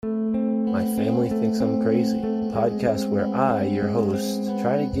My Family Thinks I'm Crazy, a podcast where I, your host,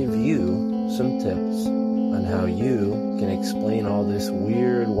 try to give you some tips on how you can explain all this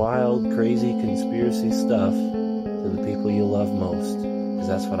weird, wild, crazy conspiracy stuff to the people you love most. Because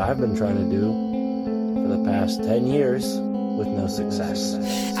that's what I've been trying to do for the past 10 years with no success.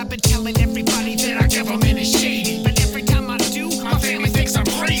 I've been telling everybody that our government is shady, but every time I do, my family thinks I'm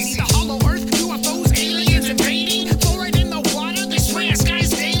crazy. The hollow earth, UFOs, aliens invading, fluoride in the water, they swear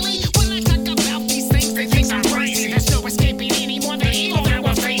skies daily. When I talk about these things, they think I'm crazy. There's no escaping anymore the evil that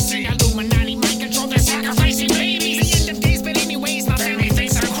we're facing. Illuminati mind control, they're sacrificing babies. The end of days, but anyways, my family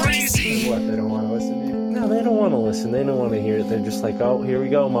thinks I'm crazy. What, they don't want to listen to you? No, they don't want to listen. They don't want to hear it. They're just like, oh, here we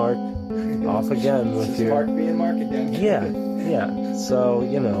go, Mark. Off again with your... Mark being Mark again. Yeah. So,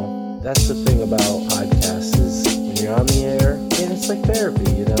 that's the thing about podcasts is when you're on the air, and it's like therapy,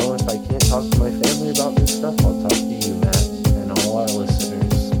 If I can't talk to my family about this stuff, I'll talk to you, Matt, and all our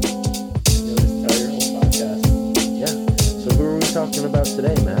listeners. You'll just tell your whole podcast. Yeah. So who are we talking about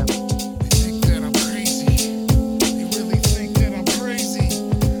today, Matt? They think that I'm crazy. They really think that I'm crazy.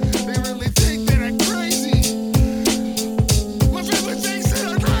 They really think that I'm crazy. My family thinks that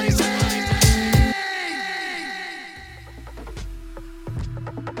I'm crazy.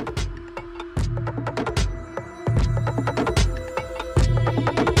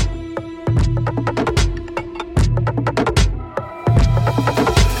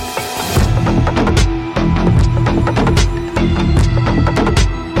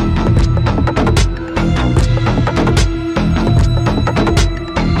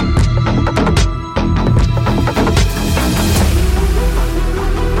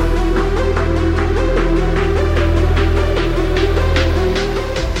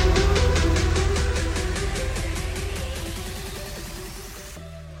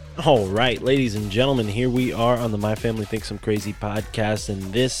 All right, ladies and gentlemen, here we are on the My Family Thinks I'm Crazy podcast, and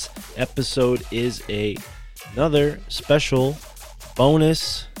this episode is another special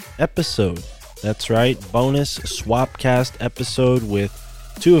bonus episode. That's right, bonus Swapcast episode with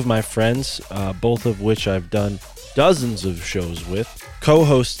two of my friends, both of which I've done dozens of shows with.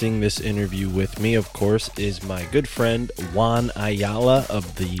 Co-hosting this interview with me, of course, is my good friend Juan Ayala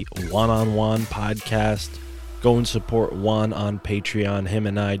of the Juan on Juan podcast. Go and support Juan on Patreon. Him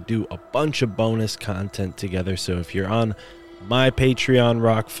and I do a bunch of bonus content together. So if you're on my Patreon,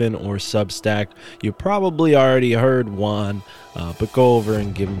 Rockfin, or Substack, you probably already heard Juan. But go over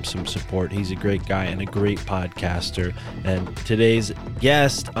and give him some support. He's a great guy and a great podcaster. And today's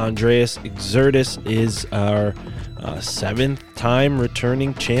guest, Andreas Exertis, is our seventh time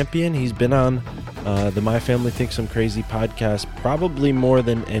returning champion. He's been on the My Family Thinks I'm Crazy podcast probably more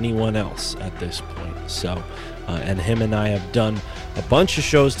than anyone else at this point. So... and him and I have done a bunch of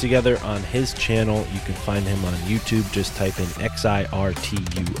shows together on his channel. You can find him on YouTube. Just type in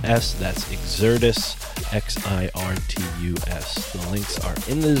Xirtus. That's Exertis, Xirtus. The links are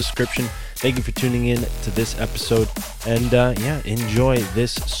in the description. Thank you for tuning in to this episode. And enjoy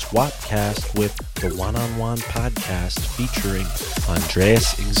this Swapcast with the One on One podcast featuring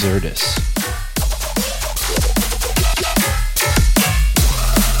Andreas Exertis.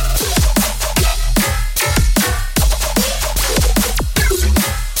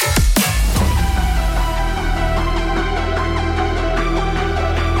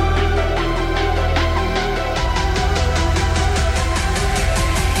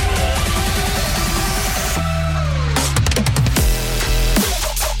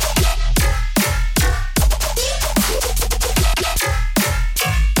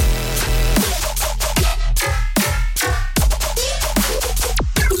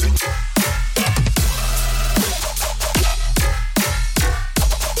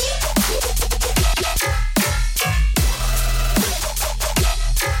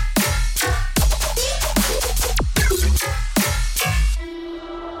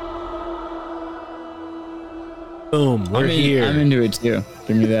 Boom, we're here. I'm into it too.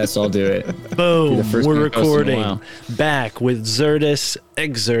 Give me this, I'll do it. Boom, we're recording. Back with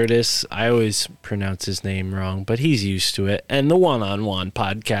Exertis. I always pronounce his name wrong, but he's used to it. And the One on One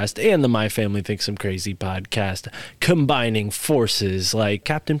podcast and the My Family Thinks I'm Crazy podcast, combining forces like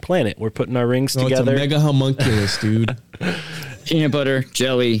Captain Planet. We're putting our rings together. It's a mega homunculus, dude. Peanut butter,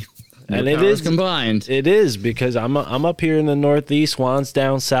 jelly, and it is combined. It is, because I'm up here in the Northeast, Juan's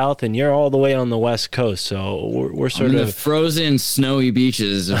down south, and you're all the way on the West Coast. So we're sort in of the frozen, snowy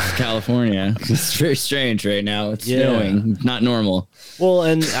beaches of California. It's very strange right now. It's snowing, not normal. Well,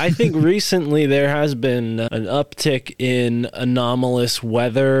 and I think recently there has been an uptick in anomalous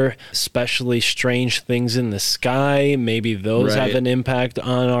weather, especially strange things in the sky. Maybe those have an impact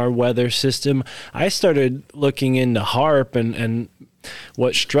on our weather system. I started looking into HAARP and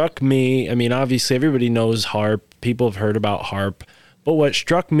what struck me, I mean, obviously everybody knows HAARP. People have heard about HAARP. But what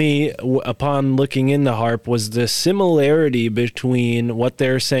struck me upon looking into HAARP was the similarity between what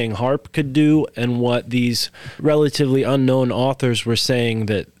they're saying HAARP could do and what these relatively unknown authors were saying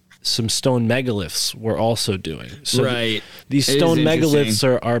that some stone megaliths were also doing. So right. These stone megaliths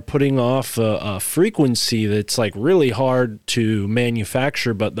are putting off a frequency that's like really hard to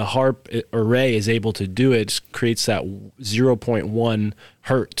manufacture, but the HAARP array is able to do it. It creates that 0.1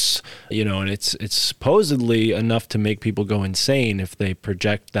 hertz, and it's supposedly enough to make people go insane if they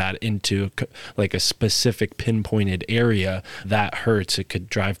project that into like a specific pinpointed area. That hertz, it could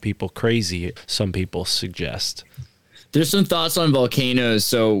drive people crazy, some people suggest. There's some thoughts on volcanoes.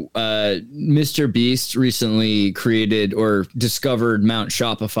 So Mr. Beast recently created or discovered Mount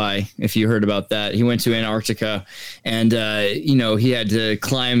Shopify, if you heard about that. He went to Antarctica and, he had to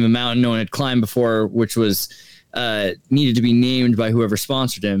climb a mountain no one had climbed before, which was needed to be named by whoever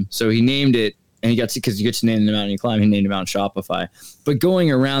sponsored him. So he named it, and because you get to name the mountain you climb, he named it Mount Shopify. But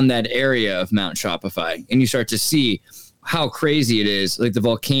going around that area of Mount Shopify, and you start to see how crazy it is, like the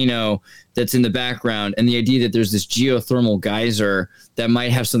volcano that's in the background, and the idea that there's this geothermal geyser that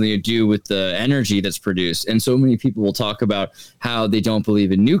might have something to do with the energy that's produced. And so many people will talk about how they don't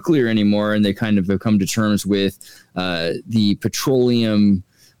believe in nuclear anymore, and they kind of have come to terms with the petroleum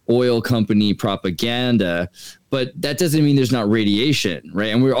oil company propaganda. But that doesn't mean there's not radiation,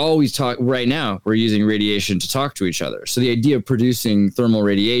 right? And we're always right now, we're using radiation to talk to each other. So the idea of producing thermal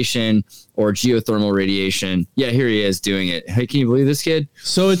radiation or geothermal radiation, yeah, here he is doing it. Hey, can you believe this kid?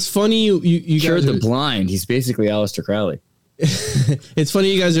 So it's funny you Cured guys the blind. He's basically Aleister Crowley. It's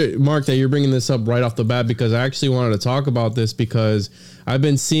funny you guys are, Mark, that you're bringing this up right off the bat, because I actually wanted to talk about this because I've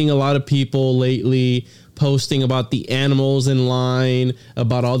been seeing a lot of people lately posting about the animals in line,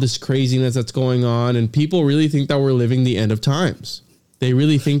 about all this craziness that's going on, and people really think that we're living the end of times. They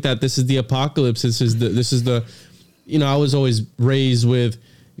really think that this is the apocalypse. This is the I was always raised with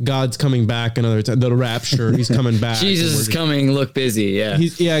God's coming back, another time, the rapture, he's coming back. Jesus is coming, look busy, yeah.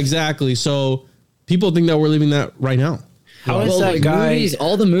 Yeah, exactly. So people think that we're living that right now. How is that guy?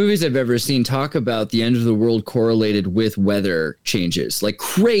 All the movies I've ever seen talk about the end of the world correlated with weather changes, like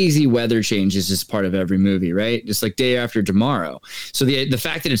crazy weather changes is part of every movie, right? Just like Day After Tomorrow. So the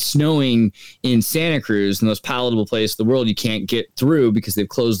fact that it's snowing in Santa Cruz, the most palatable place in the world, you can't get through because they've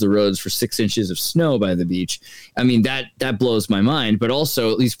closed the roads for 6 inches of snow by the beach. I mean, that blows my mind. But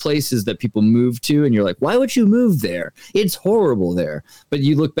also these places that people move to, and you're like, why would you move there? It's horrible there. But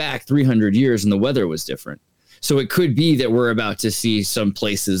you look back 300 years and the weather was different. So it could be that we're about to see some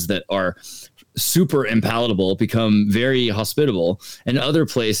places that are super impalatable become very hospitable, and other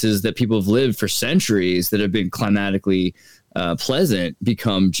places that people have lived for centuries that have been climatically pleasant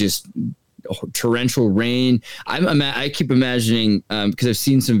become just torrential rain. I keep imagining, because I've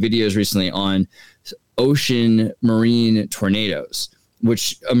seen some videos recently on ocean marine tornadoes,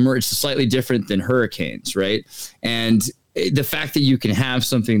 which emerge slightly different than hurricanes, right? And the fact that you can have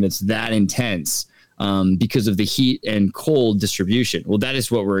something that's that intense because of the heat and cold distribution. Well, that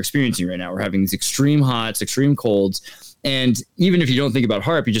is what we're experiencing right now. We're having these extreme hots, extreme colds. And even if you don't think about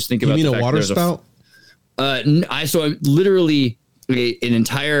HAARP, you just think about the fact a water spout? So literally an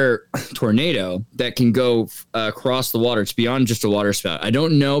entire tornado that can go across the water. It's beyond just a water spout. I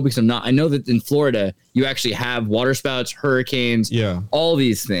don't know because I know that in Florida, you actually have water spouts, hurricanes, all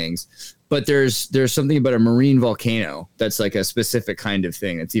these things. But there's something about a marine volcano that's like a specific kind of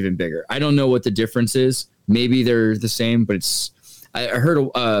thing that's even bigger. I don't know what the difference is. Maybe they're the same, but I heard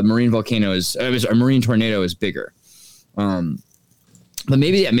a marine volcano a marine tornado is bigger. But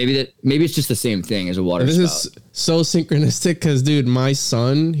maybe it's just the same thing as a water spout. This is so synchronistic because, dude, my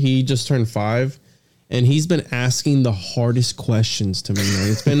son, he just turned 5. And he's been asking the hardest questions to me,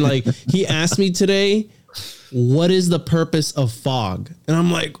 man. It's been like, he asked me today, what is the purpose of fog? And I'm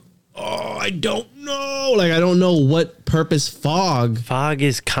like, oh, I don't know. Like, I don't know what purpose fog. Fog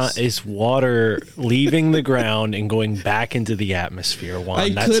is water leaving the ground and going back into the atmosphere.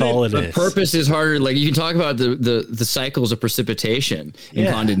 Juan, that's all it is. Purpose is harder. Like, you can talk about the cycles of precipitation and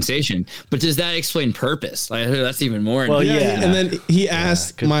condensation, but does that explain purpose? Like, that's even more. Well, yeah. And then he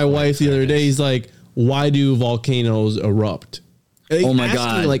asked my wife the other day, he's like, why do volcanoes erupt? Oh my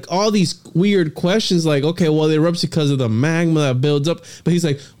God. Like all these weird questions, like, okay, well, it erupts because of the magma that builds up. But he's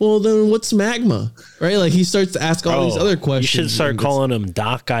like, well, then what's magma? Right? Like he starts to ask all these other questions. You should start calling him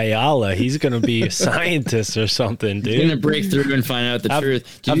Doc Ayala. He's going to be a scientist or something, dude. He's going to break through and find out the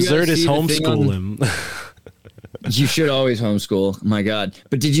truth. Absurdist homeschool him. You should always homeschool. My God.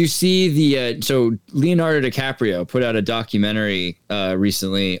 But did you see so Leonardo DiCaprio put out a documentary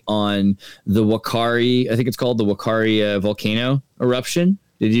recently on the Wakari, I think it's called the Wakari volcano eruption.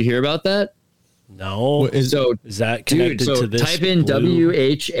 Did you hear about that? No. Is that connected to this? Type in blue?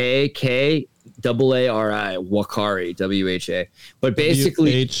 WHAKAARI, Wakari, WHA. But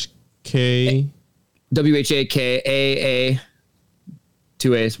basically HK. WHAKAA,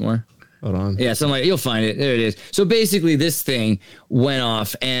 2 A's more. Hold on. Yeah, something like, you'll find it. There it is. So basically, this thing went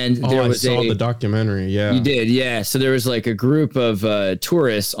off, and there was I saw the documentary. Yeah, you did. Yeah. So there was like a group of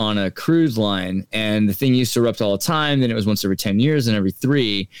tourists on a cruise line, and the thing used to erupt all the time. Then it was once every 10 years and every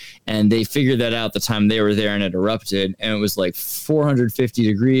 3, and they figured that out the time they were there, and it erupted, and it was like 450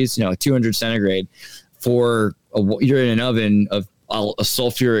 degrees, like 200 centigrade. You're in an oven of a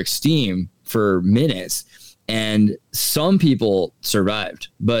sulfuric steam for minutes. And some people survived,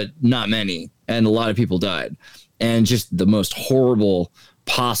 but not many. And a lot of people died. And just the most horrible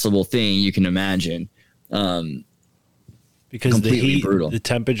possible thing you can imagine. Because the heat, the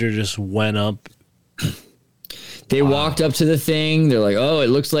temperature just went up. They walked up to the thing. They're like, oh, it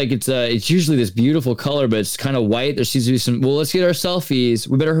looks like it's usually this beautiful color, but it's kind of white. There seems to be let's get our selfies.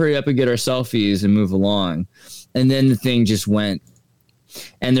 We better hurry up and get our selfies and move along. And then the thing just went.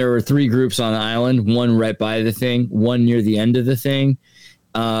 And there were 3 groups on the island, one right by the thing, one near the end of the thing,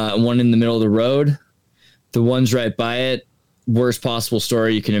 one in the middle of the road. The ones right by it, worst possible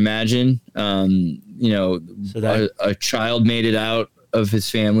story you can imagine. A child made it out of his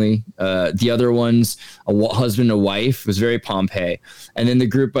family. The other ones, a husband, a wife, was very Pompeii. And then the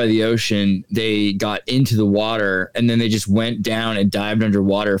group by the ocean, they got into the water, and then they just went down and dived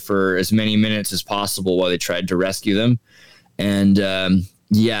underwater for as many minutes as possible while they tried to rescue them. And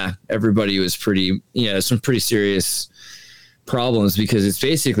everybody was some pretty serious problems because it's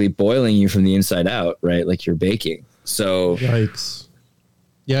basically boiling you from the inside out, right? Like you're baking. So yikes.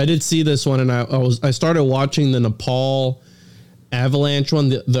 Yeah, I did see this one, and I started watching the Nepal avalanche one,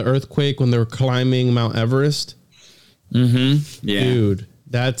 the earthquake when they were climbing Mount Everest. Mm-hmm. Yeah, dude,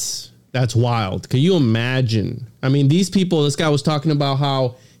 that's wild. Can you imagine? I mean, these people. This guy was talking about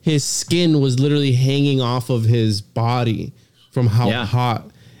how his skin was literally hanging off of his body from how hot,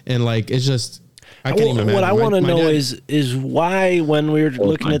 and like it's just I can't even imagine. What I want to know is why, when we were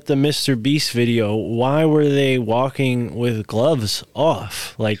looking at the Mr. Beast video, why were they walking with gloves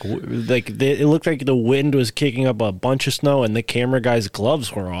off? It looked like the wind was kicking up a bunch of snow, and the camera guy's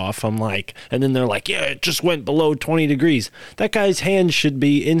gloves were off. I'm like, and then they're like, yeah, it just went below 20 degrees. That guy's hands should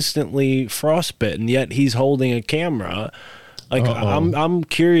be instantly frostbitten, yet he's holding a camera. Like, I'm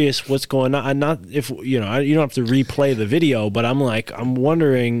curious what's going on. Not if you don't have to replay the video, but I'm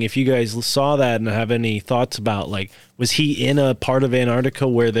wondering if you guys saw that and have any thoughts about, like, was he in a part of Antarctica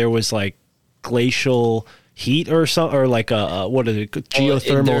where there was like glacial heat or something, or like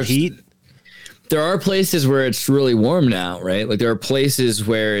geothermal heat? There are places where it's really warm now, right? Like there are places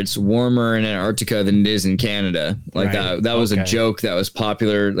where it's warmer in Antarctica than it is in Canada. Like that was a joke that was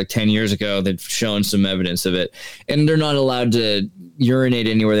popular like 10 years ago. They've shown some evidence of it. And they're not allowed to urinate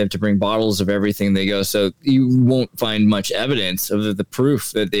anywhere. They have to bring bottles of everything they go. So you won't find much evidence of the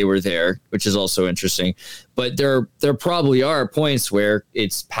proof that they were there, which is also interesting. But there probably are points where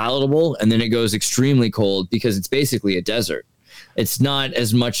it's palatable and then it goes extremely cold because it's basically a desert. It's not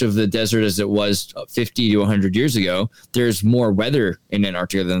as much of the desert as it was 50 to 100 years ago. There's more weather in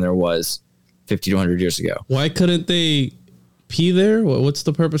Antarctica than there was 50 to 100 years ago. Why couldn't they pee there? What's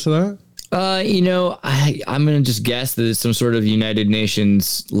the purpose of that? I'm going to just guess that it's some sort of United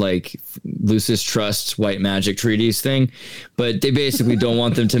Nations, like Lucis Trust white magic treaties thing. But they basically don't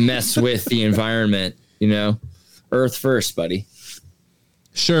want them to mess with the environment, Earth first, buddy.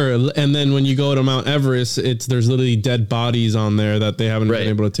 Sure, and then when you go to Mount Everest, there's literally dead bodies on there that they haven't been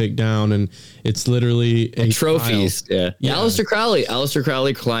able to take down, and it's literally trophies. Yeah. Aleister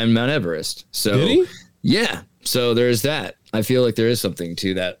Crowley climbed Mount Everest. So did he? Yeah. So there's that. I feel like there is something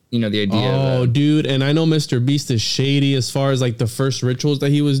to that. The idea. Oh, dude, and I know Mr. Beast is shady as far as like the first rituals that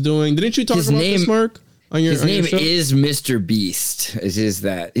he was doing. Didn't you talk about this, Mark? His name is Mr. Beast. Is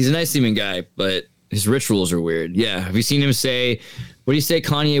that? He's a nice seeming guy, but his rituals are weird. Yeah. Have you seen him say? What do you say,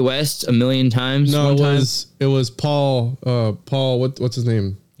 Kanye West, 1 million times? No, it was Paul. Paul, what's his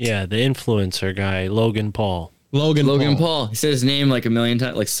name? Yeah, the influencer guy, Logan Paul. Logan Paul. He said his name like 1 million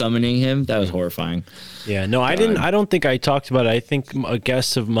times, like summoning him. That was horrifying. Yeah, no, I didn't. I don't think I talked about it. I think a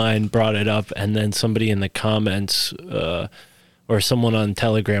guest of mine brought it up, and then somebody in the comments were or someone on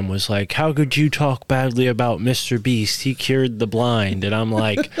Telegram was like, how could you talk badly about Mr. Beast? He cured the blind. And I'm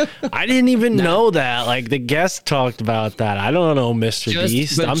like, I didn't even know that. Like, the guest talked about that. I don't know Mr.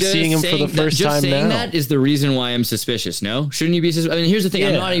 Beast. I'm seeing him for the first time now. Just saying that is the reason why I'm suspicious, no? Shouldn't you be suspicious? I mean, here's the thing.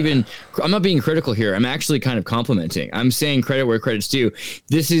 Yeah. I'm not being critical here. I'm actually kind of complimenting. I'm saying credit where credit's due.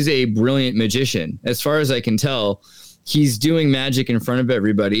 This is a brilliant magician. As far as I can tell, he's doing magic in front of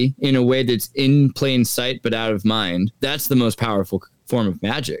everybody in a way that's in plain sight but out of mind. That's the most powerful form of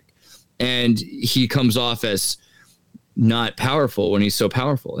magic. And he comes off as not powerful when he's so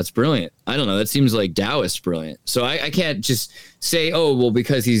powerful. That's brilliant. I don't know. That seems like Taoist brilliant. So I can't just say, oh, well,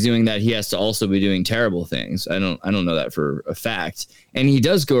 because he's doing that, he has to also be doing terrible things. I don't know that for a fact. And he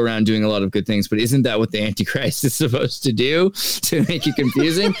does go around doing a lot of good things, but isn't that what the Antichrist is supposed to do to make it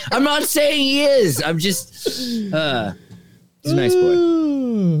confusing? I'm not saying he is. I'm just, he's a nice boy.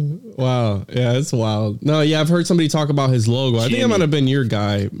 Wow. Yeah, it's wild. No, yeah, I've heard somebody talk about his logo. I think it might have been your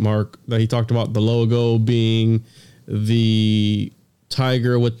guy, Mark, that he talked about the logo being the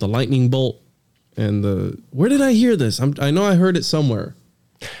tiger with the lightning bolt and where did I hear this? I know I heard it somewhere.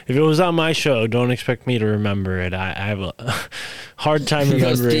 If it was on my show, don't expect me to remember it. I have a hard time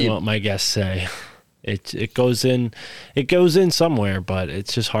remembering what my guests say. It goes in somewhere, but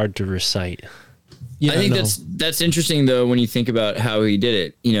it's just hard to recite. Yeah, I think that's interesting though when you think about how he did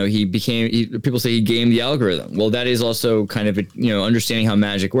it. You know, people say he gamed the algorithm. Well, that is also kind of understanding how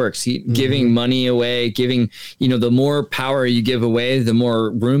magic works. Giving money away, the more power you give away, the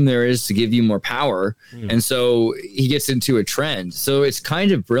more room there is to give you more power. And so he gets into a trend. So it's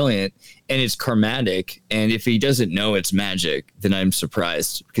kind of brilliant and it's karmatic. And if he doesn't know it's magic, then I'm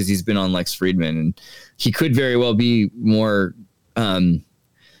surprised because he's been on Lex Friedman and he could very well be more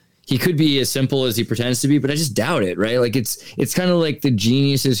he could be as simple as he pretends to be, but I just doubt it, right? Like it's kind of like the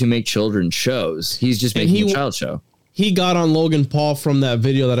geniuses who make children's shows. He's just making a child show. He got on Logan Paul from that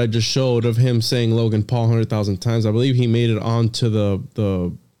video that I just showed of him saying Logan Paul 100,000 times. I believe he made it onto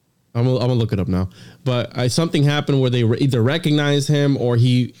the I'm gonna look it up now. But something happened where they either recognized him or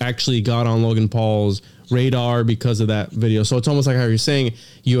he actually got on Logan Paul's radar because of that video. So it's almost like how you're saying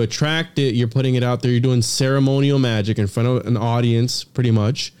you attract it, you're putting it out there, you're doing ceremonial magic in front of an audience pretty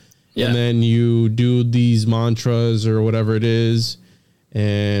much. Yeah. And then you do these mantras or whatever it is,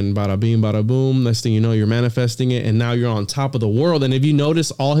 and bada bing, bada boom. Next thing you know, you're manifesting it, and now you're on top of the world. And if you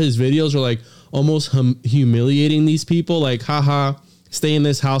notice, all his videos are like almost humiliating these people, like, haha, stay in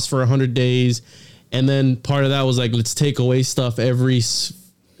this house for 100 days. And then part of that was like, let's take away stuff every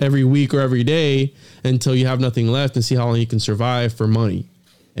week or every day until you have nothing left and see how long you can survive for money.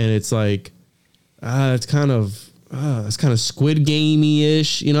 And it's like, it's kind of Squid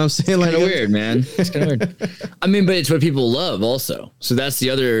Game-y-ish, you know what I'm saying? Like, kind of weird, man. It's kind of weird. I mean, but it's what people love also. So that's the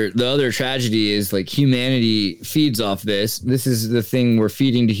other tragedy is like humanity feeds off this. This is the thing we're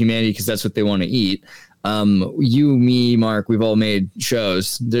feeding to humanity because that's what they want to eat. You, me, Mark, we've all made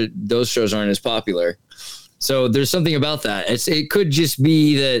shows. Those shows aren't as popular. So there's something about that. It could just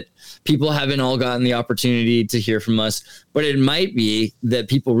be that people haven't all gotten the opportunity to hear from us, but it might be that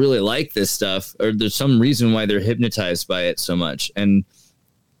people really like this stuff or there's some reason why they're hypnotized by it so much. And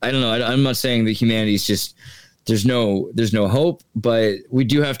I don't know. I'm not saying that humanity's just, there's no hope, but we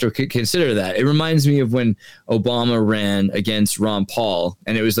do have to consider that. It reminds me of when Obama ran against Ron Paul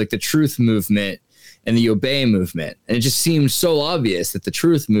and it was like the Truth Movement and the Obey movement. And it just seemed so obvious that the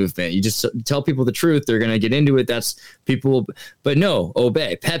Truth movement, you just tell people the truth, they're going to get into it. That's people, but no,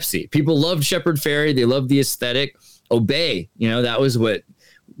 Obey, Pepsi. People loved Shepard Fairey. They loved the aesthetic. Obey, that was what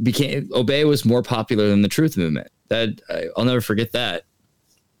became, Obey was more popular than the Truth movement. I'll never forget that.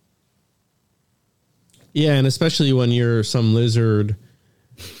 Yeah. And especially when you're some lizard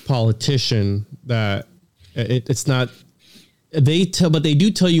politician that it's not, but they do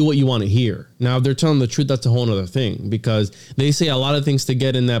tell you what you want to hear. Now, if they're telling the truth, that's a whole other thing because they say a lot of things to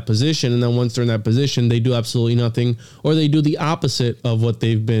get in that position. And then once they're in that position, they do absolutely nothing, or they do the opposite of what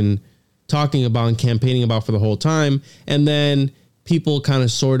they've been talking about and campaigning about for the whole time. And then people kind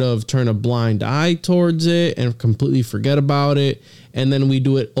of sort of turn a blind eye towards it and completely forget about it. And then we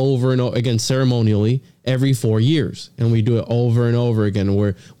do it over and over again, ceremonially every 4 years. And we do it over and over again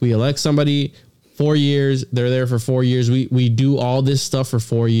where we elect somebody 4 years, they're there for 4 years. We do all this stuff for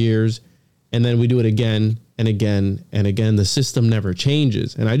 4 years, and then we do it again and again and again. The system never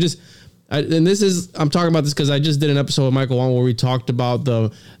changes. And I'm talking about this because I just did an episode with Michael Wong where we talked about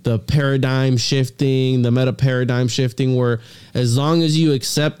the paradigm shifting, the meta paradigm shifting, where as long as you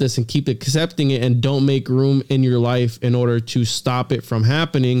accept this and keep accepting it and don't make room in your life in order to stop it from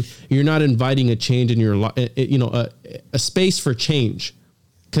happening, you're not inviting a change in your life, a space for change.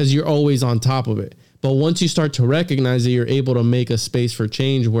 Because you're always on top of it. But once you start to recognize that, you're able to make a space for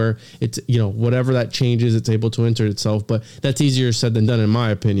change where it's, whatever that change is, it's able to enter itself. But that's easier said than done, in my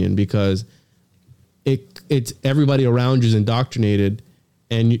opinion, because it's everybody around you is indoctrinated.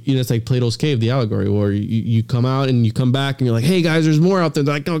 And it's like Plato's cave, the allegory, where you come out and you come back and you're like, hey guys, there's more out there.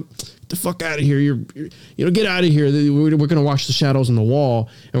 They're like, no, get the fuck out of here. You're get out of here. We're going to watch the shadows on the wall,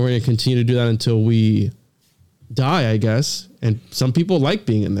 and we're going to continue to do that until we die, I guess. And some people like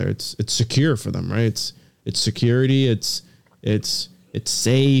being in there. It's secure for them, right? It's security. It's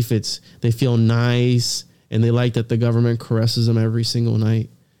safe. They feel nice, and they like that the government caresses them every single night.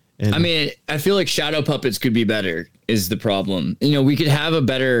 And I mean, I feel like shadow puppets could be better is the problem. We could have a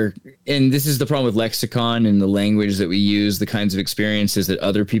better, and this is the problem with lexicon and the language that we use, the kinds of experiences that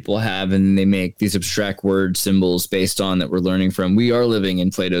other people have, and they make these abstract word symbols based on that we're learning from. We are living in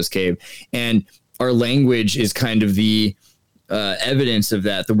Plato's cave, and our language is kind of the evidence of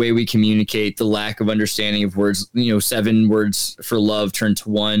that. The way we communicate, the lack of understanding of words, 7 words for love turned to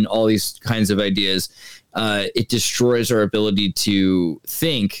 1, all these kinds of ideas. It destroys our ability to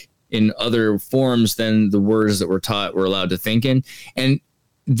think in other forms than the words that we're allowed to think in. And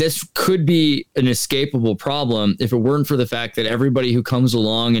this could be an escapable problem if it weren't for the fact that everybody who comes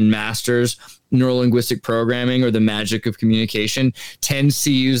along and masters neurolinguistic programming or the magic of communication tends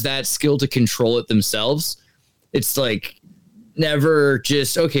to use that skill to control it themselves. It's like never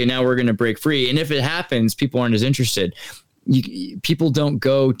just, okay, now we're going to break free. And if it happens, people aren't as interested. People don't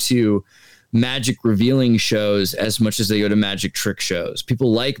go to magic revealing shows as much as they go to magic trick shows.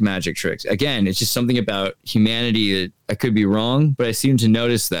 People like magic tricks. Again, it's just something about humanity that I could be wrong, but I seem to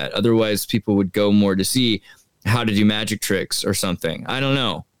notice that. Otherwise, people would go more to see how to do magic tricks or something. I don't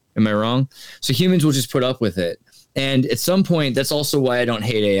know. Am I wrong? So humans will just put up with it. And at some point, that's also why I don't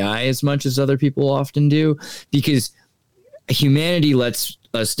hate AI as much as other people often do, because humanity lets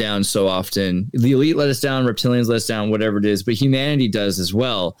us down so often. The elite let us down, reptilians let us down, whatever it is, but humanity does as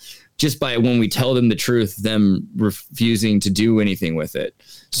well. Just by when we tell them the truth, them refusing to do anything with it.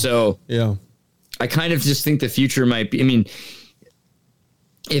 So yeah, I kind of just think the future might be,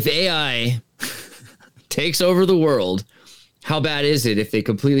 if AI takes over the world, how bad is it if they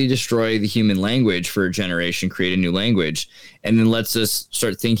completely destroy the human language for a generation, create a new language, and then lets us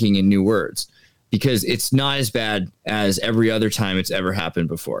start thinking in new words? Because it's not as bad as every other time it's ever happened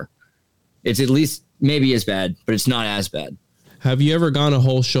before. It's at least maybe as bad, but it's not as bad. Have you ever gone a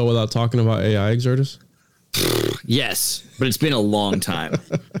whole show without talking about AI, Exertus? Yes, but it's been a long time.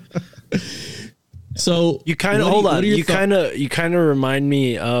 So you kind of hold on. You kind of remind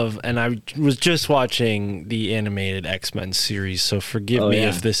me of, and I was just watching the animated X-Men series, so forgive me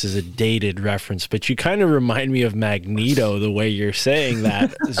if this is a dated reference, but you kind of remind me of Magneto the way you're saying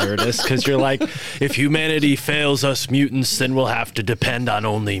that, Zertus, because you're like, if humanity fails us mutants, then we'll have to depend on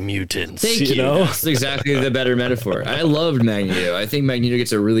only mutants. Thank you. That's exactly the better metaphor. I loved Magneto. I think Magneto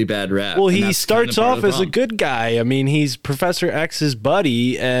gets a really bad rap. Well, he starts off as a good guy. I mean, he's Professor X's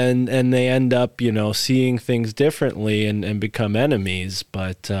buddy, and they end up, seeing things differently and become enemies.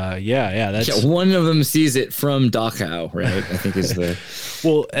 But that's one of them sees it from Dachau, right? I think is the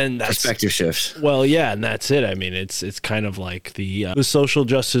and that's perspective shift. Well, yeah, and that's it. I mean, it's kind of like the social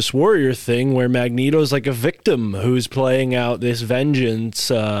justice warrior thing where Magneto's like a victim who's playing out this vengeance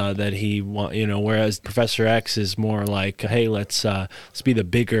that he whereas Professor X is more like, hey, let's be the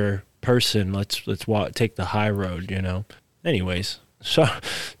bigger person. Let's take the high road. Anyways, so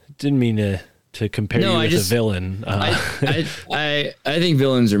didn't mean to compare you with a villain. I think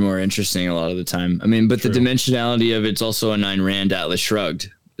villains are more interesting a lot of the time. But the dimensionality of it's also a Ayn Rand Atlas Shrugged.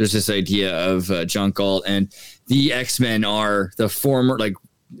 There's this idea of John Galt, and the X-Men are the former, like,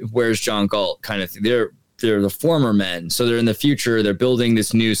 where's John Galt kind of thing. They're the former men. So they're in the future. They're building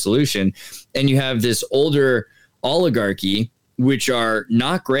this new solution. And you have this older oligarchy, which are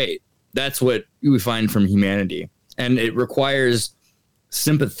not great. That's what we find from humanity. And it requires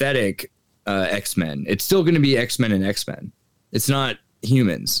sympathetic X-Men. It's still going to be X-Men and X-Men. It's not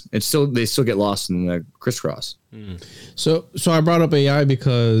humans. They still get lost in the crisscross. So I brought up AI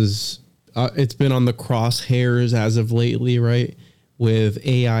because it's been on the crosshairs as of lately, right? With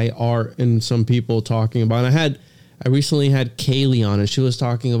AI art and some people talking about it. I recently had Kaylee on, and she was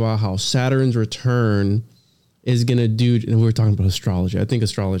talking about how Saturn's return is going to do, and we were talking about astrology. I think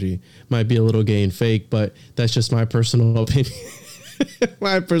astrology might be a little gay and fake, but that's just my personal opinion.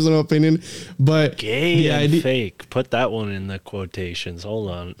 But gay and fake. Put that one in the quotations. Hold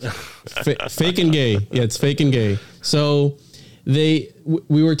on. Fake and gay. Yeah, it's fake and gay. So we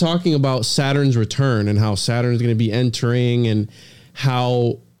were talking about Saturn's return and how Saturn's going to be entering, and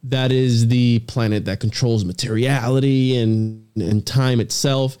how that is the planet that controls materiality and time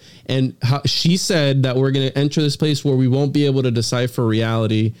itself. And she said that we're going to enter this place where we won't be able to decipher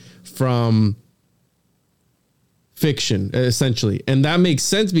reality from fiction, essentially. And that makes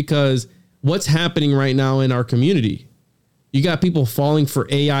sense because what's happening right now in our community? You got people falling for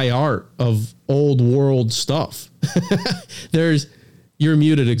AI art of old world stuff. You're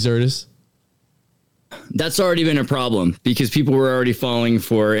muted, Exertus. That's already been a problem because people were already falling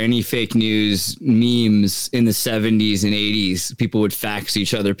for any fake news memes in the 70s and 80s. People would fax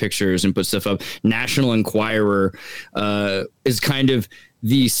each other pictures and put stuff up. National Enquirer is kind of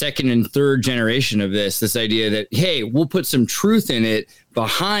the second and third generation of this idea that, hey, we'll put some truth in it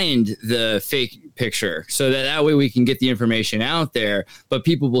behind the fake picture so that way we can get the information out there, but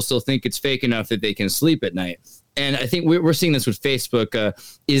people will still think it's fake enough that they can sleep at night. And I think we're seeing this with Facebook.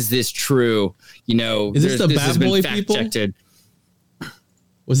 Is this true? You know, is this the Bat Boy people?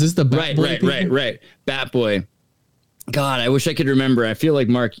 Was this the Bat Boy people? Right. Bat Boy. God, I wish I could remember. I feel like,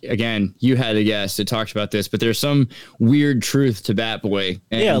 Mark, again, you had a guest that talked about this, but there's some weird truth to Bat Boy.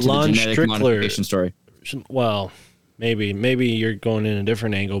 And Lon Strickler story. Well, maybe you're going in a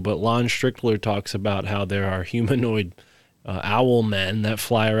different angle, but Lon Strickler talks about how there are humanoid owl men that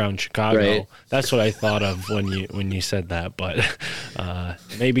fly around Chicago. Right. That's what I thought of when you said that, but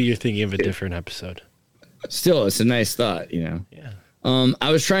maybe you're thinking of a different episode. Still, it's a nice thought, you know. Yeah. I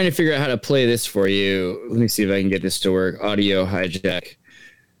was trying to figure out how to play this for you. Let me see if I can get this to work. Audio hijack.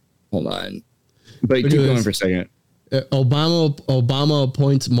 Hold on. But keep going for a second. Obama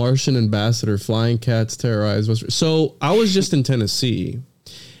appoints Martian ambassador. Flying cats terrorize West. So I was just in Tennessee,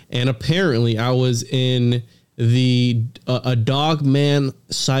 and apparently I was in a dog man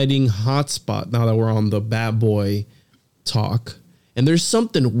sighting hotspot. Now that we're on the Bat Boy talk, and there's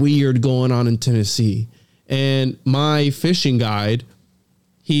something weird going on in Tennessee. And my fishing guide,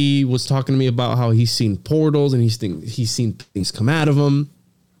 he was talking to me about how he's seen portals and he's seen things come out of them.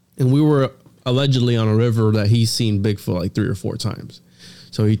 And we were allegedly on a river that he's seen Bigfoot like 3 or 4 times.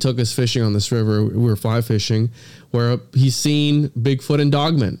 So he took us fishing on this river. We were fly fishing where he's seen Bigfoot and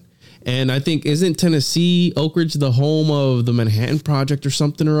dogmen. And I think, isn't Tennessee, Oak Ridge, the home of the Manhattan Project or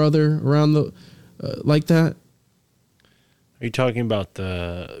something or other around the like that? Are you talking about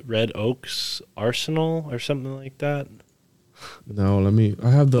the Red Oaks Arsenal or something like that? No, I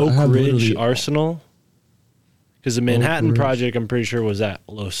have Oak Ridge Arsenal? Because the Manhattan Project, I'm pretty sure, was at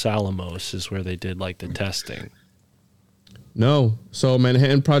Los Alamos, is where they did like the testing. No. So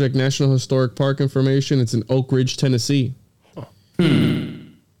Manhattan Project National Historic Park information, it's in Oak Ridge, Tennessee. Huh.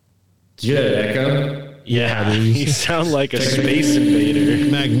 Did you get an echo? Yeah, you sound like a space invader.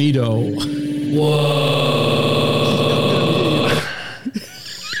 Magneto. Whoa.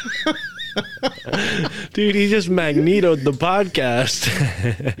 Dude, he just magnetoed the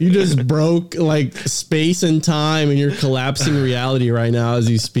podcast. You just broke like space and time, and you're collapsing reality right now as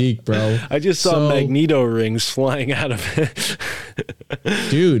you speak, bro. I just saw magneto rings flying out of it.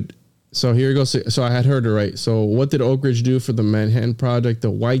 Dude, so here goes. So I had heard it right. So what did Oak Ridge do for the Manhattan Project?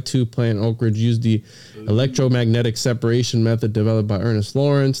 The Y2 plant Oak Ridge used the electromagnetic separation method developed by Ernest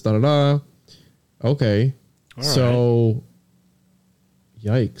Lawrence. Okay. All so,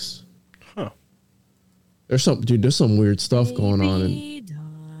 right. Yikes. There's some weird stuff going on.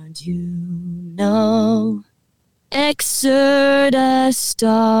 Don't you know? Exerta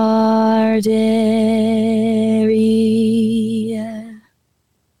started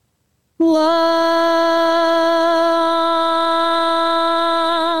one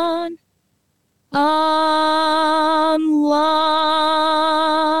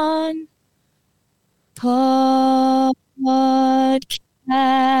online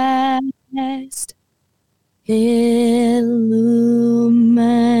podcast.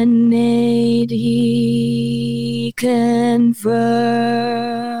 Illuminate, he confirmed.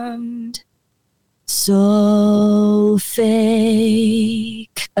 So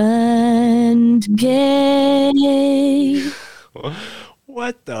fake and gay.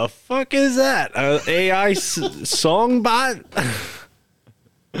 What the fuck is that? AI song bot?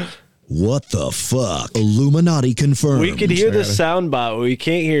 What the fuck? Illuminati confirmed. We could hear the sound bot, but we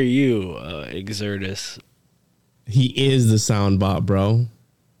can't hear you, Exertus. He is the sound bot, bro.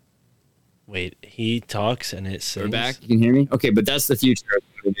 Wait, he talks and it sings? We're back. You can hear me? Okay, but that's the future.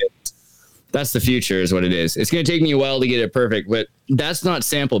 That's the future is what it is. It's going to take me a while to get it perfect, but that's not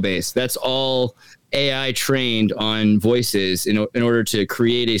sample-based. That's all AI trained on voices in order to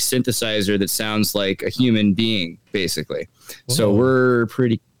create a synthesizer that sounds like a human being, basically. Whoa. So we're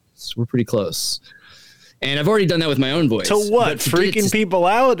pretty close. And I've already done that with my own voice. To what? But to get Freaking to- people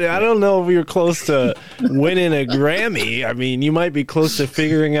out? I don't know if you're close to winning a Grammy. I mean, you might be close to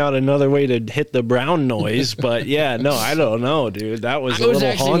figuring out another way to hit the brown noise, but yeah, no, I don't know, dude. That was I a was little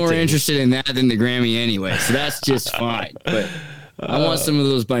actually haunting. more interested in that than the Grammy anyway, so that's just fine. But I want some of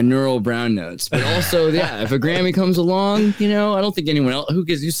those binaural brown notes. But also, yeah, if a Grammy comes along, I don't think anyone else who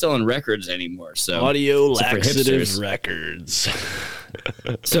gives you selling records anymore. So Audio except for laxative hipsters. records.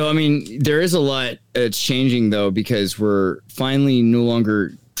 So, I mean, there is a lot that's changing, though, because we're finally no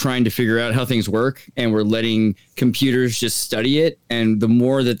longer trying to figure out how things work, and we're letting computers just study it. And the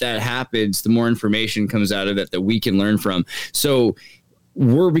more that happens, the more information comes out of it that we can learn from. So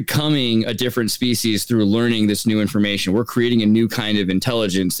we're becoming a different species through learning this new information. We're creating a new kind of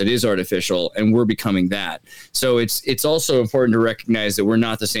intelligence that is artificial, and we're becoming that. So it's also important to recognize that we're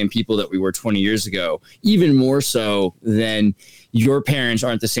not the same people that we were 20 years ago, even more so than your parents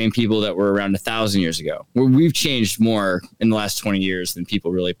aren't the same people that were around 1,000 years ago. We've changed more in the last 20 years than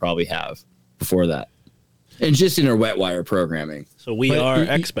people really probably have before that. And just in our wet wire programming. So we are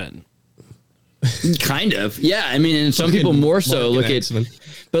X-Men. Kind of. Yeah. I mean, and some people more so look at, X-Men.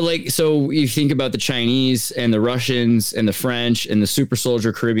 but like, so you think about the Chinese and the Russians and the French and the Super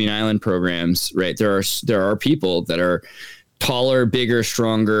Soldier Caribbean Island programs, right? There are people that are taller, bigger,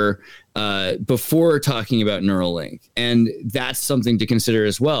 stronger, before talking about Neuralink. And that's something to consider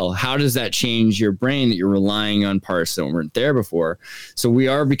as well. How does that change your brain that you're relying on parts that weren't there before? So we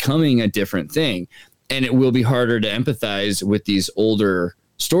are becoming a different thing, and it will be harder to empathize with these older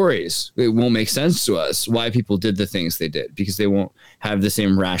stories. It won't make sense to us why people did the things they did, because they won't have the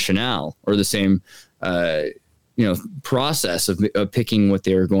same rationale or the same, process of picking what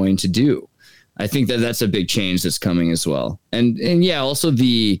they're going to do. I think that that's a big change that's coming as well. And yeah, also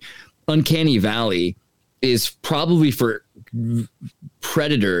the uncanny valley is probably for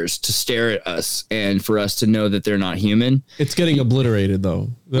predators to stare at us and for us to know that they're not human. It's getting obliterated, though.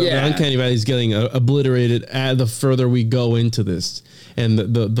 The uncanny valley is getting obliterated the further we go into this, and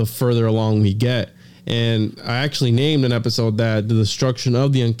the further along we get. And I actually named an episode that the destruction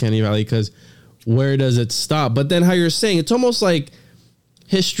of the uncanny valley, because where does it stop? But then how you're saying, it's almost like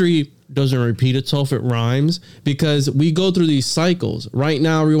history doesn't repeat itself, it rhymes, because we go through these cycles. Right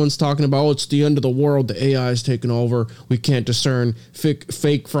now, everyone's talking about, it's the end of the world, the AI is taking over, we can't discern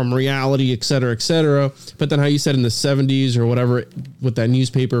fake from reality, et cetera, et cetera. But then how you said in the 70s or whatever, with that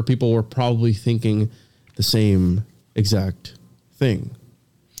newspaper, people were probably thinking the same exact thing.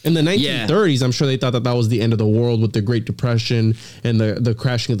 In the 1930s, I'm sure they thought that was the end of the world with the Great Depression and the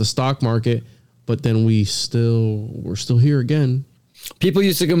crashing of the stock market. But then we're still here again. People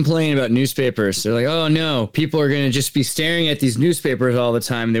used to complain about newspapers. They're like, oh no, people are going to just be staring at these newspapers all the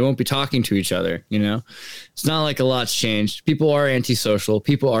time. They won't be talking to each other. It's not like a lot's changed. People are antisocial.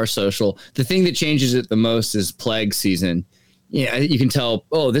 People are social. The thing that changes it the most is plague season. Yeah, you can tell,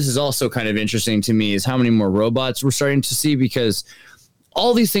 this is also kind of interesting to me, is how many more robots we're starting to see, because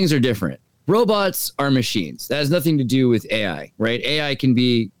all these things are different. Robots are machines. That has nothing to do with AI, right? AI can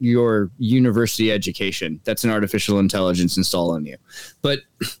be your university education. That's an artificial intelligence installed on you. But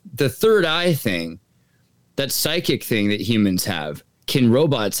the third eye thing, that psychic thing that humans have, can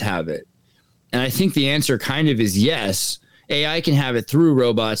robots have it? And I think the answer kind of is yes. AI can have it through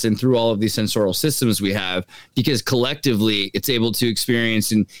robots and through all of these sensorial systems we have, because collectively it's able to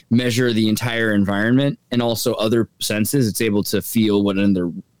experience and measure the entire environment, and also other senses. It's able to feel what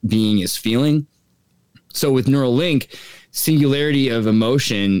another being is feeling. So with Neuralink, singularity of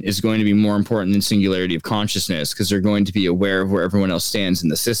emotion is going to be more important than singularity of consciousness, because they're going to be aware of where everyone else stands in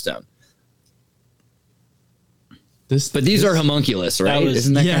the system. But these are homunculus, right?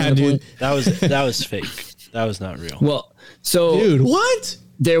 Isn't that kind of the point? That was fake. That was not real. Well, so dude, what?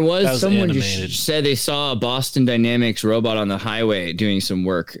 There was someone who animated. said they saw a Boston Dynamics robot on the highway doing some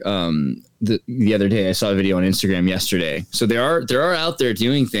work. The other day, I saw a video on Instagram yesterday. So there are out there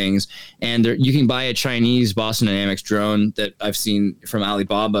doing things, and you can buy a Chinese Boston Dynamics drone that I've seen from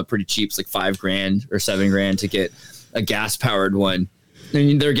Alibaba pretty cheap. It's like $5,000 or $7,000 to get a gas powered one. I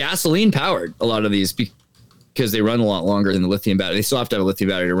mean, they're gasoline powered, a lot of these, because they run a lot longer than the lithium battery. They still have to have a lithium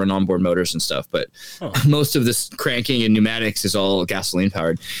battery to run onboard motors and stuff, but most of this cranking and pneumatics is all gasoline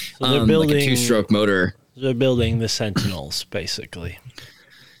powered. So they're building like a 2-stroke motor. They're building the Sentinels, basically.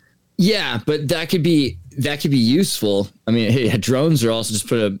 Yeah, but that could be useful. I mean, hey, drones are also just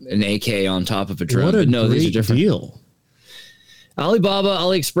put an AK on top of a drone. What a but no, these are great different. deal. Alibaba,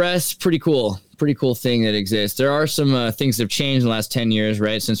 AliExpress, pretty cool thing that exists. There are some things that have changed in the last 10 years,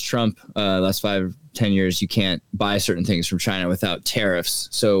 right? Since Trump, last 5-10 years, you can't buy certain things from China without tariffs.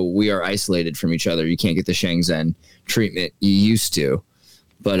 So we are isolated from each other. You can't get the Shenzhen treatment you used to,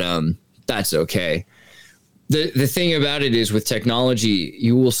 but that's okay. the thing about it is with technology,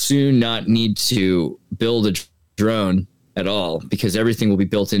 you will soon not need to build a drone at all because everything will be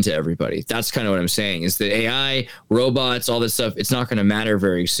built into everybody. That's kind of what I'm saying is that AI, robots, all this stuff, it's not going to matter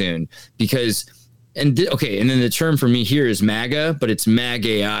very soon because, and then the term for me here is MAGA, but it's MAG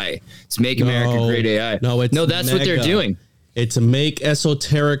AI. It's Make America Great AI. No, that's what they're doing. It's Make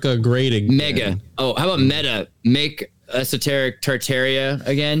Esoterica Great Again. Mega. Oh, how about Meta? Make Esoteric Tartaria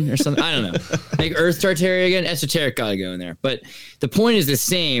again or something. I don't know. Make Earth Tartaria again. Esoteric gotta go in there. But the point is the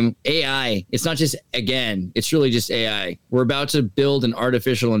same. AI. It's not just again. It's really just AI. We're about to build an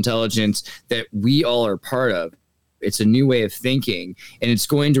artificial intelligence that we all are part of. It's a new way of thinking, and it's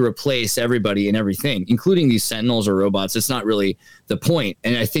going to replace everybody and everything, including these sentinels or robots. It's not really the point.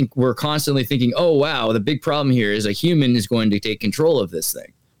 And I think we're constantly thinking, oh, wow, the big problem here is a human is going to take control of this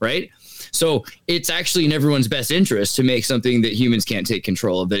thing, right? So it's actually in everyone's best interest to make something that humans can't take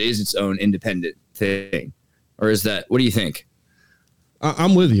control of that is its own independent thing. Or is that, what do you think?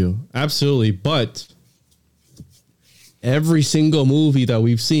 I'm with you. Absolutely. But every single movie that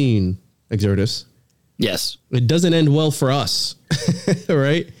we've seen, Exertus, yes, it doesn't end well for us,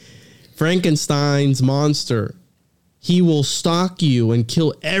 right? Frankenstein's monster, he will stalk you and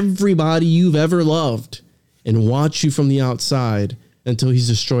kill everybody you've ever loved and watch you from the outside until he's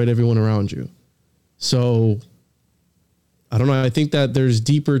destroyed everyone around you. So, I don't know. I think that there's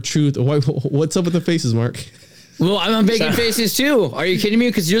deeper truth. What's up with the faces, Mark? Well, I'm making faces too. Are you kidding me?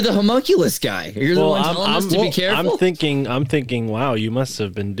 Because you're the homunculus guy. You're the one telling us to be careful. I'm thinking, wow, you must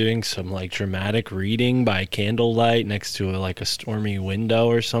have been doing some like dramatic reading by candlelight next to a stormy window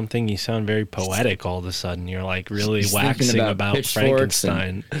or something. You sound very poetic all of a sudden. You're like really waxing about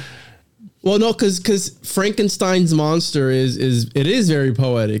Frankenstein. Well, no, because Frankenstein's monster is very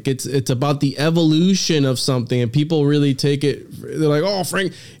poetic. It's about the evolution of something, and people really take it. They're like, oh,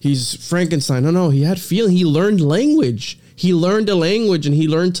 he's Frankenstein. No, he had feeling. He learned language. He learned a language, and he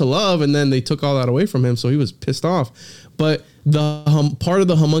learned to love. And then they took all that away from him, so he was pissed off. But the part of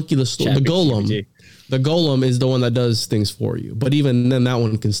the homunculus, the golem is the one that does things for you. But even then, that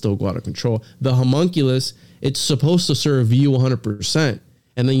one can still go out of control. The homunculus, it's supposed to serve you 100%.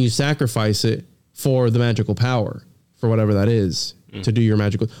 And then you sacrifice it for the magical power, for whatever that is, to do your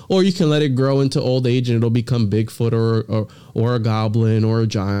magical. Or you can let it grow into old age and it'll become Bigfoot or a goblin or a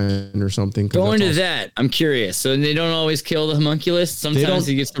giant or something. Going to that, I'm curious. So they don't always kill the homunculus. Sometimes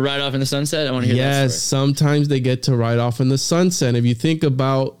he gets to ride off in the sunset. I want to hear that story. Yes, sometimes they get to ride off in the sunset. If you think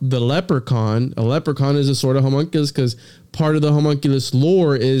about the leprechaun, a leprechaun is a sort of homunculus because part of the homunculus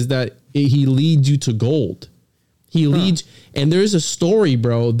lore is that he leads you to gold. He leads, and there's a story,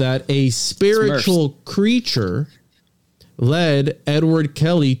 bro, that a spiritual creature led Edward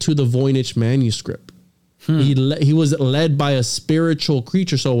Kelly to the Voynich manuscript. He was led by a spiritual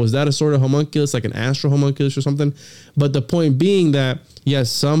creature. So was that a sort of homunculus, like an astral homunculus or something? But the point being that, yes,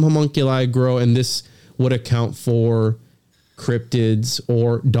 some homunculi grow, and this would account for cryptids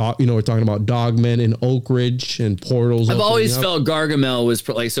or we're talking about dogmen in Oak Ridge and portals. I've always felt Gargamel was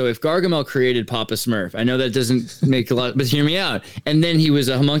so if Gargamel created Papa Smurf, I know that doesn't make a lot, but hear me out. And then he was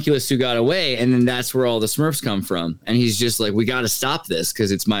a homunculus who got away, and then that's where all the Smurfs come from. And he's just like, we got to stop this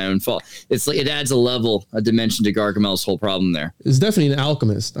because it's my own fault. It's like it adds a dimension to Gargamel's whole problem there. It's definitely an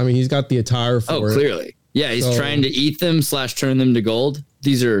alchemist. I mean, he's got the attire for it. Oh, clearly. Yeah, he's trying to eat them / turn them to gold.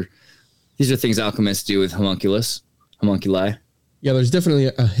 These are things alchemists do with homunculi. Yeah, there's definitely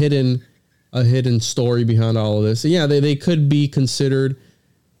a hidden story behind all of this. And yeah, they could be considered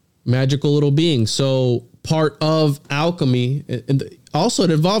magical little beings. So part of alchemy, and also it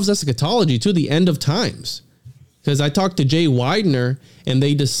involves eschatology too, the end of times. Because I talked to Jay Widener, and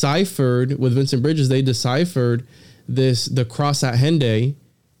they deciphered with Vincent Bridges. They deciphered the cross at Henday,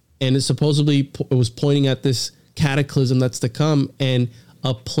 and it was pointing at this cataclysm that's to come, and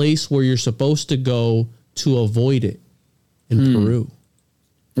a place where you're supposed to go to avoid it. In Peru.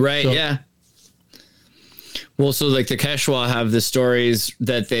 Right, yeah. Well, so like the Quechua have the stories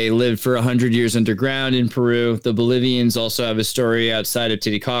that they lived for 100 years underground in Peru. The Bolivians also have a story outside of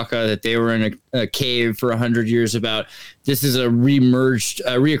Titicaca that they were in a cave for 100 years about. This is a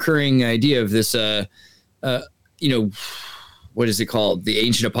reoccurring idea of this, what is it called? The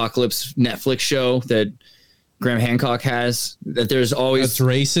Ancient Apocalypse Netflix show that Graham Hancock has, that there's always... That's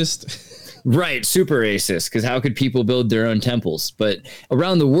racist. Right, super racist, because how could people build their own temples? But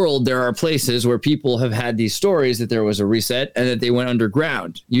around the world, there are places where people have had these stories that there was a reset and that they went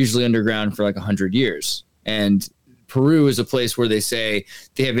underground, usually underground for like 100 years. And Peru is a place where they say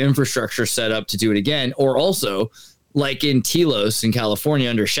they have infrastructure set up to do it again. Or also, like in Telos in California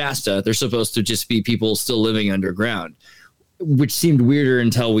under Shasta, they're supposed to just be people still living underground, which seemed weirder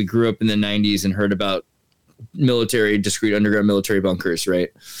until we grew up in the 90s and heard about discrete underground military bunkers, right?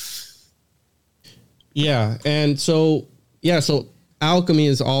 Yeah, and so alchemy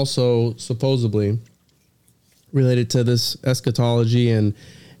is also supposedly related to this eschatology, and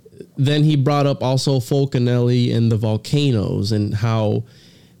then he brought up also Fulcanelli and the volcanoes, and how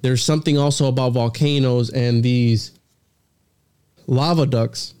there's something also about volcanoes and these lava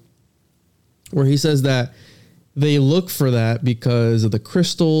ducts, where he says that they look for that because of the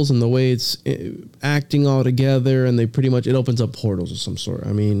crystals and the way it's acting all together, and it opens up portals of some sort.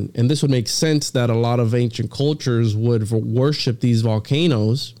 I mean, and this would make sense that a lot of ancient cultures would worship these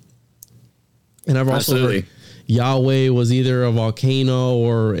volcanoes. And I've also heard Yahweh was either a volcano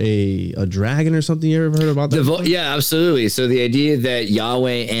or a dragon or something. You ever heard about that? Yeah, absolutely. So the idea that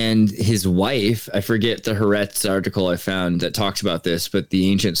Yahweh and his wife, I forget the Haaretz article I found that talks about this, but the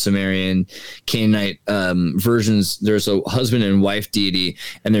ancient Sumerian Canaanite versions, there's a husband and wife deity,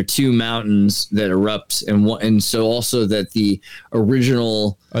 and there are two mountains that erupt, and so also that the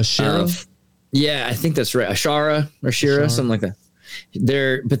original Asherah. Yeah, I think that's right. Ashara, something like that.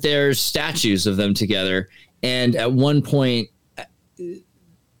 There's statues of them together. And at one point,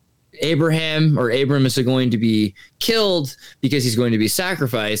 Abram is going to be killed because he's going to be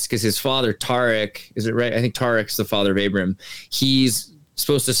sacrificed because his father, Tariq, is it right? I think Tariq's the father of Abram. He's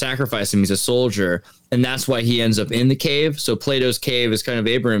supposed to sacrifice him. He's a soldier. And that's why he ends up in the cave. So Plato's cave is kind of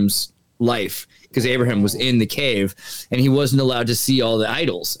Abram's life, because Abraham was in the cave and he wasn't allowed to see all the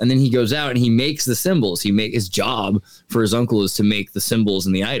idols. And then he goes out and he makes the symbols. His job for his uncle is to make the symbols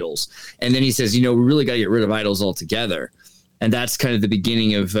and the idols. And then he says, we really got to get rid of idols altogether. And that's kind of the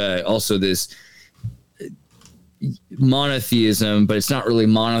beginning of also this monotheism, but it's not really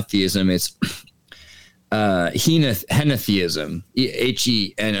monotheism. It's henotheism,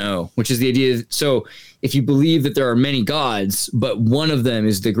 Heno, which is the idea. So if you believe that there are many gods, but one of them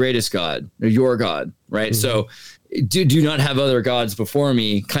is the greatest God, or your God, right? Mm-hmm. So do not have other gods before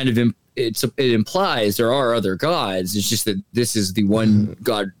me. Kind of it implies there are other gods. It's just that this is the one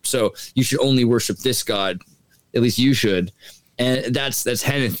God. So you should only worship this God. At least you should. And that's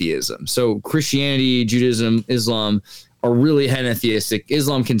henotheism. So Christianity, Judaism, Islam are really henotheistic.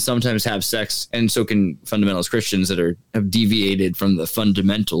 Islam can sometimes have sex, and so can fundamentalist Christians that have deviated from the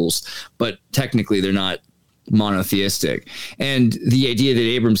fundamentals, but technically they're not monotheistic. And the idea that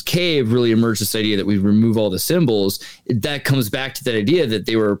Abram's cave really emerged, this idea that we remove all the symbols, that comes back to that idea that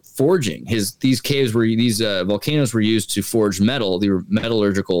they were forging. These volcanoes were used to forge metal. They were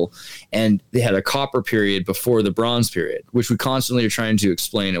metallurgical, and they had a copper period before the bronze period, which we constantly are trying to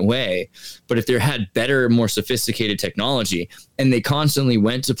explain away. But if they had better, more sophisticated technology, and they constantly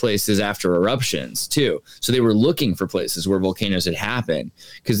went to places after eruptions too. So they were looking for places where volcanoes had happened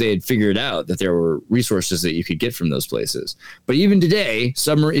because they had figured out that there were resources that you could get from those places. But even today,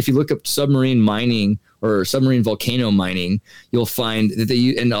 if you look up submarine mining or submarine volcano mining, you'll find that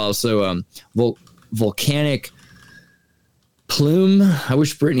and also volcanic plume. I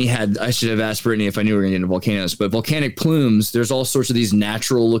should have asked Brittany if I knew we were going to get into volcanoes, but volcanic plumes, there's all sorts of these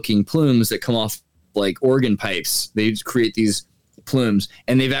natural looking plumes that come off like organ pipes. They create these plumes,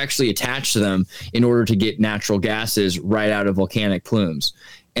 and they've actually attached them in order to get natural gases right out of volcanic plumes.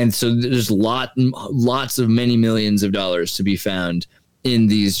 And so there's lots of many millions of dollars to be found in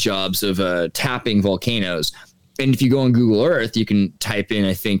these jobs of tapping volcanoes. And if you go on Google Earth, you can type in,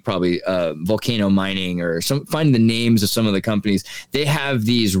 I think, probably volcano mining or find the names of some of the companies. They have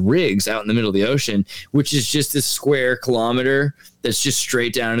these rigs out in the middle of the ocean, which is just this square kilometer that's just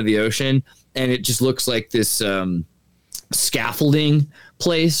straight down to the ocean. And it just looks like this scaffolding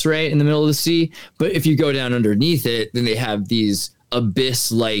place right in the middle of the sea. But if you go down underneath it, then they have these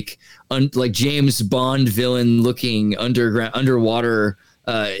abyss like James Bond villain looking underwater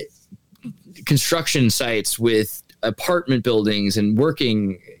construction sites with apartment buildings and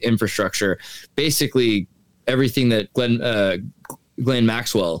working infrastructure. Basically everything that Glenn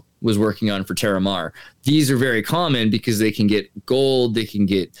Maxwell was working on for Terramar. These are very common because they can get gold, they can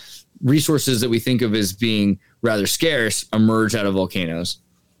get resources that we think of as being rather scarce emerge out of volcanoes.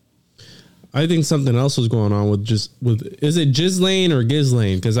 I think something else was going on with is it Ghislaine or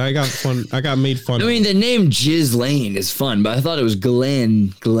Ghislaine? Because I got made fun. I mean, the name Ghislaine is fun, but I thought it was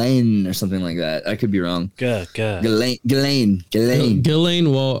Glenn or something like that. I could be wrong. Ghislaine.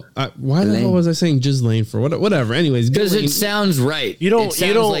 Well, why the hell was I saying Ghislaine for? Whatever. Anyways, because it sounds right. You don't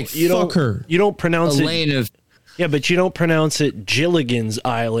pronounce Elaine it. Yeah, but you don't pronounce it Gilligan's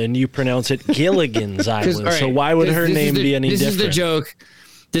Island. You pronounce it Gilligan's Island. Right, so why would her name be any different?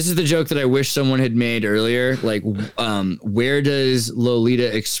 This is the joke that I wish someone had made earlier. Like, where does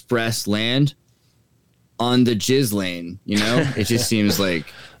Lolita Express land? on the jizz lane. You know, it just seems like,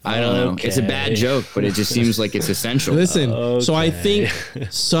 I don't know. It's a bad joke, but it just seems like it's essential. Listen, so I think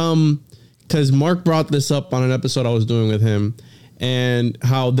because Mark brought this up on an episode I was doing with him, and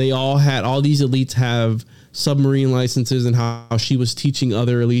how all these elites have submarine licenses, and how she was teaching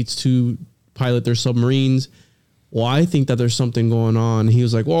other elites to pilot their submarines. Well, I think that there's something going on. He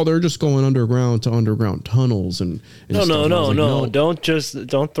was like, well, they're just going underground to underground tunnels and No. stuff.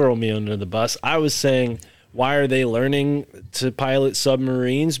 Don't throw me under the bus. I was saying, why are they learning to pilot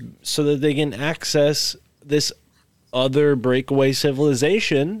submarines? So that they can access this other breakaway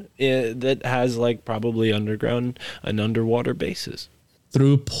civilization that has like probably underground and underwater bases.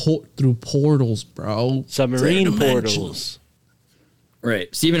 Through portals, bro. Submarine portals.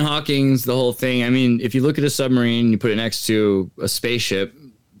 Right. Stephen Hawking's the whole thing. I mean, if you look at a submarine, you put it next to a spaceship,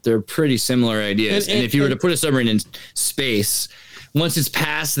 they're pretty similar ideas. And if you were to put a submarine in space, once it's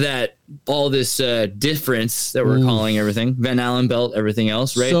past that, all this difference that we're calling everything, Van Allen belt, everything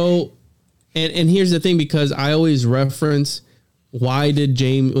else, right? So, and here's the thing, because I always reference, why did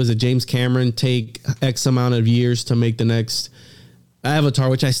James Cameron take X amount of years to make the next Avatar,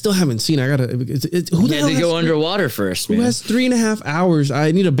 which I still haven't seen. I gotta. They go underwater first. Man. Who has 3.5 hours?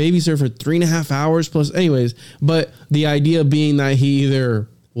 I need a babysitter for 3.5 hours plus. Anyways, but the idea being that he either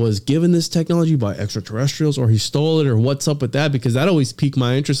was given this technology by extraterrestrials or he stole it, or what's up with that? Because that always piqued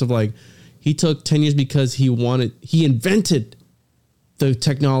my interest of like, he took 10 years because he invented the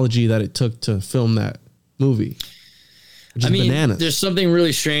technology that it took to film that movie. I mean, bananas. There's something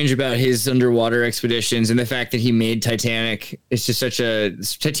really strange about his underwater expeditions and the fact that he made Titanic. It's just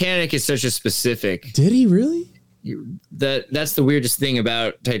Titanic is such a specific. Did he really? That's the weirdest thing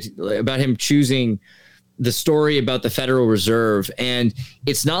about him choosing the story about the Federal Reserve. And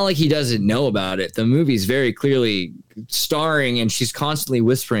it's not like he doesn't know about it. The movie's very clearly starring, and she's constantly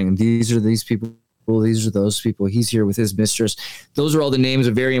whispering, these are these people. These are those people. He's here with his mistress. Those are all the names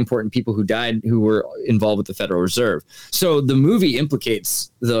of very important people who died, who were involved with the Federal Reserve. So the movie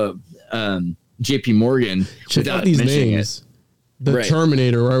implicates the JP Morgan without these mentioning names. it. The Right.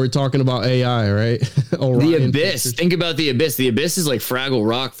 Terminator, where we're talking about AI, right? The Abyss. Think about the Abyss. The Abyss is like Fraggle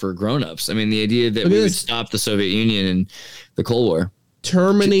Rock for grown-ups. I mean, the idea that we would stop the Soviet Union and the Cold War.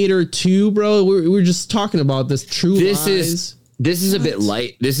 Terminator 2, bro. We're just talking about this. This is a bit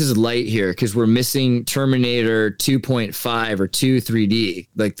light. This is light here because we're missing Terminator 2.5 or 2 3D.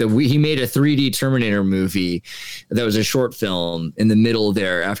 Like he made a 3D Terminator movie that was a short film in the middle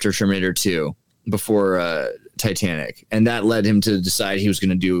there after Terminator 2 before Titanic, and that led him to decide he was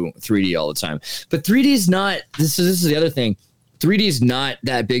going to do 3D all the time. But 3D is not. This is the other thing. 3D is not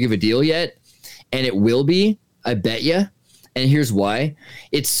that big of a deal yet, and it will be. I bet you. And here's why.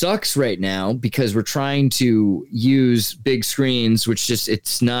 It sucks right now because we're trying to use big screens, which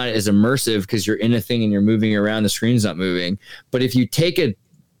it's not as immersive because you're in a thing and you're moving around, the screen's not moving. But if you take a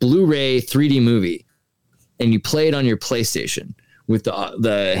Blu-ray 3D movie and you play it on your PlayStation with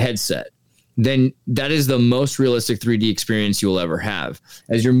the headset, then that is the most realistic 3D experience you will ever have.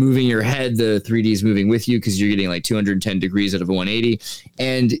 As you're moving your head, the 3D is moving with you because you're getting like 210 degrees out of a 180.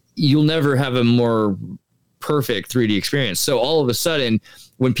 And you'll never have a more perfect 3D experience. So all of a sudden,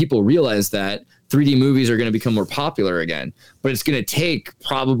 when people realize that, 3D movies are going to become more popular again, but it's going to take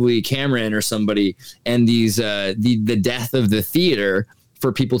probably Cameron or somebody and these the death of the theater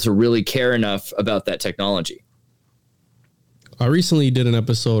for people to really care enough about that technology. I recently did an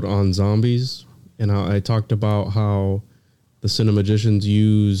episode on zombies, and I talked about how the Cinemagicians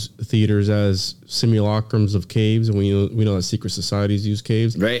use theaters as simulacrums of caves, and we know that secret societies use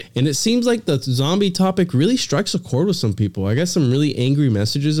caves. Right. And it seems like the zombie topic really strikes a chord with some people. I got some really angry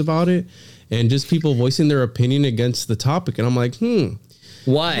messages about it, and just people voicing their opinion against the topic. And I'm like,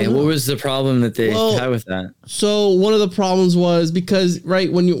 Why? What was the problem that they had with that? So one of the problems was because,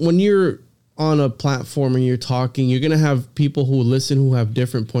 right, when you're on a platform and you're talking, you're going to have people who listen who have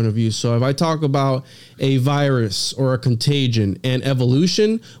different point of views. So if I talk about a virus or a contagion and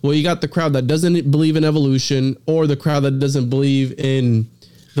evolution, well, you got the crowd that doesn't believe in evolution or the crowd that doesn't believe in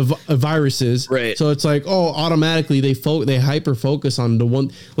the viruses. Right. So it's like, oh, automatically they hyper focus on the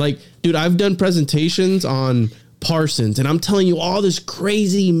one. Like, dude, I've done presentations on Parsons, and I'm telling you all this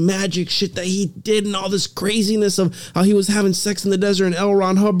crazy magic shit that he did and all this craziness of how he was having sex in the desert and L.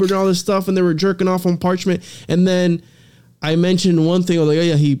 Ron Hubbard and all this stuff, and they were jerking off on parchment. And then I mentioned one thing, I was like, oh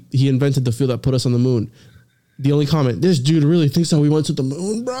yeah, he invented the fuel that put us on the moon. The only comment, this dude really thinks that we went to the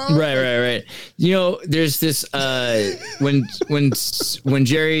moon, bro. Right. You know, there's this when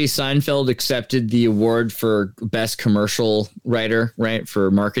Jerry Seinfeld accepted the award for best commercial writer, right,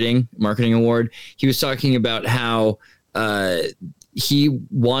 for marketing award, he was talking about how he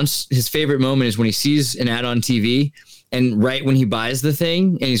wants, his favorite moment is when he sees an ad on TV, and right when he buys the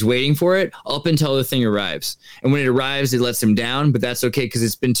thing and he's waiting for it up until the thing arrives. And when it arrives, it lets him down, but that's okay because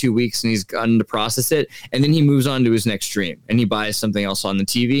it's been 2 weeks and he's gotten to process it. And then he moves on to his next dream and he buys something else on the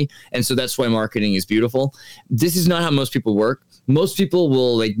TV. And so that's why marketing is beautiful. This is not how most people work. Most people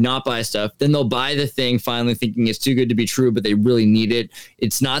will like not buy stuff. Then they'll buy the thing finally thinking it's too good to be true, but they really need it.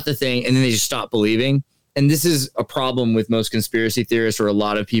 It's not the thing. And then they just stop believing. And this is a problem with most conspiracy theorists, or a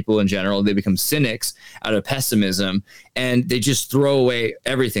lot of people in general. They become cynics out of pessimism and they just throw away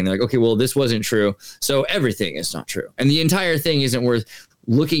everything. They're like, okay, well, this wasn't true, so everything is not true. And the entire thing isn't worth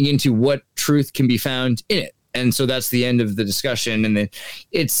looking into what truth can be found in it. And so that's the end of the discussion. And then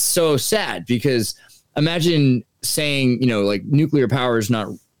it's so sad because imagine saying, like nuclear power is not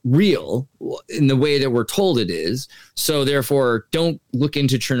real in the way that we're told it is. So therefore, don't look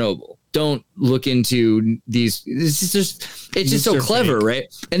into Chernobyl. Don't look into these. It's just so clever, right?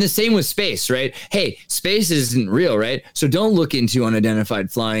 And the same with space, right? Hey, space isn't real, right? So don't look into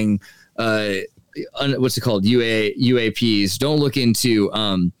unidentified flying, what's it called? UAPs. Don't look into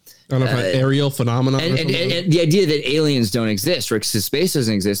aerial phenomena. And the idea that aliens don't exist, right? Because space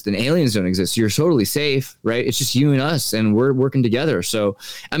doesn't exist and aliens don't exist. You're totally safe, right? It's just you and us, and we're working together. So,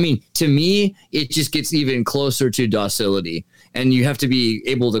 I mean, to me, it just gets even closer to docility. And you have to be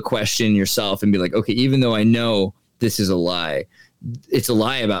able to question yourself and be like, okay, even though I know this is a lie, it's a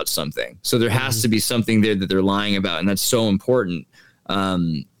lie about something. So there has to be something there that they're lying about. And that's so important.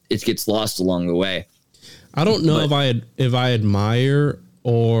 It gets lost along the way. I don't know if I admire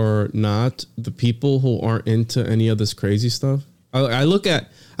or not the people who aren't into any of this crazy stuff. I look at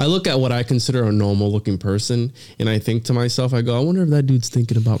what I consider a normal looking person, and I think to myself, I go, I wonder if that dude's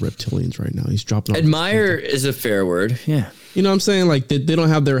thinking about reptilians right now. He's dropping. Admire is a fair word. Yeah. You know what I'm saying? Like they don't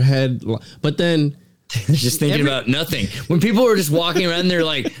have their head, but then just thinking about nothing. When people are just walking around, they're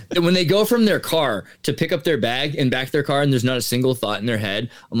like, when they go from their car to pick up their bag and back their car and there's not a single thought in their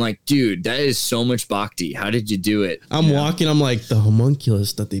head, I'm like, dude, that is so much bhakti. How did you do it? I'm walking. I'm like, the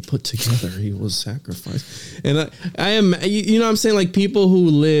homunculus that they put together, he was sacrificed. And I am, you know what I'm saying? Like people who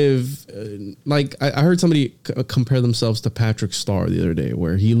live, like I heard somebody compare themselves to Patrick Starr the other day,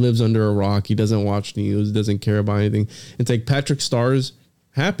 where he lives under a rock. He doesn't watch news, doesn't care about anything. It's like Patrick Starr's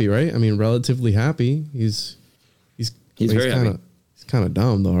happy, right? I mean, relatively happy. He's very happy. He's kind of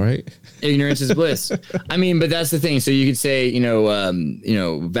dumb though, right? Ignorance is bliss. I mean, but that's the thing. So you could say,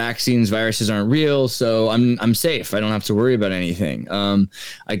 vaccines, viruses aren't real, so I'm safe. I don't have to worry about anything.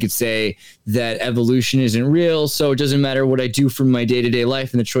 I could say that evolution isn't real, so it doesn't matter what I do for my day-to-day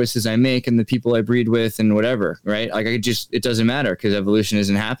life and the choices I make and the people I breed with and whatever, right? Like it doesn't matter because evolution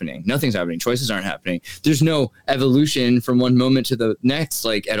isn't happening. Nothing's happening. Choices aren't happening. There's no evolution from one moment to the next,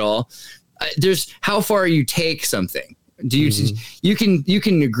 like at all. There's how far you take something. Do you you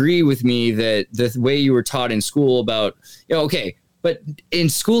can agree with me that the way you were taught in school about, okay, but in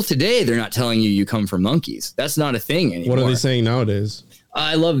school today they're not telling you come from monkeys. That's not a thing anymore. What are they saying nowadays?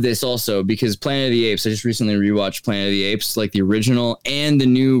 I love this also because Planet of the Apes, I just recently rewatched Planet of the Apes, like the original and the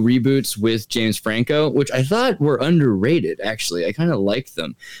new reboots with James Franco, which I thought were underrated actually. I kind of liked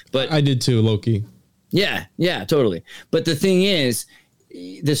them. But I did too, Loki. Yeah, totally. But the thing is,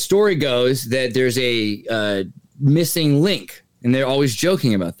 the story goes that there's a missing link, and they're always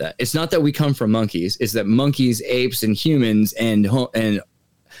joking about that. It's not that we come from monkeys; it's that monkeys, apes, and humans, and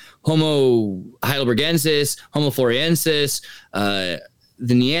Homo heidelbergensis, Homo floresiensis,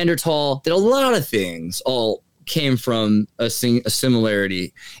 the Neanderthal, that a lot of things all came from a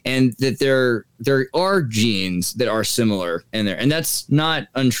similarity, and that there are genes that are similar in there, and that's not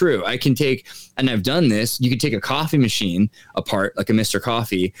untrue. I can take, and I've done this. You can take a coffee machine apart, like a Mr.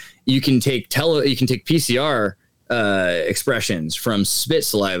 Coffee. You can take PCR expressions from spit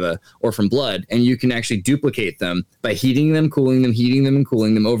saliva or from blood, and you can actually duplicate them by heating them, cooling them, heating them, and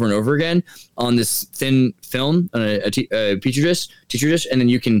cooling them over and over again on this thin film on a petri dish, and then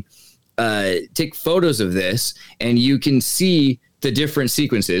you can take photos of this, and you can see the different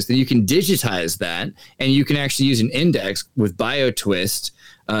sequences. Then you can digitize that, and you can actually use an index with BioTwist.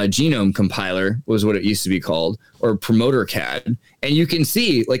 Genome compiler was what it used to be called, or promoter CAD, and you can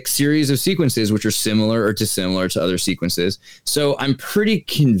see like series of sequences which are similar or dissimilar to other sequences. So I'm pretty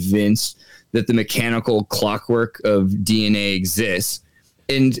convinced that the mechanical clockwork of DNA exists,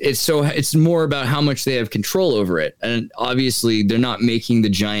 and it's more about how much they have control over it. And obviously they're not making the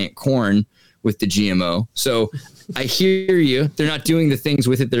giant corn with the GMO. So I hear you. They're not doing the things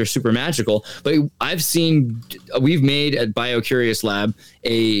with it that are super magical, but we've made at BioCurious Lab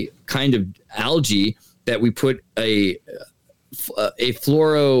a kind of algae that we put a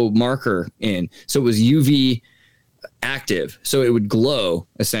fluoro marker in. So it was UV active. So it would glow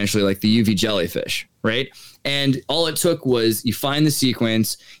essentially like the UV jellyfish, right? And all it took was you find the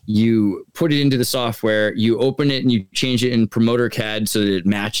sequence, you put it into the software, you open it and you change it in promoter CAD so that it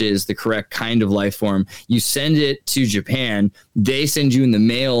matches the correct kind of life form. You send it to Japan. They send you in the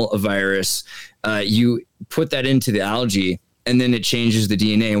mail a virus. You put that into the algae and then it changes the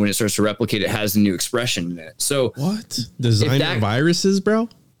DNA. And when it starts to replicate, it has a new expression in it. So what? Designer viruses, bro?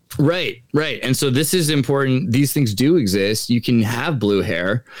 Right. And so this is important. These things do exist. You can have blue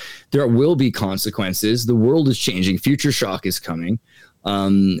hair. There will be consequences. The world is changing. Future shock is coming.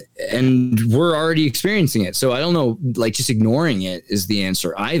 And we're already experiencing it. So I don't know, like just ignoring it is the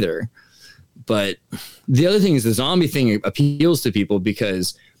answer either. But the other thing is the zombie thing appeals to people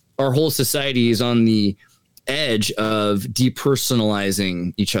because our whole society is on the edge of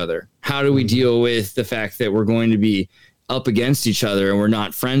depersonalizing each other. How do we deal with the fact that we're going to be up against each other and we're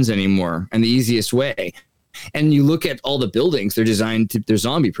not friends anymore? And the easiest way, and you look at all the buildings, they're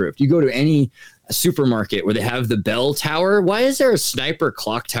zombie proof. You go to any supermarket where they have the bell tower. Why is there a sniper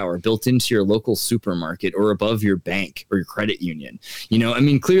clock tower built into your local supermarket or above your bank or your credit union? You know, I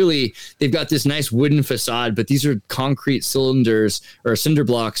mean, clearly they've got this nice wooden facade, but these are concrete cylinders or cinder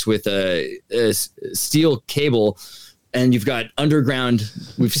blocks with a steel cable. And you've got underground.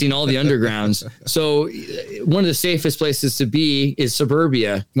 We've seen all the undergrounds. So one of the safest places to be is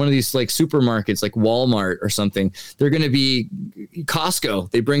suburbia. One of these like supermarkets, like Walmart or something. They're going to be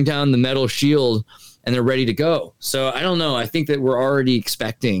Costco. They bring down the metal shield and they're ready to go. So I don't know. I think that we're already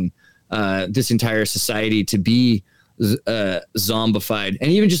expecting this entire society to be zombified. And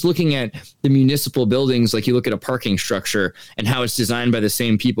even just looking at the municipal buildings, like you look at a parking structure and how it's designed by the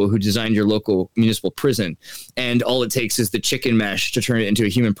same people who designed your local municipal prison. And all it takes is the chicken mesh to turn it into a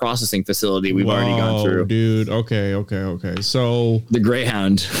human processing facility we've already gone through. Dude, okay. So the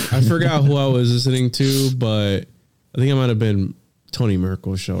Greyhound. I forgot who I was listening to, but I think it might have been Tony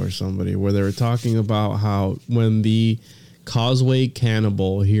Merkel's show or somebody where they were talking about how when the Causeway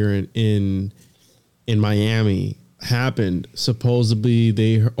Cannibal here in Miami happened, supposedly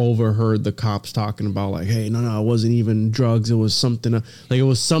they overheard the cops talking about like, hey, no, it wasn't even drugs, it was something like it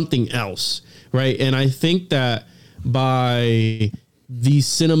was something else, right? And I think that by these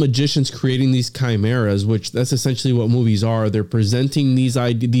cinemagicians creating these chimeras, which that's essentially what movies are, they're presenting these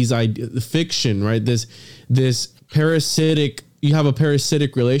fiction, right? This parasitic, you have a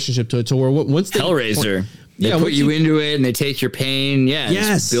parasitic relationship to it, to where once they Hellraiser, they put you into it and they take your pain,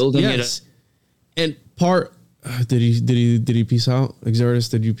 building it up. And part. Did he peace out?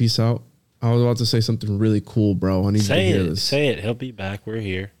 Exertus, did you peace out? I was about to say something really cool, bro. I need to hear this. Say it. He'll be back. We're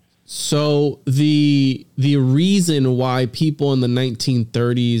here. So the reason why people in the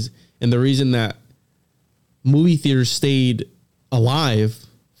 1930s and the reason that movie theaters stayed alive,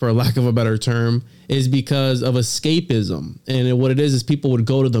 for lack of a better term, is because of escapism. And what it is people would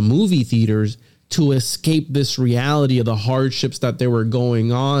go to the movie theaters to escape this reality of the hardships that they were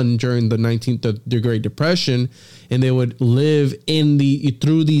going on during the Great Depression. And they would live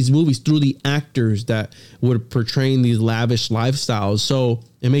through these movies, through the actors that would portray these lavish lifestyles. So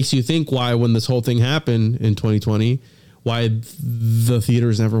it makes you think why, when this whole thing happened in 2020, why the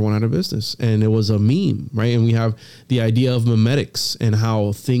theaters never went out of business. And it was a meme, right? And we have the idea of memetics and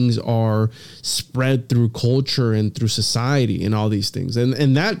how things are spread through culture and through society and all these things.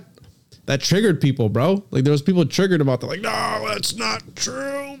 And that triggered people, bro. Like there was people triggered about that. Like, no, that's not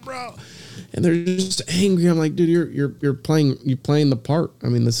true, bro. And they're just angry. I'm like, dude, you're playing the part. I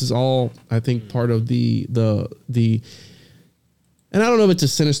mean, this is all, I think, part of the, and I don't know if it's a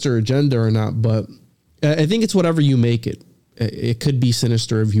sinister agenda or not, but I think it's whatever you make it. It could be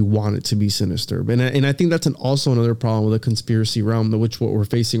sinister if you want it to be sinister. And I think that's also another problem with the conspiracy realm, which what we're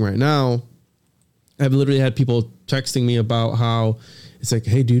facing right now. I've literally had people texting me about how it's like,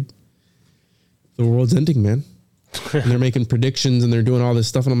 hey, dude, the world's ending, man. And they're making predictions and they're doing all this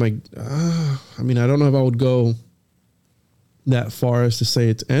stuff. And I'm like, I mean, I don't know if I would go that far as to say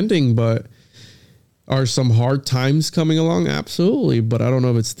it's ending, but are some hard times coming along? Absolutely. But I don't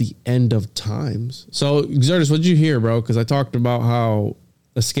know if it's the end of times. So Exertus, what did you hear, bro? Because I talked about how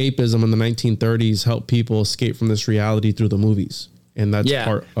escapism in the 1930s helped people escape from this reality through the movies. And that's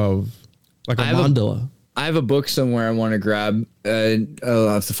part of like a mandala. I have a book somewhere I want to grab. I'll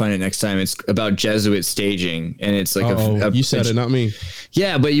have to find it next time. It's about Jesuit staging, and it's like you said it, not me.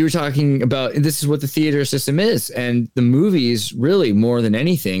 Yeah, but you were talking about this is what the theater system is, and the movies really more than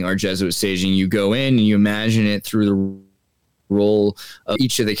anything are Jesuit staging. You go in and you imagine it through the role of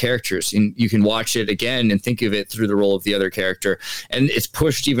each of the characters, and you can watch it again and think of it through the role of the other character, and it's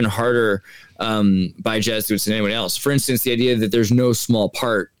pushed even harder by Jesuits than anyone else. For instance, the idea that there's no small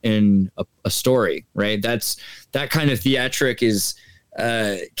part in a story, right? That kind of theatric is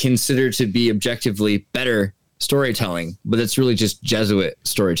considered to be objectively better storytelling, but it's really just Jesuit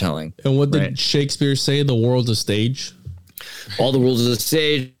storytelling. And what did right? Shakespeare say? The world's a stage. All the rules of the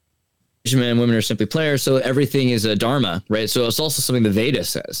stage, men and women are simply players. So everything is a dharma, right? So it's also something the Veda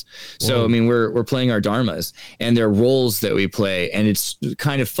says. So, Whoa. I mean, we're playing our dharmas, and they're roles that we play. And it's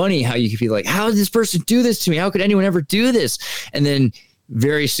kind of funny how you could be like, how did this person do this to me? How could anyone ever do this? And then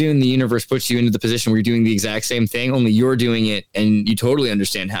very soon the universe puts you into the position where you're doing the exact same thing, only you're doing it and you totally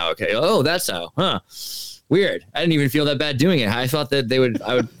understand how. Okay. Oh, that's how, huh? Weird. I didn't even feel that bad doing it. I thought that I would,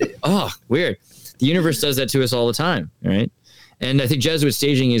 oh, weird. The universe does that to us all the time. Right. And I think Jesuit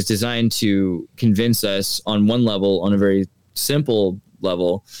staging is designed to convince us on one level, on a very simple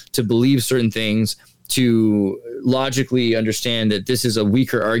level, to believe certain things, to logically understand that this is a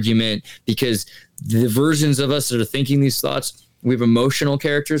weaker argument because the versions of us that are thinking these thoughts, we have emotional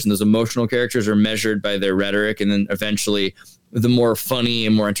characters, and those emotional characters are measured by their rhetoric. And then eventually the more funny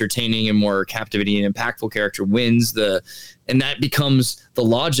and more entertaining and more captivating and impactful character wins and that becomes the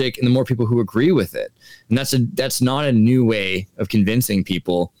logic, and the more people who agree with it. And that's not a new way of convincing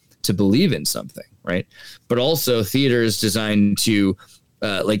people to believe in something, right? But also theater is designed to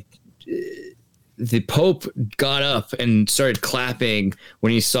the Pope got up and started clapping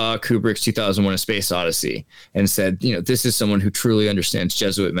when he saw Kubrick's 2001: A Space Odyssey and said, this is someone who truly understands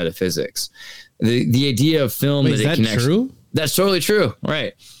Jesuit metaphysics. The idea of film Wait, is that true? That's totally true.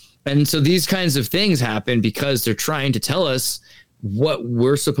 Right. And so these kinds of things happen because they're trying to tell us what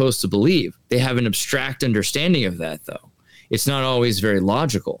we're supposed to believe. They have an abstract understanding of that, though. It's not always very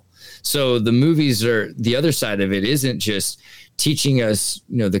logical. So the movies are, the other side of it isn't just teaching us,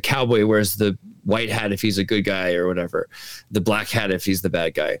 the cowboy wears the white hat if he's a good guy or whatever, the black hat if he's the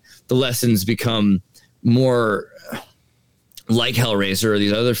bad guy. The lessons become more like Hellraiser or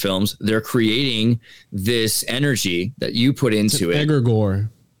these other films. They're creating this energy that you put into it. An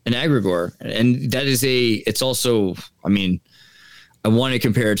egregore. And that is it's also, I mean, I want to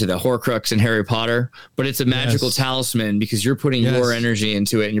compare it to the Horcrux in Harry Potter, but it's a magical talisman because you're putting your energy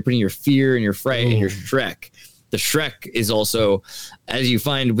into it, and you're putting your fear and your fright and your Shrek. The Shrek is also, as you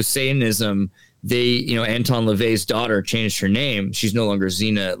find with Satanism, Anton LaVey's daughter changed her name. She's no longer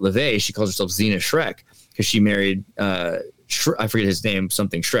Xena LaVey. She calls herself Xena Shrek because she married, I forget his name,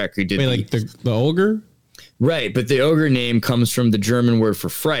 something Shrek. Who did the ogre? Right, but the ogre name comes from the German word for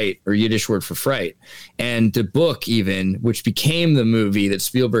fright, or Yiddish word for fright. And the book, even, which became the movie that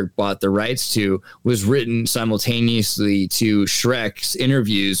Spielberg bought the rights to, was written simultaneously to Shrek's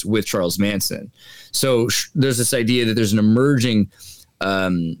interviews with Charles Manson. So there's this idea that there's an emerging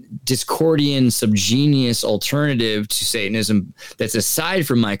Discordian, subgenius alternative to Satanism that's aside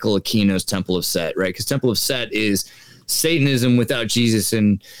from Michael Aquino's Temple of Set, right? Because Temple of Set is Satanism without Jesus,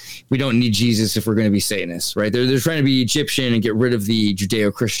 and we don't need Jesus if we're going to be Satanists, right? They're trying to be Egyptian and get rid of the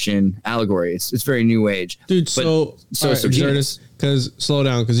Judeo-Christian allegory. It's very new age, dude. Because slow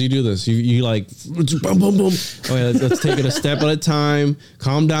down, because you do this. You like boom, boom, boom. Okay, let's take it a step at a time.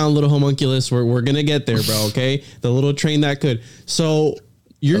 Calm down, little homunculus. We're gonna get there, bro. Okay, the little train that could. So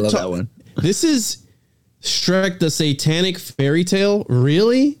I love that one. This is Shrek, the satanic fairy tale.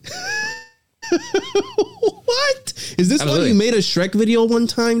 Really? What is this? Absolutely. Why you made a Shrek video one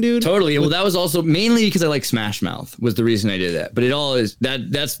time, dude? Totally. Well, that was also mainly because I like Smash Mouth was the reason I did that. But it all is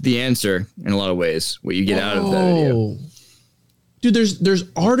that's the answer in a lot of ways. What you get out of that video, dude. There's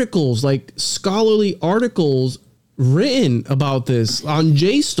articles, like scholarly articles written about this on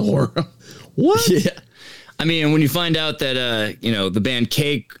JSTOR. What? Yeah. I mean, when you find out that the band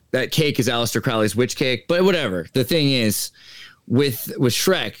Cake, that Cake is Aleister Crowley's Witch Cake, but whatever. The thing is, with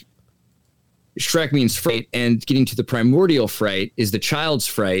Shrek means fright, and getting to the primordial fright is the child's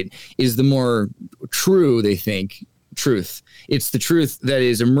fright, is the more true, they think, truth. It's the truth that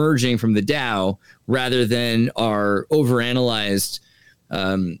is emerging from the Tao rather than our overanalyzed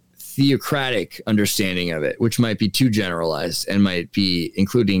theocratic understanding of it, which might be too generalized and might be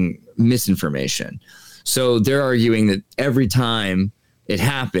including misinformation. So they're arguing that every time it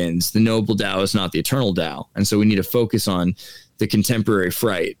happens, the noble Tao is not the eternal Tao. And so we need to focus on the contemporary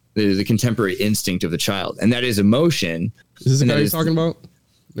fright, the contemporary instinct of the child. And that is emotion. Is this the guy you're talking about?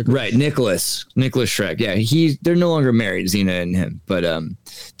 Right. Nicholas Shrek. Yeah. They're no longer married, Xena and him, but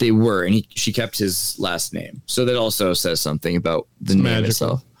they were, and she kept his last name. So that also says something about the name magical.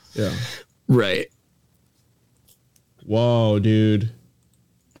 itself. Yeah. Right. Whoa, dude.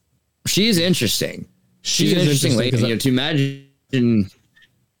 She's interesting. She's an is interesting lady. 'cause To imagine.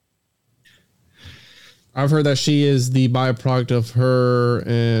 I've heard that she is the byproduct of her,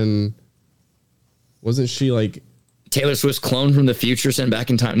 and wasn't she like Taylor Swift's clone from the future sent back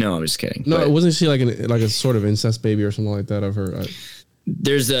in time? No, I'm just kidding. no? But Wasn't she like a sort of incest baby or something like that? Of her.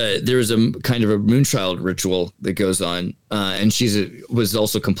 there's a kind of a moonchild ritual that goes on, and was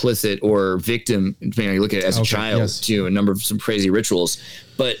also complicit or victim, depending on how you look at it, as a child to a number of some crazy rituals.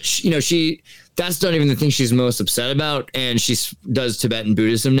 But she that's not even the thing she's most upset about, and she does Tibetan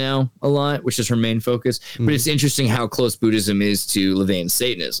Buddhism now a lot, which is her main focus. But it's interesting how close Buddhism is to LaVeyan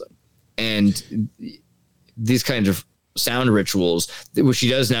Satanism, and these kinds of sound rituals. What she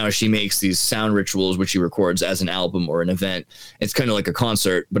does now is she makes these sound rituals, which she records as an album or an event. It's kind of like a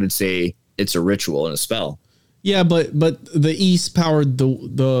concert, but it's a ritual and a spell. Yeah, but the East powered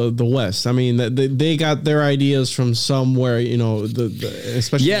the West. I mean, they got their ideas from somewhere,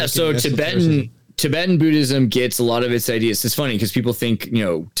 especially. Yeah, so Tibetan Buddhism gets a lot of its ideas. It's funny because people think,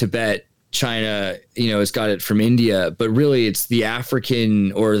 Tibet, China, it's got it from India, but really it's the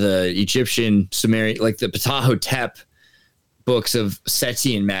African or the Egyptian, Sumerian, like the Ptah-hotep books of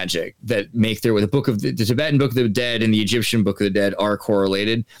Setian magic that make the Tibetan Book of the Dead and the Egyptian Book of the Dead are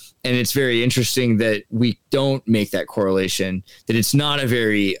correlated. And it's very interesting that we don't make that correlation, that it's not a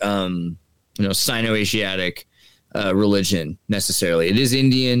very, Sino-Asiatic religion necessarily. It is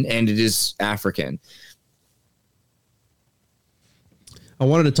Indian and it is African. I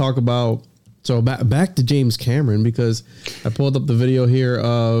wanted to talk about back to James Cameron, because I pulled up the video here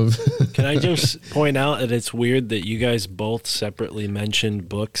of. Can I just point out that it's weird that you guys both separately mentioned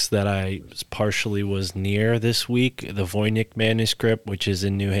books that I partially was near this week? The Voynich manuscript, which is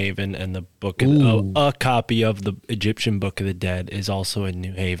in New Haven, and the book, a copy of the Egyptian Book of the Dead is also in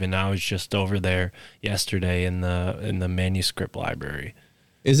New Haven. I was just over there yesterday in the manuscript library.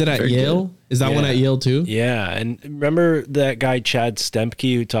 Is it at Yale? Good. Is that one at Yale too? Yeah. And remember that guy, Chad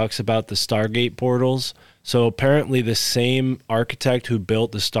Stempke, who talks about the Stargate portals? So apparently the same architect who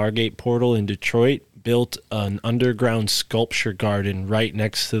built the Stargate portal in Detroit built an underground sculpture garden right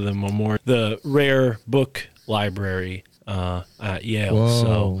next to the rare book library at Yale. Whoa.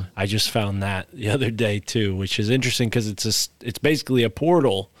 So I just found that the other day too, which is interesting because it's basically a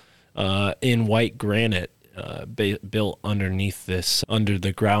portal in white granite. Built underneath under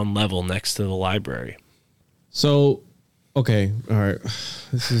the ground level next to the library. So, okay, all right.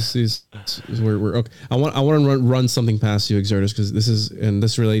 This is where we're okay. I want to run something past you, Exertus, because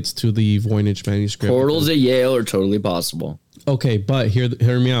this relates to the Voynich manuscript. Portals at Yale are totally possible. Okay, but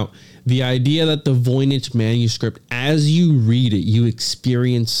hear me out. The idea that the Voynich manuscript, as you read it, you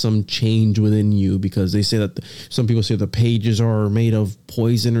experience some change within you, because they say that some people say the pages are made of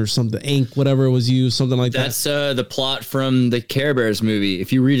poison or something, ink, whatever was used, something like that. That's the plot from the Care Bears movie.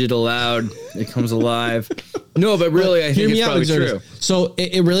 If you read it aloud, it comes alive. No, but really, I think it's probably true. So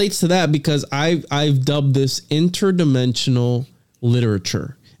it relates to that, because I've dubbed this interdimensional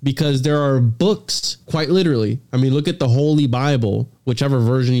literature. Because there are books, quite literally, I mean, look at the Holy Bible, whichever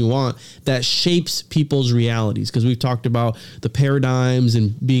version you want, that shapes people's realities. Because we've talked about the paradigms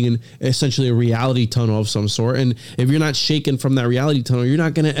and being in essentially a reality tunnel of some sort. And if you're not shaken from that reality tunnel, you're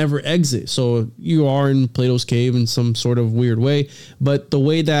not going to ever exit. So you are in Plato's cave in some sort of weird way. But the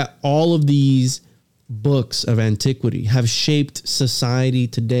way that all of these books of antiquity have shaped society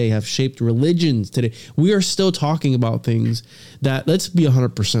today, have shaped religions today. We are still talking about things that, let's be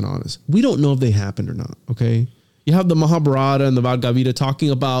 100% honest, we don't know if they happened or not, okay? You have the Mahabharata and the Bhagavad Gita talking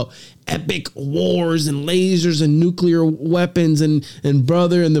about epic wars and lasers and nuclear weapons and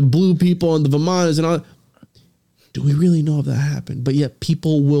brother and the blue people and the Vimanas and all. Do we really know if that happened? But yet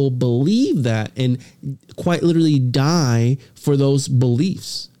people will believe that and quite literally die for those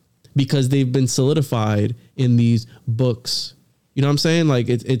beliefs, because they've been solidified in these books. You know what I'm saying? Like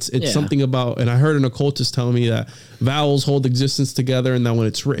it's something about, and I heard an occultist tell me that vowels hold existence together, and that when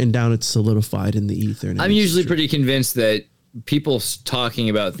it's written down, it's solidified in the ether. I'm usually pretty convinced that people talking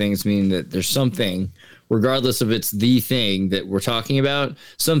about things mean that there's something, regardless of it's the thing that we're talking about,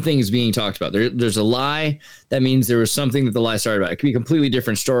 something is being talked about. There's a lie. That means there was something that the lie started about. It could be a completely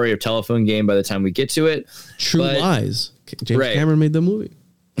different story of telephone game by the time we get to it. True lies. James Cameron made the movie.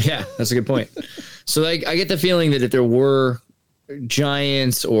 Yeah, that's a good point. So I get the feeling that if there were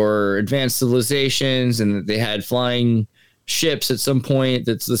giants or advanced civilizations and that they had flying ships at some point,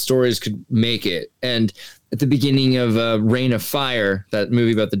 that the stories could make it. And at the beginning of Reign of Fire, that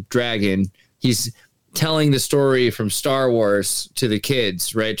movie about the dragon, he's telling the story from Star Wars to the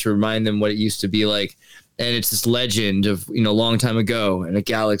kids, right, to remind them what it used to be like. And it's this legend of, a long time ago in a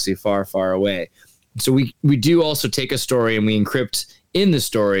galaxy far, far away. So we do also take a story and we encrypt in the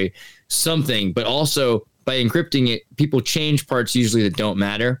story something, but also by encrypting it, people change parts usually that don't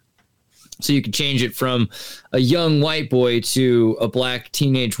matter. So you can change it from a young white boy to a black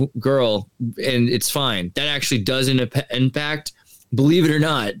teenage girl, and it's fine. That actually doesn't impact, believe it or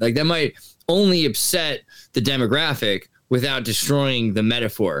not. Like, that might only upset the demographic without destroying the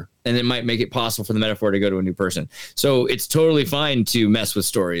metaphor, and it might make it possible for the metaphor to go to a new person. So it's totally fine to mess with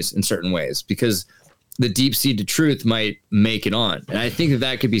stories in certain ways, because the deep-seated truth might make it on. And I think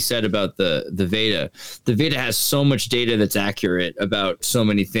that could be said about the Veda. The Veda has so much data that's accurate about so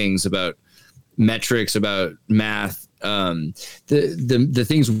many things, about metrics, about math. The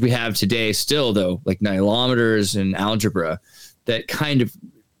things we have today still, though, like nilometers and algebra, that kind of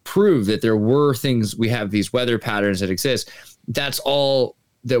prove that there were things. We have these weather patterns that exist. That's all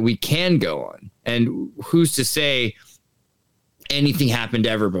that we can go on. And who's to say anything happened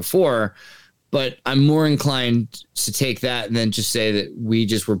ever before? But I'm more inclined to take that and then just say that we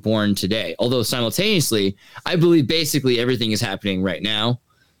just were born today. Although simultaneously, I believe basically everything is happening right now.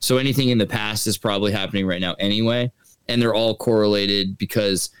 So anything in the past is probably happening right now anyway. And they're all correlated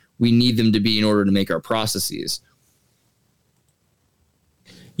because we need them to be in order to make our processes.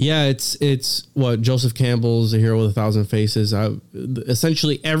 Yeah, it's what Joseph Campbell's A Hero with a Thousand Faces.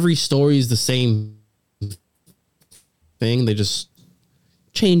 Essentially, every story is the same thing. They just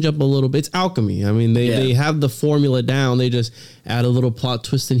change up a little bit. It's alchemy. I mean, they have the formula down. They just add a little plot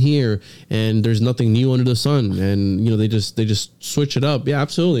twist in here, and there's nothing new under the sun. And they just switch it up. Yeah,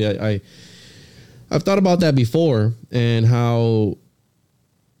 absolutely. I've thought about that before, and how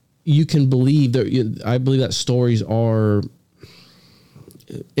you can believe that. I believe that stories are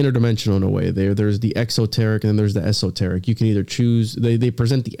interdimensional in a way. There's the exoteric and then there's the esoteric. You can either choose. They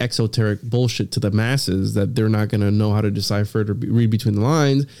present the exoteric bullshit to the masses that they're not going to know how to decipher it or read between the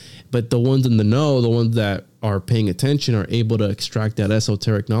lines, but the ones in the know, the ones that are paying attention, are able to extract that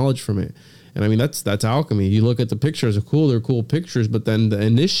esoteric knowledge from it. And I mean, that's alchemy. You look at the pictures, they're cool pictures, but then the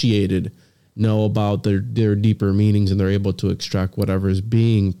initiated know about their deeper meanings, and they're able to extract whatever is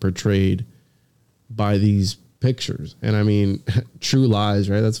being portrayed by these pictures. And I mean, True Lies,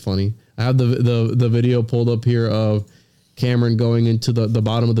 right? That's funny. I have the video pulled up here of Cameron going into the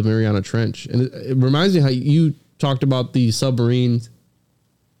bottom of the Mariana Trench, and it reminds me how you talked about the submarines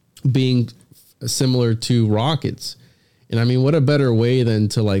being similar to rockets. And I mean, what a better way than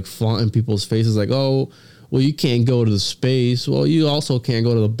to like flaunt in people's faces, like, oh, well, you can't go to the space. Well, you also can't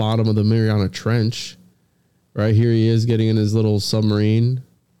go to the bottom of the Mariana Trench. Right here he is getting in his little submarine.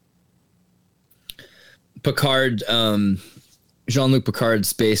 Picard, Jean-Luc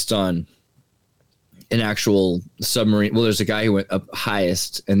Picard's based on an actual submarine. Well, there's a guy who went up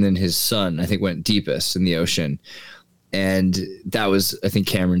highest, and then his son, I think, went deepest in the ocean. And that was, I think,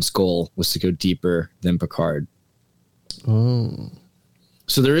 Cameron's goal, was to go deeper than Picard. Oh.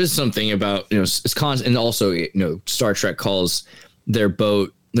 So there is something about, it's constant. And also, Star Trek calls their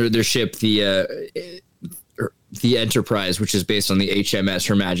boat, their ship, the Enterprise, which is based on the HMS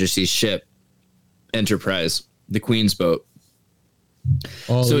Her Majesty's ship, Enterprise, the Queen's boat.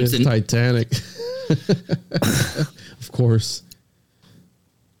 Oh, so it's Titanic. Of course.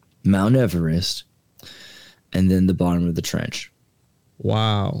 Mount Everest, and then the bottom of the trench.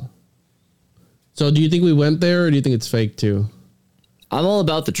 Wow. So do you think we went there, or do you think it's fake too? I'm all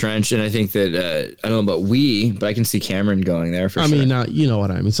about the trench, and I think that I don't know about we, but I can see Cameron going there for sure. I mean, you know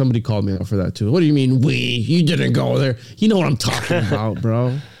what I mean. Somebody called me out for that too. What do you mean we? You didn't go there. You know what I'm talking about,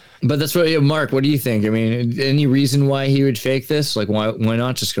 bro. But that's what, Mark, what do you think? I mean, any reason why he would fake this? Like, why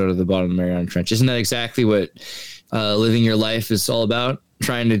not just go to the bottom of the Mariana Trench? Isn't that exactly what living your life is all about?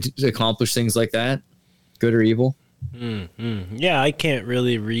 Trying to accomplish things like that, good or evil? Mm-hmm. Yeah, I can't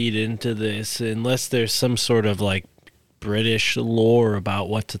really read into this unless there's some sort of like British lore about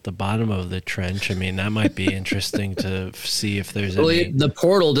what's at the bottom of the trench. I mean, that might be interesting to see if there's any... The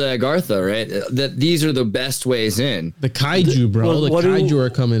portal to Agartha, right? That these are the best ways in. The kaiju, bro. The kaiju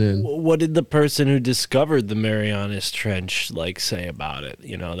are coming in. What did the person who discovered the Marianas Trench say about it?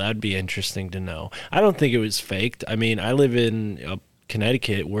 That'd be interesting to know. I don't think it was faked. I mean, I live in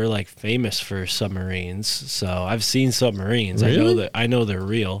Connecticut. We're famous for submarines, so I've seen submarines. Really? I know they're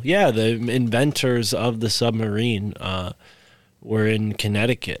real. Yeah, the inventors of the submarine were in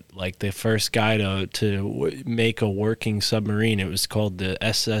Connecticut. Like the first guy to make a working submarine. It was called the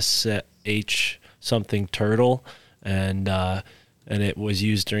SSH something Turtle, and and it was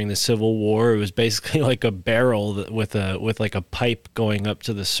used during the Civil War. It was basically like a barrel with like a pipe going up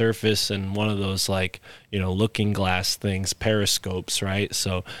to the surface, and one of those like, looking glass things, periscopes, right?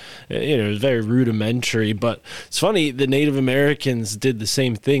 So, it was very rudimentary, but it's funny, the Native Americans did the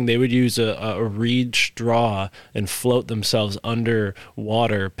same thing. They would use a reed straw and float themselves under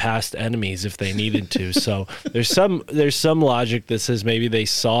water past enemies if they needed to. So there's some logic that says maybe they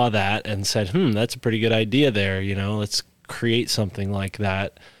saw that and said, that's a pretty good idea there, let's create something like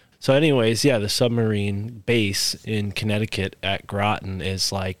that. So anyways, yeah, the submarine base in Connecticut at Groton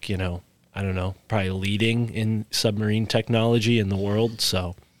is like, I don't know, probably leading in submarine technology in the world.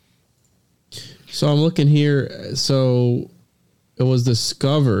 So I'm looking here. So it was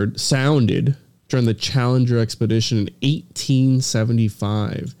sounded during the Challenger expedition in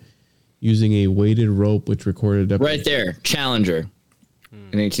 1875 using a weighted rope, which recorded right there, Challenger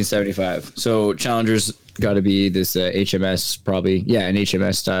in 1875. So Challenger's got to be this HMS, probably, an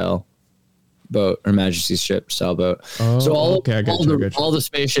HMS style boat, Her Majesty's ship style boat. Oh, so all the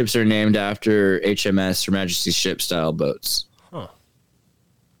spaceships are named after HMS, Her Majesty's ship style boats. Huh.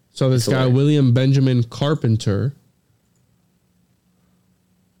 So this guy, William Benjamin Carpenter,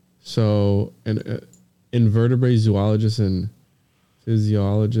 an invertebrate zoologist and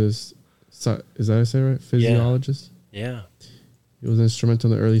physiologist. Is that how I say it right? Physiologist? Yeah. He was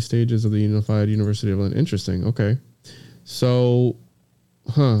instrumental in the early stages of the Unified University of London. Interesting. Okay. So,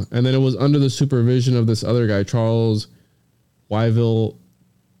 and then it was under the supervision of this other guy, Charles Wyville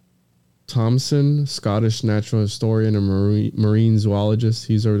Thomson, Scottish natural historian and marine zoologist.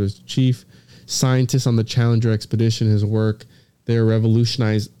 He's the chief scientist on the Challenger expedition. His work there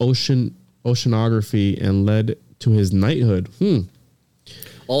revolutionized oceanography and led to his knighthood.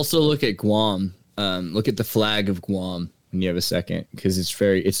 Also, look at Guam. Look at the flag of Guam when you have a second, because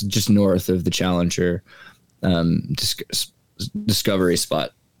it's just north of the Challenger discovery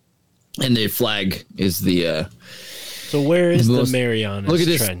spot, and the flag is the. So where is the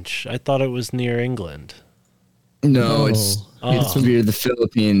Marianas Trench? I thought it was near England. No, it's near the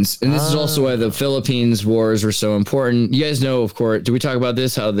Philippines, and this is also why the Philippines wars were so important. You guys know, of course. Did we talk about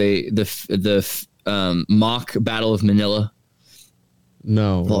this? How the mock Battle of Manila.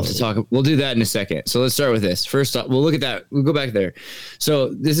 No, we'll have to talk. We'll do that in a second. So let's start with this. First off, we'll look at that. We'll go back there.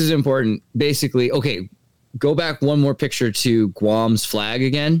 So this is important. Basically, okay, go back one more picture to Guam's flag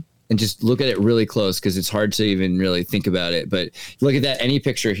again, and just look at it really close, because it's hard to even really think about it. But look at that. Any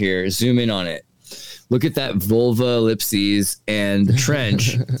picture here. Zoom in on it. Look at that vulva ellipses and the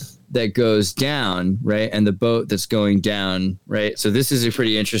trench that goes down, right? And the boat that's going down, right? So this is a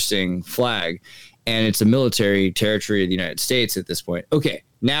pretty interesting flag. And it's a military territory of the United States at this point. Okay,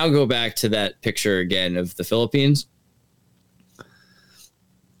 now go back to that picture again of the Philippines.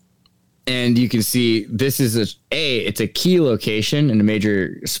 And you can see this is it's a key location and a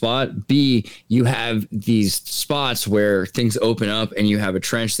major spot. B, you have these spots where things open up and you have a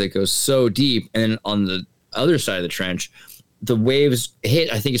trench that goes so deep. And then on the other side of the trench, the waves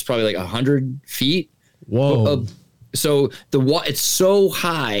hit, I think it's probably like 100 feet. Whoa. So it's so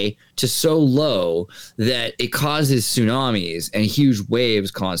high to so low that it causes tsunamis and huge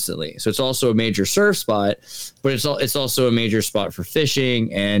waves constantly. So it's also a major surf spot, but it's also a major spot for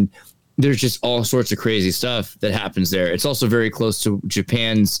fishing, and there's just all sorts of crazy stuff that happens there. It's also very close to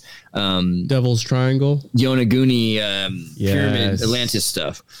Japan's Devil's Triangle, Yonaguni Pyramid, Atlantis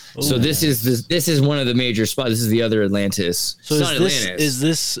stuff. Ooh. So this is one of the major spots. This is the other Atlantis. So is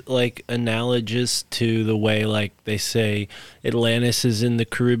this like analogous to the way, like, they say Atlantis is in the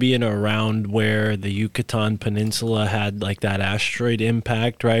Caribbean, around where the Yucatan Peninsula had like that asteroid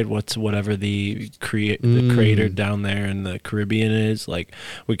impact, right? Whatever the crater down there in the Caribbean is. Like,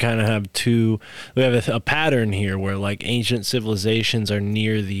 we kind of have a pattern here where like ancient civilizations are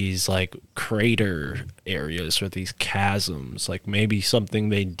near these like crater areas or these chasms. Like maybe something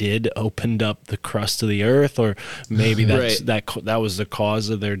they did opened up the crust of the earth, or maybe that was the cause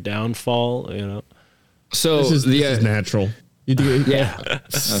of their downfall. So this is natural. Yeah,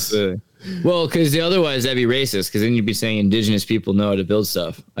 absolutely. Well, because otherwise that'd be racist, because then you'd be saying indigenous people know how to build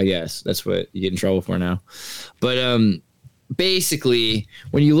stuff. I guess that's what you get in trouble for now. But basically,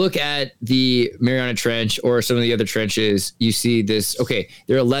 when you look at the Mariana Trench or some of the other trenches, you see this. Okay,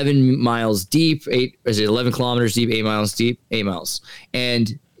 they're 11 miles deep. 11 kilometers deep? 8 miles deep? 8 miles.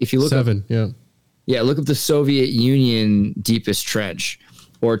 And if you look look up the Soviet Union deepest trench,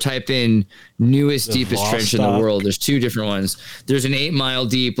 or type in newest deepest trench in the world. There's two different ones. There's an 8 mile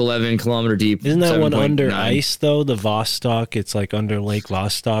deep, 11 kilometer deep. Isn't that one under ice though? The Vostok, it's like under Lake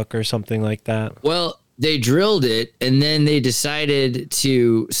Vostok or something like that. Well, they drilled it, and then they decided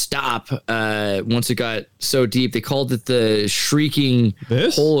to stop once it got so deep. They called it the shrieking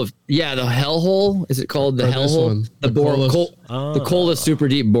This? hole of the hell hole. Is it called the Or hell this hole? one? The The the Kola super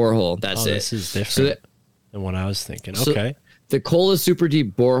deep borehole. That's Oh, it. this is different So that- than what I was thinking. So- Okay. The Kola super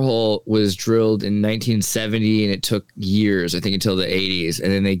deep borehole was drilled in 1970, and it took years, I think, until the 80s,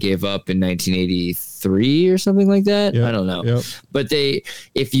 and then they gave up in 1983 or something like that. Yep, I don't know. yep. But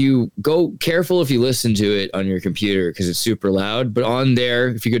if you go careful, if you listen to it on your computer, because it's super loud, but on there,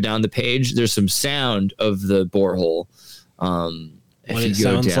 if you go down the page, there's some sound of the borehole. If What you it go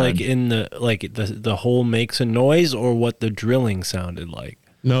sounds down- like in the hole makes a noise, or what the drilling sounded like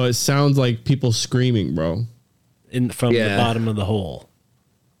No, it sounds like people screaming, bro. from the Yeah. bottom of the hole.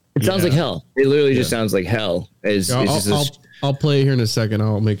 it sounds like hell. It literally just sounds like hell. I'll play it here in a second.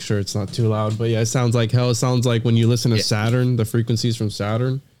 I'll make sure it's not too loud. But yeah, it sounds like hell. It sounds like when you listen to Saturn, the frequencies from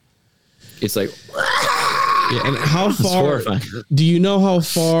Saturn. It's like, Yeah, and how far horrifying. do you know how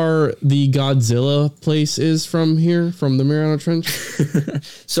far the Godzilla place is from here, from the Mariana Trench?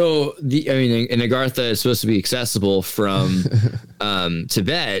 so and Agartha is supposed to be accessible from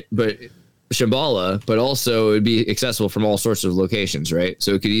Tibet, but Shambhala, but also it'd be accessible from all sorts of locations, right?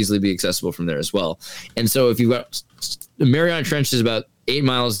 So it could easily be accessible from there as well. And so if you've got the Mariana Trench is about 8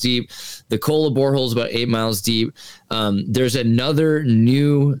 miles deep, the Kola borehole is about 8 miles deep. There's another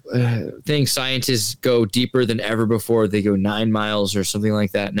new thing. Scientists go deeper than ever before. They go 9 miles or something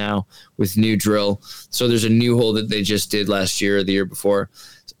like that now with new drill. So there's a new hole that they just did last year or the year before.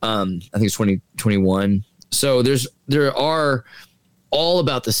 I think it's 2021. So there are all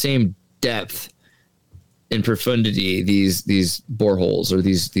about the same depth and profundity, these boreholes or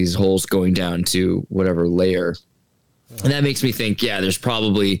these holes going down to whatever layer. And that makes me think, there's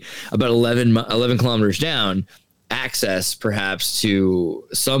probably about 11 kilometers down access perhaps to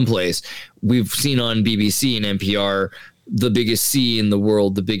someplace. We've seen on BBC and NPR the biggest sea in the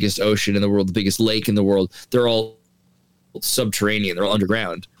world, the biggest ocean in the world, the biggest lake in the world. They're all subterranean. They're all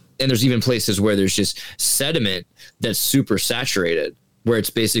underground. And there's even places where there's just sediment that's super saturated, where it's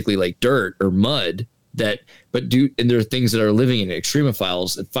basically like dirt or mud and there are things that are living in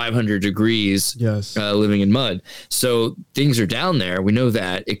extremophiles at 500 degrees, Yes. living in mud. So things are down there. We know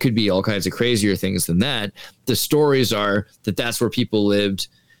that it could be all kinds of crazier things than that. The stories are that that's where people lived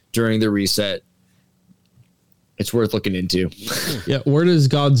during the reset. It's worth looking into. Yeah, where does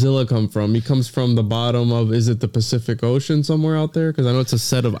Godzilla come from? He comes from the bottom of, is it the Pacific Ocean somewhere out there? Because I know it's a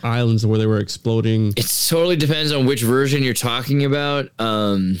set of islands where they were exploding. It totally depends on which version you're talking about.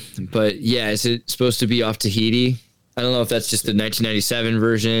 But yeah, is it supposed to be off Tahiti? I don't know if that's just the 1997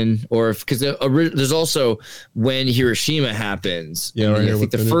 version or because there's also when Hiroshima happens. Yeah, right I here think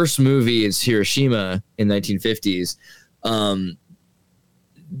the within it. first movie is Hiroshima in 1950s.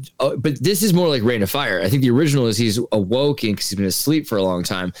 But this is more like Rain of Fire. I think the original is he's awoken because he's been asleep for a long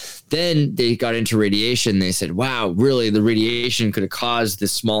time. Then they got into radiation. They said, wow, really, the radiation could have caused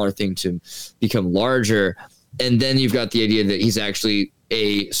this smaller thing to become larger. And then you've got the idea that he's actually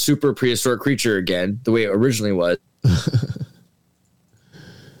a super prehistoric creature again, the way it originally was.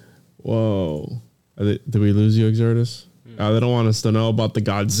 Whoa. Did we lose you, Exertus? They don't want us to know about the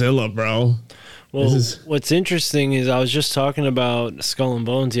Godzilla, bro. Well, what's interesting is I was just talking about Skull and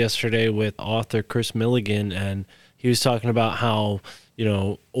Bones yesterday with author Chris Milligan, and he was talking about how,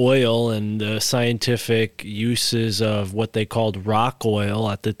 oil and the scientific uses of what they called rock oil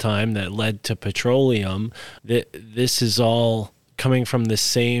at the time that led to petroleum. This is all coming from the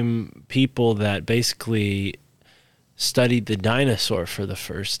same people that basically studied the dinosaur for the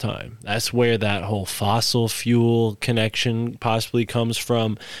first time. That's where that whole fossil fuel connection possibly comes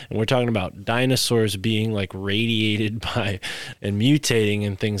from. And we're talking about dinosaurs being like radiated by and mutating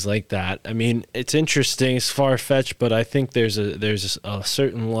and things like that. I mean, it's interesting, it's far-fetched, but I think there's a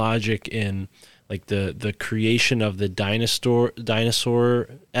certain logic in like the creation of the dinosaur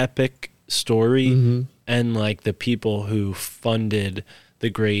epic story and like the people who funded the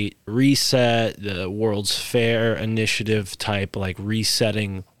Great Reset, the World's Fair initiative type, like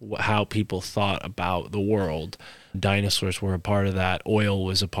resetting how people thought about the world. Dinosaurs were a part of that. Oil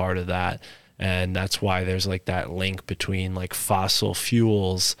was a part of that. And that's why there's like that link between like fossil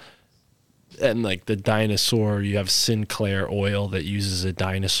fuels and like the dinosaur. You have Sinclair Oil that uses a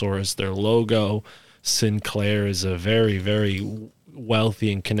dinosaur as their logo. Sinclair is a very, very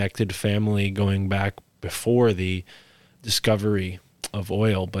wealthy and connected family going back before the discovery of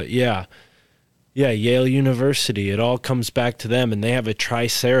oil. But yeah, Yeah, Yale University. It all comes back to them, and they have a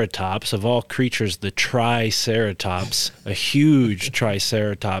Triceratops of all creatures, the Triceratops, a huge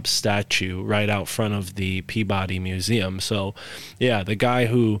Triceratops statue right out front of the Peabody Museum. So, yeah, the guy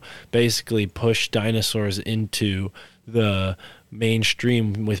who basically pushed dinosaurs into the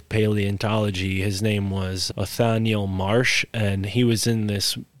mainstream with paleontology, his name was Othniel Marsh, and he was in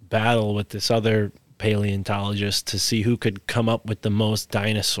this battle with this other paleontologist to see who could come up with the most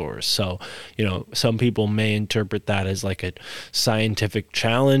dinosaurs. So, some people may interpret that as like a scientific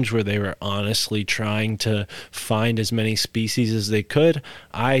challenge where they were honestly trying to find as many species as they could.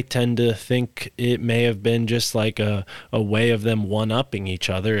 I tend to think it may have been just like a way of them one-upping each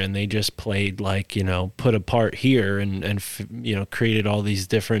other, and they just played like, put a part here and created all these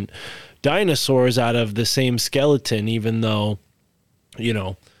different dinosaurs out of the same skeleton, even though,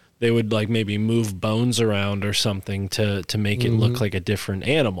 they would like maybe move bones around or something to make it look like a different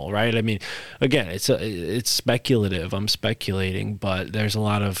animal, right? I mean, again, it's speculative. I'm speculating, but there's a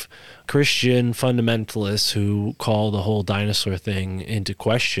lot of Christian fundamentalists who call the whole dinosaur thing into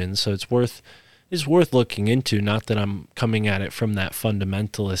question. So it's worth looking into. Not that I'm coming at it from that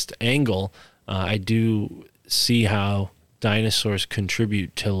fundamentalist angle. I do see how dinosaurs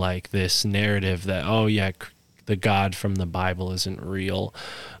contribute to like this narrative that, oh yeah, the God from the Bible isn't real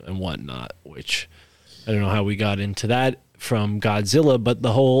and whatnot, which I don't know how we got into that from Godzilla, but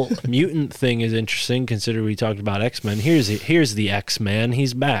the whole mutant thing is interesting considering we talked about X-Men. Here's the X-Man.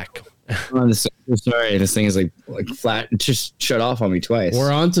 He's back. I'm sorry, this thing is like flat. It just shut off on me twice.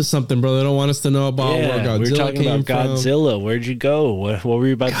 We're on to something, bro. They don't want us to know about where Godzilla we're talking came about Godzilla. Where'd you go? What were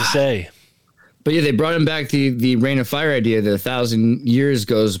you about to say? But yeah, they brought him back the Reign of Fire idea that 1,000 years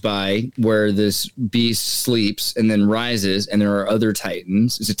goes by where this beast sleeps and then rises, and there are other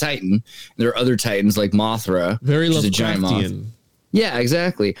titans. It's a titan. There are other titans like Mothra, Very which is a giant moth. Lovecraftian. Yeah,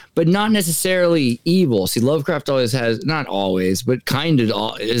 exactly. But not necessarily evil. See, Lovecraft always has, not always, but kind of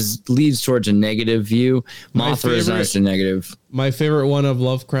leads towards a negative view. Mothra is not just a negative. My favorite one of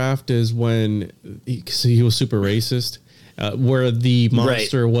Lovecraft is when he was super racist. Where the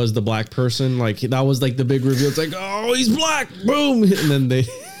monster was the black person, like that was like the big reveal. It's like, oh, he's black, boom, and then they.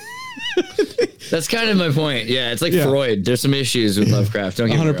 That's kind of my point. Yeah, it's like Freud. There's some issues with Lovecraft. Don't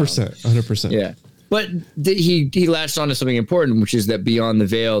get 100%. Yeah, but he latched on to something important, which is that beyond the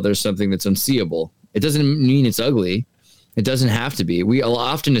veil, there's something that's unseeable. It doesn't mean it's ugly. It doesn't have to be. We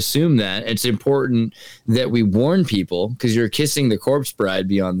often assume that. It's important that we warn people because you're kissing the corpse bride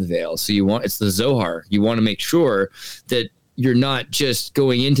beyond the veil. So it's the Zohar. You want to make sure that you're not just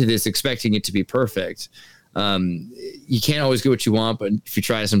going into this expecting it to be perfect. You can't always get what you want, but if you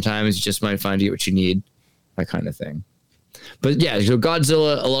try sometimes, you just might find you get what you need, that kind of thing. But yeah, so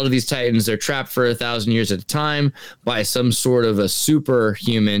Godzilla, a lot of these titans, they're trapped for 1,000 years at a time by some sort of a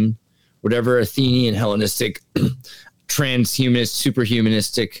superhuman, whatever Athenian Hellenistic transhumanist,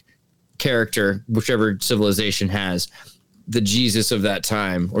 superhumanistic character, whichever civilization has, the Jesus of that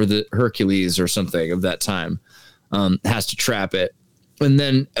time or the Hercules or something of that time, has to trap it. And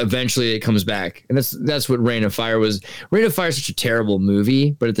then eventually it comes back. And that's what Reign of Fire was. Reign of Fire is such a terrible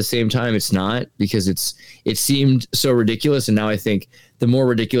movie, but at the same time, it's not, because it seemed so ridiculous. And now I think the more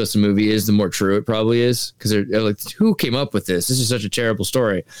ridiculous the movie is, the more true it probably is. Because they're like, who came up with this? This is such a terrible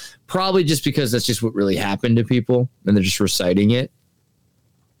story. Probably just because that's just what really happened to people, and they're just reciting it.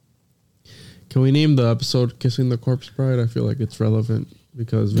 Can we name the episode "Kissing the Corpse Bride"? I feel like it's relevant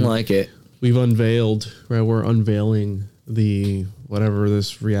because I like it. We've unveiled, right? We're unveiling the whatever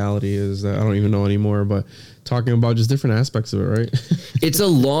this reality is that I don't even know anymore, but talking about just different aspects of it, right? It's a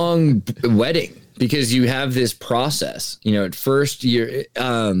long wedding because you have this process. At first you're,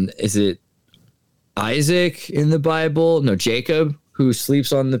 is it Isaac in the Bible? No, Jacob, who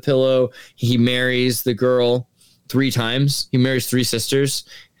sleeps on the pillow. He marries the girl 3 times. He marries 3 sisters.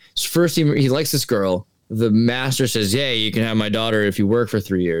 So first he likes this girl. The master says, "Yeah, you can have my daughter if you work for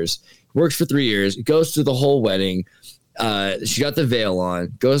 3 years." Works for 3 years, goes through the whole wedding. She got the veil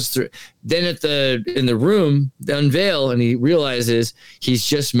on, goes through. Then in the room, they unveil, and he realizes he's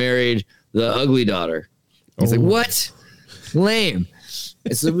just married the ugly daughter. He's like, "What? Lame."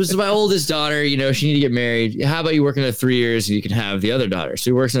 So it was my oldest daughter. She needed to get married. How about you work another 3 years and you can have the other daughter? So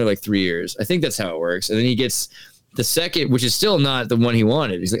he works another 3 years. I think that's how it works. And then he gets the second, which is still not the one he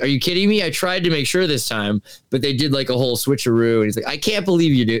wanted. He's like, "Are you kidding me? I tried to make sure this time, but they did like a whole switcheroo." And he's like, "I can't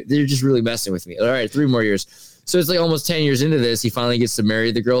believe you do. They're just really messing with me." All right, 3 more years. So it's like almost 10 years into this, he finally gets to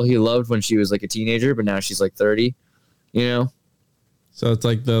marry the girl he loved when she was like a teenager, but now she's like 30, So it's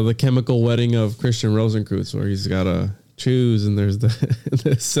like the chemical wedding of Christian Rosencrantz, where he's got to choose, and there's the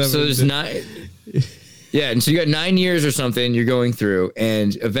 7. So there's not. Yeah, and so you got 9 years or something you're going through,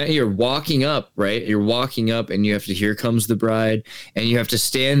 and eventually you're walking up, right? You're walking up, and you have to, here comes the bride, and you have to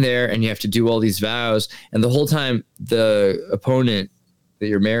stand there, and you have to do all these vows, and the whole time the opponent that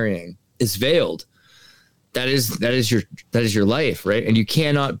you're marrying is veiled. That is your life, right? And you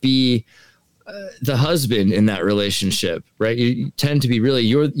cannot be the husband in that relationship, right? You tend to be really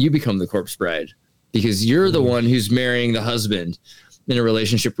you become the corpse bride because you're the one who's marrying the husband in a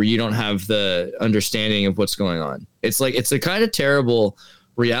relationship where you don't have the understanding of what's going on. It's a kind of terrible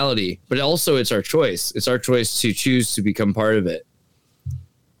reality, but also it's our choice. It's our choice to choose to become part of it.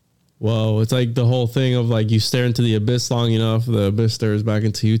 Whoa, it's like the whole thing of like you stare into the abyss long enough, the abyss stares back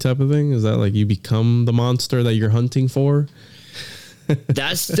into you type of thing. Is that like you become the monster that you're hunting for?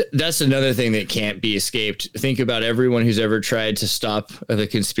 That's another thing that can't be escaped. Think about everyone who's ever tried to stop the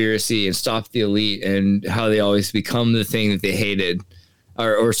conspiracy and stop the elite and how they always become the thing that they hated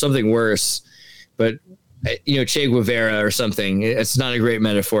or something worse. But, Che Guevara or something, it's not a great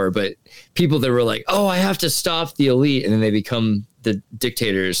metaphor, but people that were like, oh, I have to stop the elite. And then they become the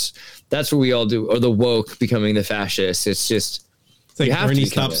dictators. That's what we all do. Or the woke becoming the fascists. It's just, it's like Bernie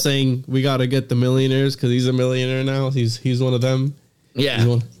stopped saying we got to get the millionaires because he's a millionaire now. He's one of them. Yeah.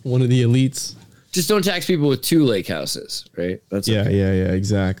 He's one of the elites. Just don't tax people with 2 lake houses, right? That's yeah, okay. yeah,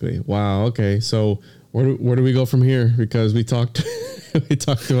 exactly. Wow. Okay. So where do we go from here? Because we talked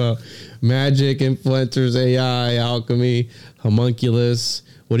about magic, influencers, AI, alchemy, homunculus.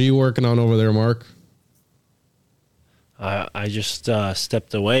 What are you working on over there, Mark? I just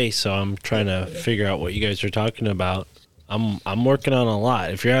stepped away, so I'm trying to figure out what you guys are talking about. I'm working on a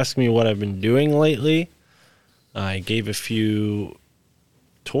lot. If you're asking me what I've been doing lately, I gave a few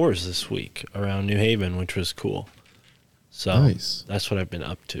tours this week around New Haven, which was cool. So nice. That's what I've been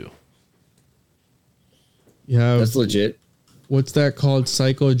up to. Yeah, that's legit. What's that called?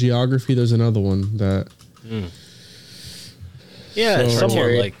 Psychogeography. There's another one that. Yeah,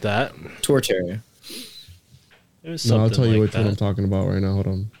 somewhat like that. Torterra. It was something. No, I'll tell you like which that. one I'm talking about right now. Hold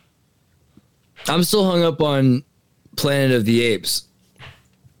on. I'm still hung up on Planet of the Apes.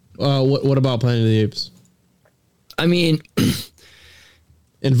 What about Planet of the Apes? I mean,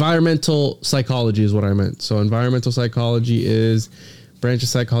 environmental psychology is what I meant. So environmental psychology is branch of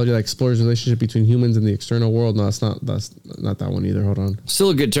psychology that explores the relationship between humans and the external world. No, that's not that one either. Hold on. Still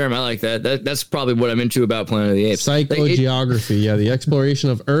a good term. I like that. That's probably what I'm into about Planet of the Apes. Psychogeography. Yeah, the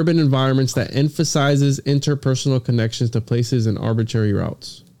exploration of urban environments that emphasizes interpersonal connections to places and arbitrary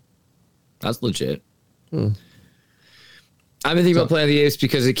routes. That's legit. I've been thinking about Planet of the Apes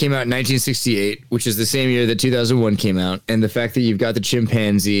because it came out in 1968, which is the same year that 2001 came out. And the fact that you've got the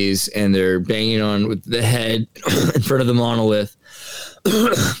chimpanzees and they're banging on with the head in front of the monolith.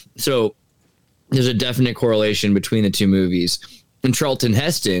 So there's a definite correlation between the two movies. And Charlton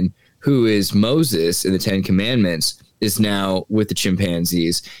Heston, who is Moses in the 10 Commandments, is now with the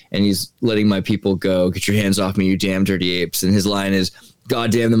chimpanzees. And he's letting my people go. Get your hands off me, you damn dirty apes. And his line is,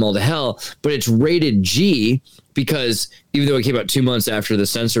 God damn them all to hell. But it's rated G because even though it came out 2 months after the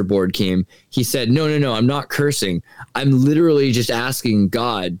censor board came, he said, no, I'm not cursing. I'm literally just asking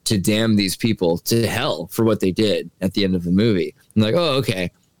God to damn these people to hell for what they did at the end of the movie. I'm like, oh, okay,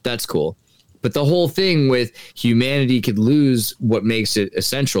 that's cool. But the whole thing with humanity could lose what makes it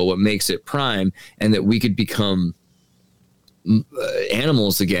essential, what makes it prime, and that we could become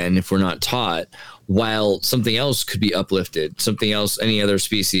animals again if we're not taught, while something else could be uplifted, something else, any other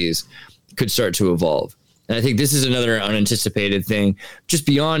species could start to evolve. And I think this is another unanticipated thing, just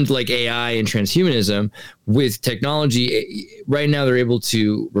beyond like AI and transhumanism. With technology, right now they're able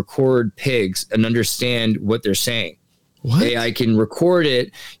to record pigs and understand what they're saying. What? AI can record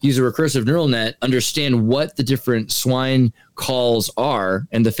it, use a recursive neural net, understand what the different swine calls are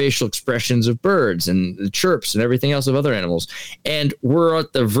and the facial expressions of birds and the chirps and everything else of other animals. And we're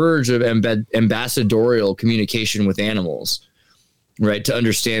at the verge of ambassadorial communication with animals, right? To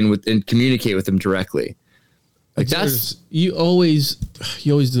understand and communicate with them directly. Like you always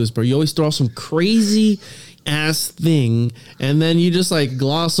do this, bro. You always throw some crazy ass thing and then you just like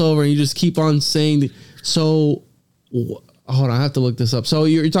gloss over and you just keep on saying. So hold on, I have to look this up. So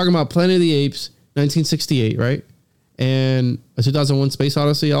you're talking about Planet of the Apes, 1968, right? And a 2001 Space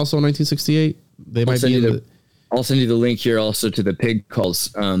Odyssey, also 1968. They might be I'll send you the link here also to the Pig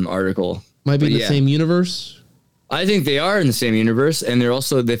Calls article. Might be in the same universe. I think they are in the same universe, and they're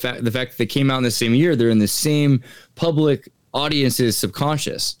also the fact that they came out in the same year. They're in the same public audience's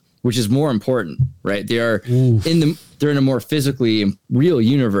subconscious, which is more important, right? They are they're in a more physically real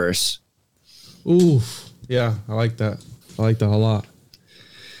universe. Oof. Yeah, I like that. I like that a lot.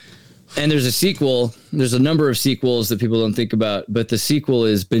 And there's a sequel. There's a number of sequels that people don't think about, but the sequel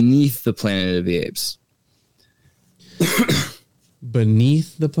is Beneath the Planet of the Apes.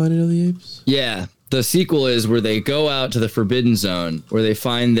 Beneath the Planet of the Apes? Yeah. The sequel is where they go out to the Forbidden Zone, where they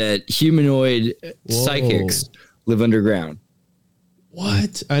find that humanoid psychics live underground.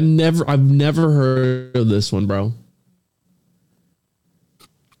 What? I've never heard of this one, bro.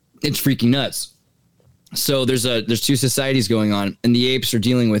 It's freaking nuts. So there's two societies going on, and the apes are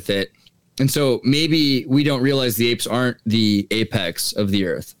dealing with it. And so maybe we don't realize the apes aren't the apex of the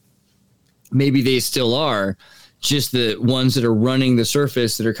earth. Maybe they still are, just the ones that are running the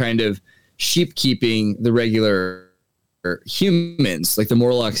surface that are kind of sheep keeping the regular humans, like the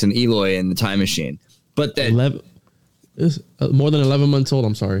Morlocks and Eloi and the Time Machine. But that more than 11 months old.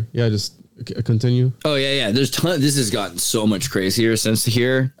 I'm sorry. Yeah, just continue. Oh yeah. There's this has gotten so much crazier since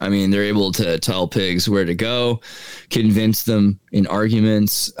here. I mean, they're able to tell pigs where to go, convince them in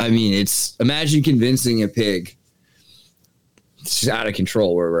arguments. I mean, imagine convincing a pig. It's just out of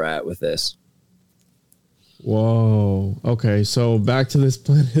control where we're at with this. Whoa. Okay, so back to this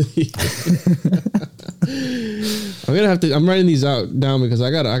Planet of the Apes. I'm writing these down because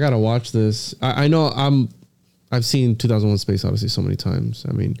I gotta watch this. I know I've seen 2001: Space Odyssey so many times.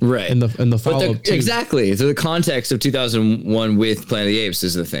 I mean, right. And the follow up exactly. So the context of 2001 with Planet of the Apes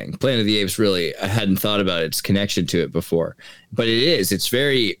is the thing. Planet of the Apes, really, I hadn't thought about its connection to it before, but it is. It's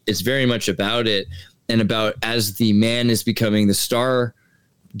very much about it, and about as the man is becoming the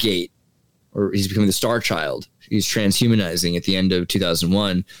Stargate, or he's becoming the Star Child. He's transhumanizing at the end of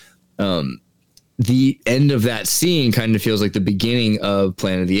 2001. The end of that scene kind of feels like the beginning of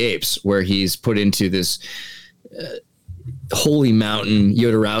Planet of the Apes, where he's put into this holy mountain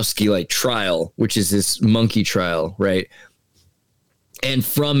Jodorowsky like trial, which is this monkey trial, right? And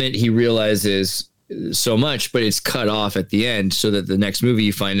from it, he realizes so much, but it's cut off at the end, so that the next movie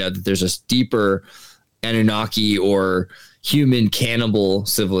you find out that there's a deeper Anunnaki or human cannibal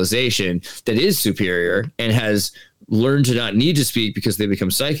civilization that is superior and has learned to not need to speak because they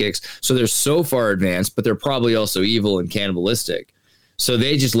become psychics. So they're so far advanced, but they're probably also evil and cannibalistic. So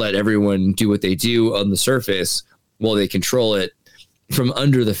they just let everyone do what they do on the surface while they control it from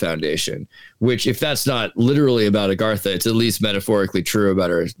under the foundation, which, if that's not literally about Agartha, it's at least metaphorically true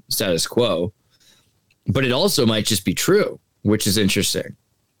about our status quo. But it also might just be true, which is interesting.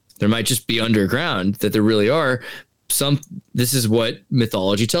 There might just be underground that there really are this is what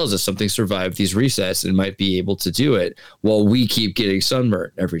mythology tells us. Something survived these resets and might be able to do it while we keep getting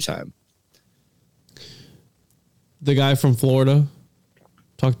sunburned every time. The guy from Florida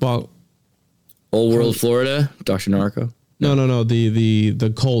talked about Old World Florida, Dr. Narco. No.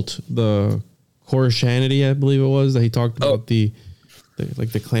 The cult, the Koreshanity, I believe it was, that he talked about the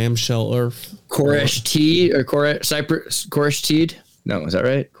clamshell earth. Koresh Teed or Koresh Teed? No, is that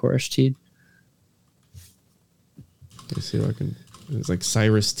right? Koresh Teed? Let's see if I can. It's like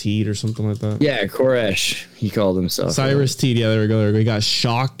Cyrus Teed or something like that. Yeah, Koresh. He called himself Cyrus Teed. Yeah, there we go. He got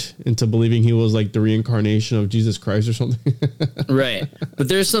shocked into believing he was like the reincarnation of Jesus Christ or something. Right. But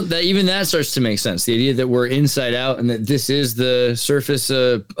there's some that even that starts to make sense. The idea that we're inside out and that this is the surface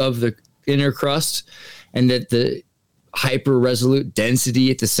of the inner crust, and that the hyper resolute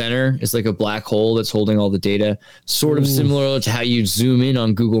density at the center is like a black hole that's holding all the data, sort of similar to how you zoom in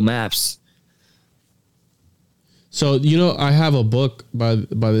on Google Maps. So, I have a book by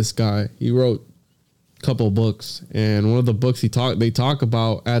this guy. He wrote a couple of books, and one of the books they talk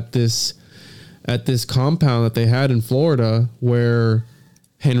about at this compound that they had in Florida, where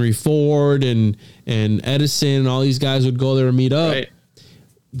Henry Ford and Edison and all these guys would go there and meet up, right,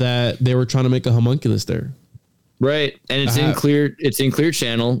 that they were trying to make a homunculus there. Right. And it's in Clear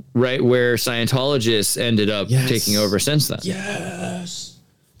Channel, right, where Scientologists ended up taking over since then. Yes.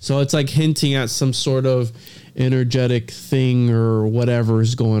 So it's like hinting at some sort of energetic thing or whatever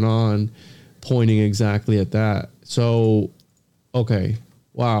is going on, pointing exactly at that. So, okay.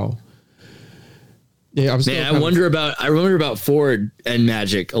 Wow. Yeah, I wonder about Ford and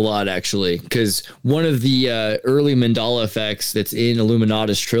magic a lot, actually, because one of the early Mandala effects that's in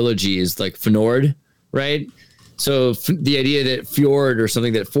Illuminatus trilogy is like Fnord, right? So the idea that Fjord, or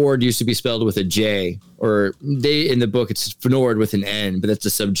something that Ford used to be spelled with a J, or in the book it's Fnord with an N, but that's a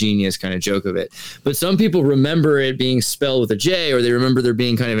subgenius kind of joke of it. But some people remember it being spelled with a J, or they remember there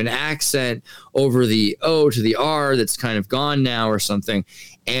being kind of an accent over the O to the R that's kind of gone now or something.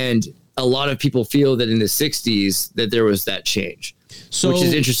 And a lot of people feel that in the 60s that there was that change, which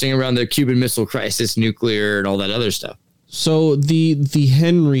is interesting around the Cuban Missile Crisis, nuclear, and all that other stuff. So the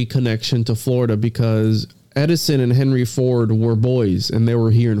Henry connection to Florida, because Edison and Henry Ford were boys, and they were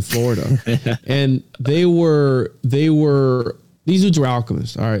here in Florida, and these dudes were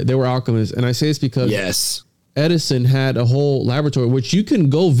alchemists. All right. They were alchemists. And I say this because Edison had a whole laboratory, which you can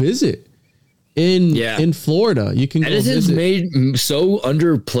go visit in Florida. You can go Edison's visit. made so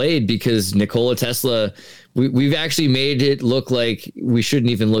underplayed because Nikola Tesla, we've actually made it look like we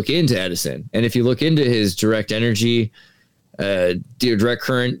shouldn't even look into Edison. And if you look into his direct energy, direct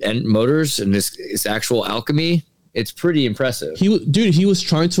current and motors and his actual alchemy, it's pretty impressive. He was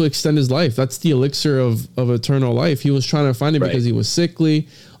trying to extend his life. That's the elixir of eternal life. He was trying to find it because he was sickly.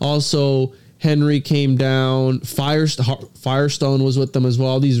 Also, Henry came down. Firestone was with them as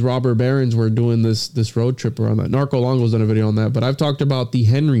well. These robber barons were doing this road trip around that. Narco Longo's done a video on that, but I've talked about the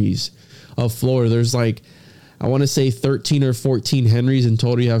Henrys of Florida. There's like, I want to say 13 or 14 Henrys in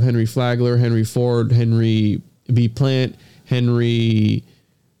total. You have Henry Flagler, Henry Ford, Henry B. Plant, Henry,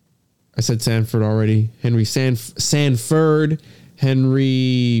 I said Sanford already, Henry Sanford,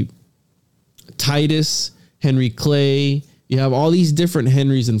 Henry Titus, Henry Clay. You have all these different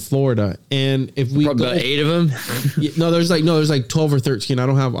Henrys in Florida, and if we Probably about 8 of them. there's like 12 or 13.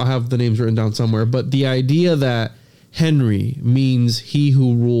 I have the names written down somewhere, but the idea that Henry means he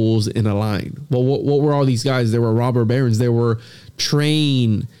who rules in a line. Well, what were all these guys? They were robber barons. They were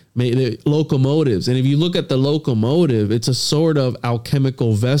train locomotives, and if you look at the locomotive, it's a sort of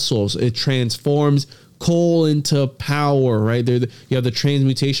alchemical vessels. It transforms coal into power, right? You have the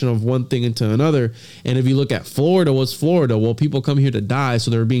transmutation of one thing into another. And if you look at Florida, what's Florida? Well, people come here to die,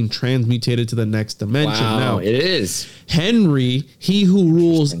 so they're being transmutated to the next dimension. Wow, now, it is. Henry, he who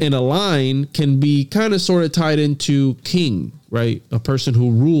rules in a line, can be kind of sort of tied into king, right? A person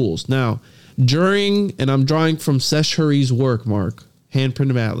who rules. Now, and I'm drawing from Seshuri's work, Mark, Handprint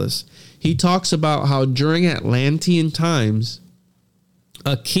of Atlas, he talks about how during Atlantean times,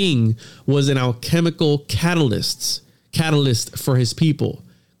 a king was an alchemical catalyst for his people.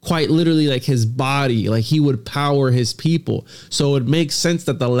 Quite literally, like his body, like he would power his people. So it makes sense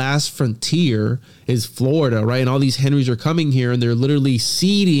that the last frontier is Florida, right? And all these Henrys are coming here and they're literally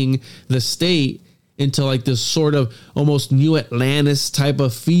seeding the state into like this sort of almost New Atlantis type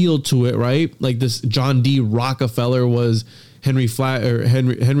of feel to it, right? Like this John D. Rockefeller was Henry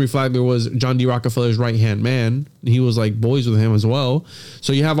Flagler was John D. Rockefeller's right-hand man. He was like boys with him as well.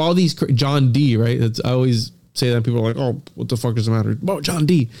 So you have all these John D, right? I always say that, people are like, oh, what the fuck does it matter? Oh, John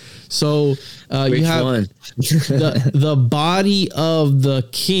D. So you have the body of the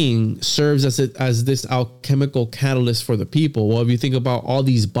king serves as this alchemical catalyst for the people. Well, if you think about all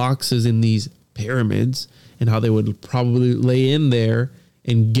these boxes in these pyramids and how they would probably lay in there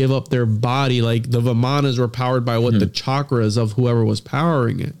and give up their body, like the Vimanas were powered by the chakras of whoever was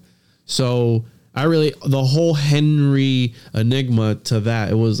powering it. So the whole Henry enigma to that,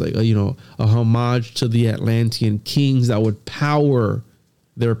 it was like, a homage to the Atlantean kings that would power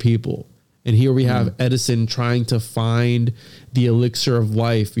their people. And here we have Edison trying to find the elixir of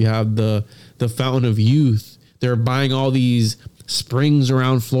life. You have the fountain of youth. They're buying all these springs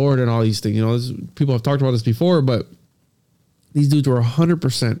around Florida and all these things. People have talked about this before, but these dudes were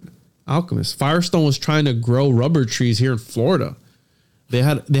 100% alchemists. Firestone was trying to grow rubber trees here in Florida. They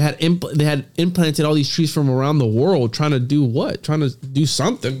had implanted all these trees from around the world, trying to do what? Trying to do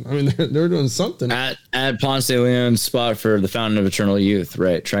something. I mean, they're doing something at Ponce de Leon's spot for the Fountain of Eternal Youth,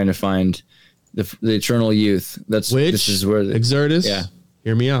 right? Trying to find the eternal youth. This is where Exertus. Yeah.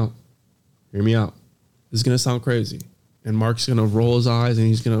 Hear me out. This is gonna sound crazy, and Mark's gonna roll his eyes and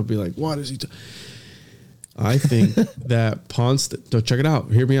he's gonna be like, "What is he?" I think that check it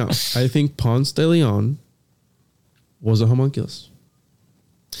out. Hear me out. I think Ponce de Leon was a homunculus.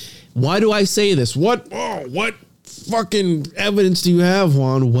 Why do I say this? What fucking evidence do you have,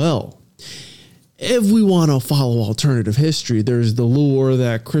 Juan? Well, if we want to follow alternative history, there's the lure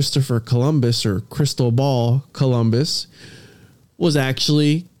that Christopher Columbus, or Crystal Ball Columbus, was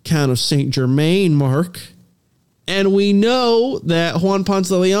actually Count of Saint Germain, Mark. And we know that Juan Ponce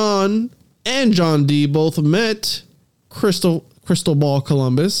de Leon and John D both met Crystal Ball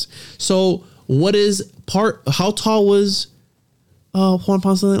Columbus. So how tall was Juan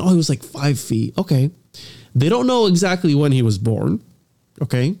Ponce de Leon? Oh, he was like 5 feet. Okay. They don't know exactly when he was born.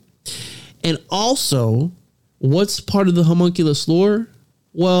 Okay. And also, what's part of the homunculus lore?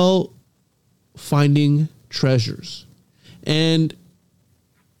 Well, finding treasures. And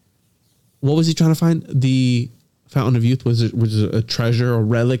what was he trying to find? The Fountain of Youth was a treasure, a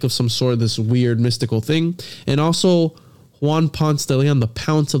relic of some sort, this weird mystical thing. And also Juan Ponce de Leon, the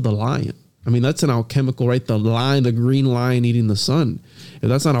Pounce of the Lion. I mean, that's an alchemical, right? The green lion eating the sun. If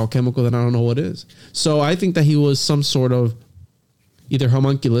that's not alchemical, then I don't know what is. So I think that he was some sort of either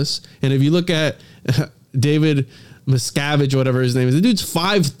homunculus. And if you look at David Miscavige, whatever his name is, the dude's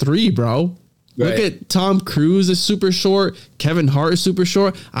 5'3", bro. Right. Look at Tom Cruise is super short. Kevin Hart is super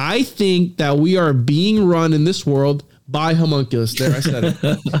short. I think that we are being run in this world by homunculus. There, I said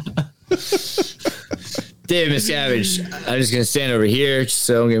it. David Miscavige, I'm just gonna stand over here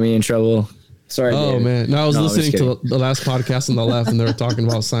so don't get me in trouble. Sorry. Oh David. man, no, I was No, I'm just listening to kidding. the last podcast on the left, and they were talking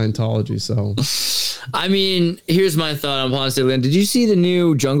about Scientology. So I mean, here's my thought on Ponce de Leon. Did you see the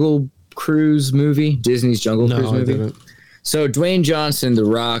new Jungle Cruise movie? Disney's Jungle Cruise no, I movie? didn't. So Dwayne Johnson, The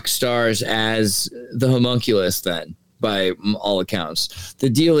Rock, stars as the homunculus then, by all accounts. The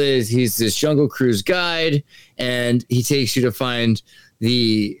deal is he's this Jungle Cruise guide, and he takes you to find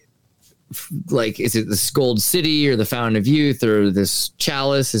the, like, is it the Scold City or the Fountain of Youth or this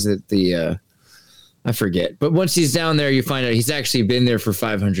chalice? Is it the, I forget. But once he's down there, you find out he's actually been there for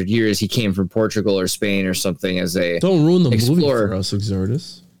 500 years. He came from Portugal or Spain or something as a Don't ruin the Explorer. movie for us,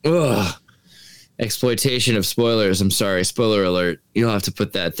 Exertus. ugh, exploitation of spoilers. I'm sorry. Spoiler alert. You'll have to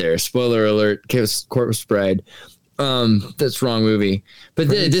put that there. Spoiler alert. Corpse Bride. That's wrong movie. But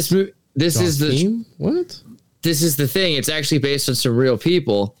this is the Joaquin? What? this is the thing. It's actually based on some real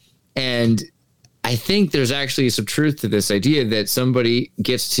people, and I think there's actually some truth to this idea that somebody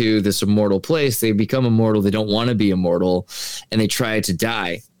gets to this immortal place, they become immortal, they don't want to be immortal, and they try to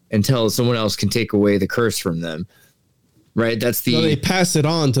die until someone else can take away the curse from them. Right? That's the. So they pass it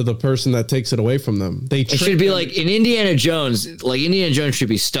on to the person that takes it away from them. They It should be like in Indiana Jones. Like Indiana Jones should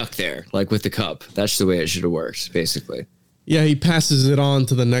be stuck there, like with the cup. That's the way it should have worked, basically. Yeah, he passes it on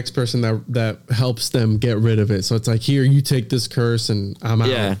to the next person that helps them get rid of it. So it's like, here, you take this curse and I'm out.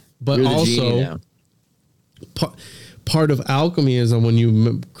 Yeah, But you're the genie also, now. part of alchemy is when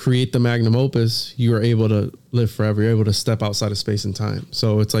you create the magnum opus, you are able to live forever. You're able to step outside of space and time.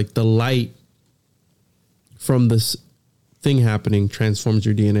 So it's like the light from this thing happening transforms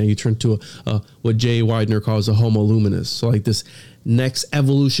your DNA. You turn to a what Jay Widener calls a homo luminous. So like this next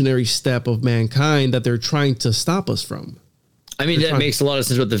evolutionary step of mankind that they're trying to stop us from. I mean, that makes a lot of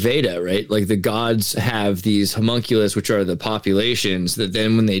sense with the Veda, right? Like the gods have these homunculus, which are the populations that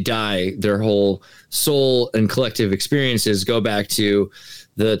then when they die, their whole soul and collective experiences go back to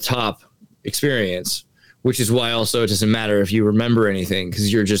the top experience, which is why also it doesn't matter if you remember anything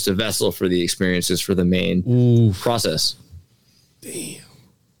because you're just a vessel for the experiences for the main process. Damn.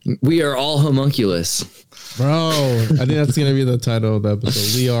 We are all homunculus. Bro, I think that's going to be the title of the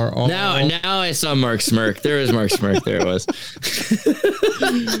episode. We are all... Now I saw Mark smirk. There was Mark smirk. There it was.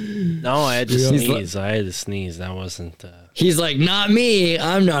 No, I had to He's sneeze. I had to sneeze. That wasn't. He's like, not me.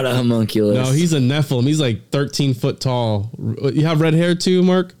 I'm not a homunculus. No, he's a Nephilim. He's like 13 foot tall. You have red hair too,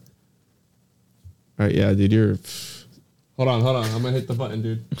 Mark? All right, yeah, dude, you're... Hold on. I'm going to hit the button,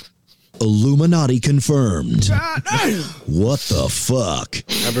 dude. Illuminati confirmed. What the fuck?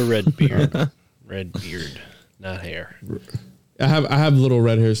 I have a red beard. Red beard, not hair. I have little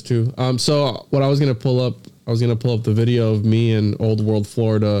red hairs too. So what I was gonna pull up the video of me in Old World,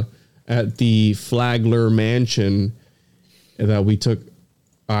 Florida, at the Flagler Mansion that we took.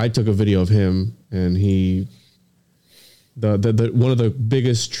 I took a video of him, and he, the one of the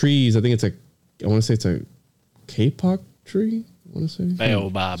biggest trees. I think I want to say it's a kapok tree. I want to say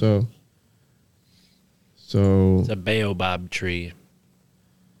Baobab. So It's a baobab tree.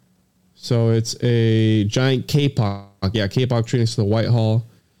 So it's a giant kapok. Yeah, kapok tree next to the Whitehall.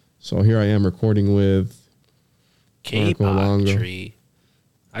 So here I am recording with Marco Kapok Longo. tree.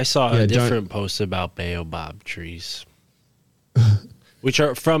 I saw Yeah, a different post about baobab trees, which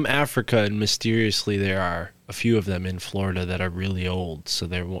are from Africa, and mysteriously there are a few of them in Florida that are really old. So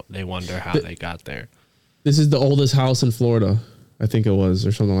they wonder how they got there. This is the oldest house in Florida, I think it was,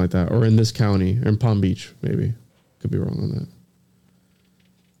 or something like that, or in this county, or in Palm Beach, maybe. Could be wrong on that.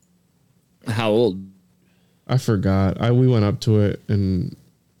 How old? I forgot. We went up to it and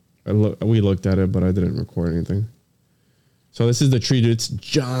we looked at it, but I didn't record anything. So this is the tree, dude. It's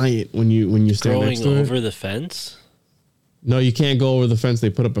giant when you stand Growing next to over it. the fence. No, you can't go over the fence. They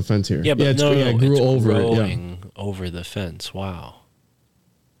put up a fence here. Yeah, but it it grew over it. Yeah. growing over the fence. Wow.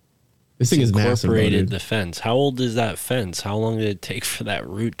 This thing is massive, though, Incorporated dude. the fence. How old is that fence? How long did it take for that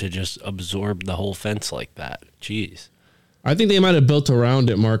root to just absorb the whole fence like that? Jeez. I think they might have built around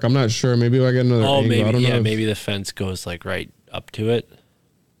it, Mark. I'm not sure. Maybe I got another Oh, angle. I maybe don't know if- maybe the fence goes like right up to it.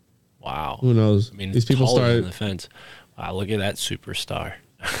 Wow. Who knows? I mean, These it's people taller than started. the fence. Wow, look at that superstar.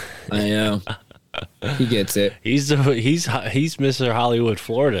 I know. He gets it. He's Mr. Hollywood,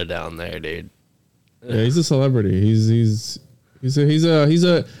 Florida down there, dude. Yeah, he's a celebrity. He's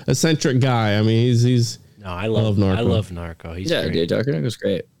a eccentric guy. I mean, he's. No, I love Narco. I love Narco. He's Yeah, great. dude. Dark Knight was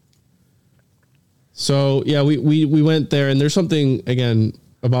great. So yeah, we went there, and there's something again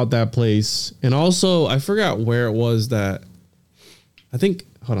about that place, and also I forgot where it was that. I think.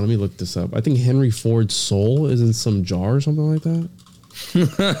 Hold on, let me look this up. I think Henry Ford's soul is in some jar or something like that.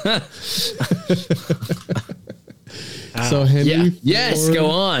 So Henry Yeah. Yes, Ford- go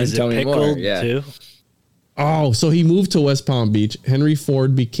on. Is it Tell me more. pickled Yeah. too? Oh, so he moved to West Palm Beach. Henry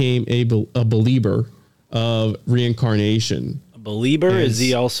Ford became a believer of reincarnation. A believer? Is he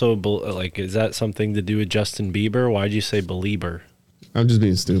Yes. also like? Is that something to do with Justin Bieber? Why'd you say believer? I'm just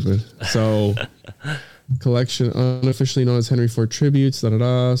being stupid. So, collection unofficially known as Henry Ford tributes. Da da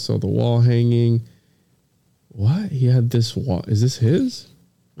da. So the wall hanging. What? He had this wall. Is this his?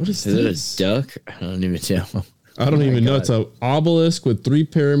 What is Is this? it a duck? I don't even know. I don't even know. God. It's an obelisk with 3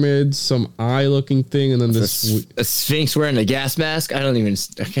 pyramids, some eye-looking thing, and then this. A sphinx wearing a gas mask? I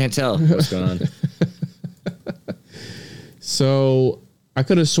can't tell what's going on. So I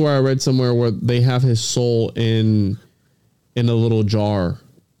could have swore I read somewhere where they have his soul in a little jar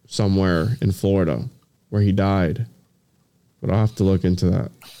somewhere in Florida where he died. But I'll have to look into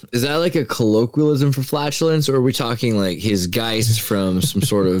that. Is that like a colloquialism for flatulence, or are we talking like his geist from some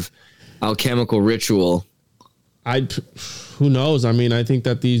sort of alchemical ritual? Who knows? I mean, I think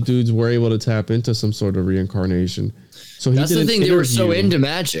that these dudes were able to tap into some sort of reincarnation. So he That's did the an thing. They were so interview. into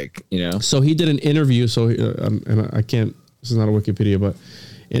magic, you know? So he did an interview. So, and I can't, this is not a Wikipedia, but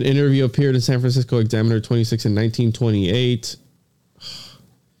an interview appeared in San Francisco Examiner 26 in 1928.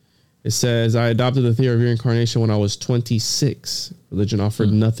 It says, I adopted the theory of reincarnation when I was 26. Religion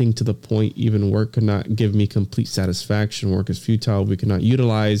offered nothing to the point. Even work could not give me complete satisfaction. Work is futile. We cannot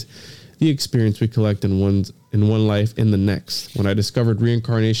utilize the experience we collect in one life in the next. When I discovered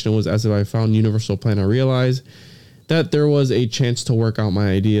reincarnation, it was as if I found universal plan. I realized that there was a chance to work out my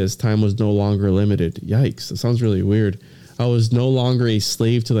ideas. Time was no longer limited. Yikes. That sounds really weird. I was no longer a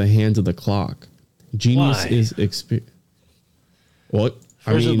slave to the hands of the clock. Genius Why? is experience. What?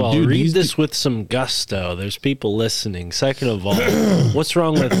 First of all, dude, read these- this with some gusto. There's people listening. Second of all, what's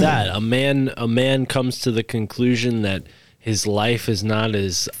wrong with that? A man comes to the conclusion that his life is not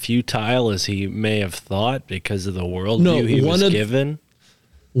as futile as he may have thought because of the worldview he was given.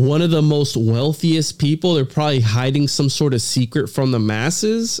 One of the most wealthiest people, they're probably hiding some sort of secret from the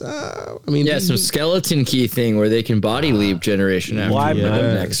masses. I mean, Yeah, some skeleton key thing where they can body leap generation after Why- them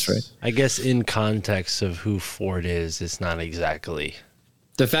Yes. next, right? I guess in context of who Ford is, it's not exactly.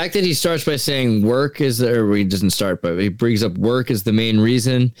 The fact that he starts by saying work is, or he doesn't start, but he brings up work as the main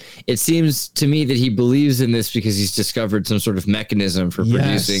reason. It seems to me that he believes in this because he's discovered some sort of mechanism for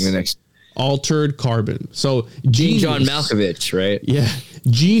Yes. producing the next altered carbon. So John genius- Malkovich, right? Yeah.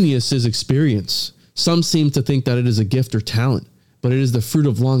 Genius is experience. Some seem to think that it is a gift or talent, but it is the fruit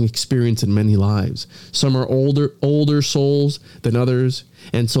of long experience in many lives. Some are older souls than others,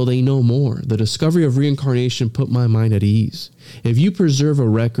 and so they know more. The discovery of reincarnation put my mind at ease. If you preserve a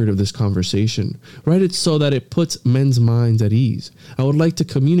record of this conversation, write it so that it puts men's minds at ease. I would like to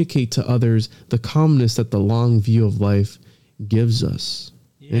communicate to others the calmness that the long view of life gives us.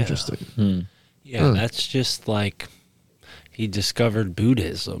 Interesting. Yeah, that's just like he discovered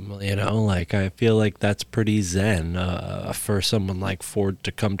Buddhism, you know, like I feel like that's pretty zen for someone like Ford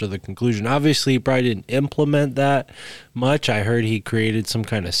to come to the conclusion. Obviously, he probably didn't implement that much. I heard he created some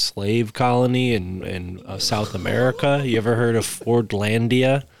kind of slave colony in South America. You ever heard of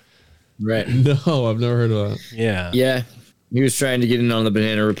Fordlandia? Right. No, I've never heard of that. Yeah. Yeah. He was trying to get in on the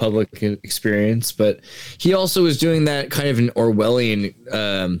Banana Republic experience, but he also was doing that kind of an Orwellian,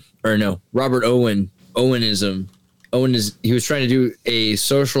 Robert Owenism. He was trying to do a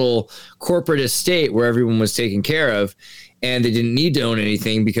social corporate estate where everyone was taken care of and they didn't need to own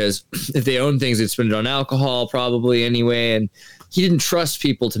anything because if they owned things, they'd spend it on alcohol probably anyway. And he didn't trust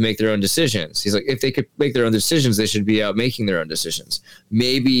people to make their own decisions. He's like, if they could make their own decisions, they should be out making their own decisions.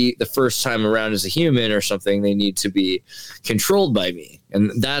 Maybe the first time around as a human or something, they need to be controlled by me.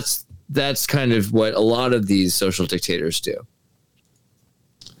 And that's kind of what a lot of these social dictators do.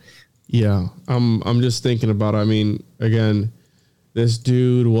 Yeah, I'm just thinking about it. I mean, again, this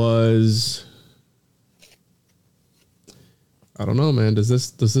dude was, I don't know, man. Does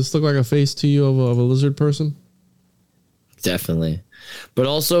this look like a face to you of a lizard person? Definitely. But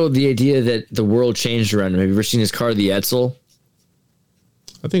also the idea that the world changed around him. Have you ever seen his car, the Edsel?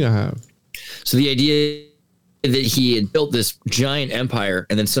 I think I have. So the idea that he had built this giant empire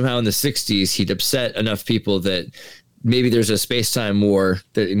and then somehow in the 60s he'd upset enough people that maybe there's a space-time war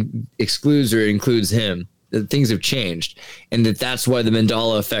that excludes or includes him, that things have changed, and that's why the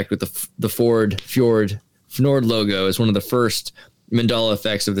Mandela effect with the Ford Fjord logo is one of the first Mandela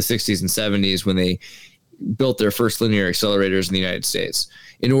effects of the 60s and 70s when they built their first linear accelerators in the United States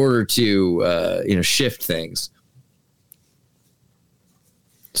in order to shift things.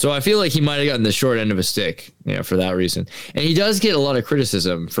 So I feel like he might have gotten the short end of a stick, for that reason. And he does get a lot of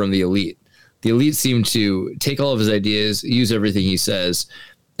criticism from the elite. The elite seem to take all of his ideas, use everything he says,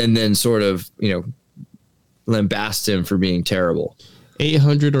 and then sort of, lambast him for being terrible.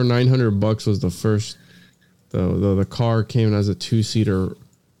 800 or 900 bucks was the first. The car came as a 2-seater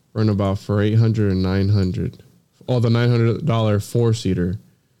runabout for 800 and 900. Oh, the $900 4-seater.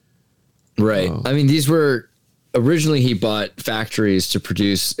 Right. Wow. I mean, these were originally he bought factories to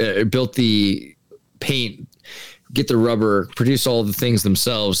produce, built the paint, get the rubber, produce all the things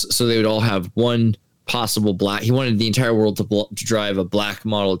themselves, so they would all have one possible black. He wanted the entire world to drive a black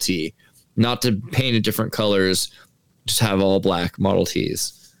Model T, not to paint in different colors, just have all black Model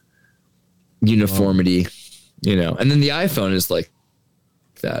Ts. Uniformity, you know. And then the iPhone is like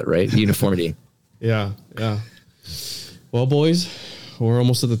that, right? Uniformity. Yeah. Well, boys, we're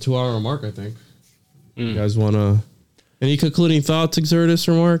almost at the 2-hour mark, I think. You guys want to... Any concluding thoughts, Exertus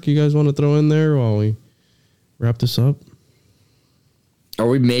or Mark, you guys want to throw in there while we wrap this up? Are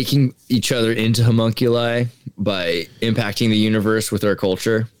we making each other into homunculi by impacting the universe with our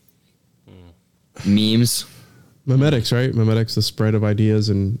culture? Memes? Memetics, right? Memetics, the spread of ideas.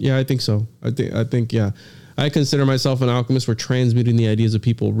 And yeah, I think so. I think, yeah. I consider myself an alchemist. We're transmuting the ideas of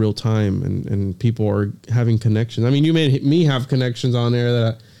people real time, and people are having connections. I mean, you made me have connections on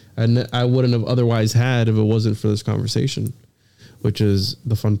there that I wouldn't have otherwise had if it wasn't for this conversation, which is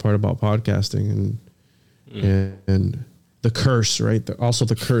the fun part about podcasting and the curse, right? Also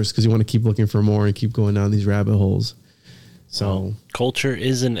the curse, because you want to keep looking for more and keep going down these rabbit holes. So culture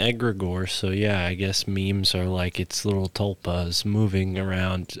is an egregore, so yeah, I guess memes are like its little tulpas moving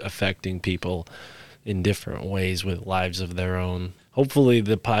around, affecting people in different ways with lives of their own. Hopefully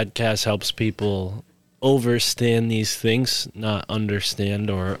the podcast helps people overstand these things, not understand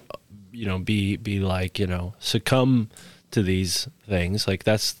or, you know, be like, you know, succumb to these things. Like,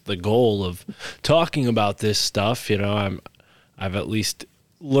 that's the goal of talking about this stuff. You know, I've at least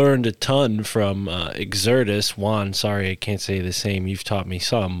learned a ton from Exertus. Juan, sorry, I can't say the same. You've taught me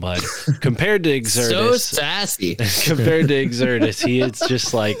some, but compared to Exertus, So sassy. compared to Exertus, he is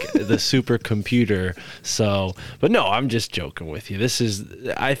just like the supercomputer. So, but no, I'm just joking with you. This is,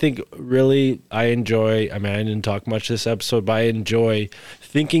 I think, really, I enjoy. I mean, I didn't talk much this episode, but I enjoy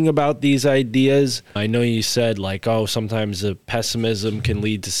thinking about these ideas. I know you said like, oh, sometimes the pessimism can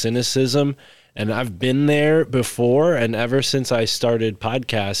lead to cynicism. And I've been there before, and ever since I started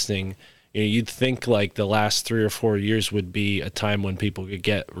podcasting, you know, you'd think like the last 3 or 4 years would be a time when people could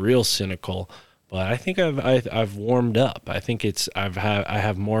get real cynical, but I think I've warmed up. I think I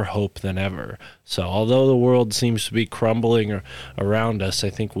have more hope than ever. So although the world seems to be crumbling around us, I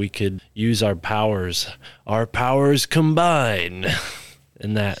think we could use our powers combine,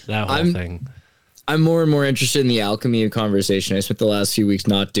 and that whole thing. I'm more and more interested in the alchemy of conversation. I spent the last few weeks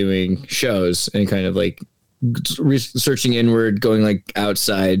not doing shows and kind of like researching inward, going like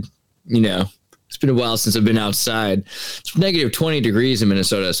outside. You know, it's been a while since I've been outside. It's negative 20 degrees in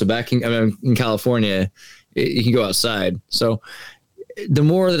Minnesota. So back in California, you can go outside. So the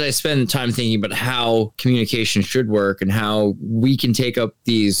more that I spend time thinking about how communication should work and how we can take up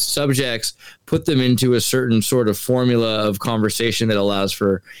these subjects, put them into a certain sort of formula of conversation that allows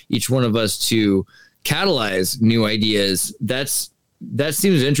for each one of us to catalyze new ideas, that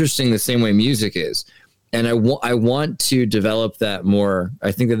seems interesting the same way music is. And I want to develop that more.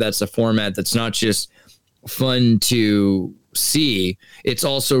 I think that that's a format that's not just fun to see. It's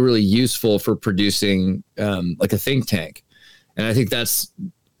also really useful for producing like a think tank. And I think that's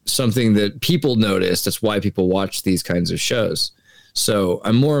something that people notice. That's why people watch these kinds of shows. So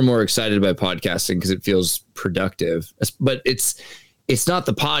I'm more and more excited by podcasting because it feels productive. But it's not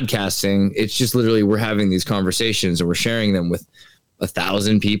the podcasting. It's just literally we're having these conversations and we're sharing them with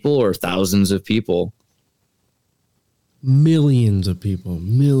 1,000 people or thousands of people. Millions of people.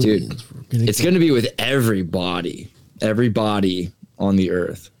 Millions. Dude, it's going to be with everybody on the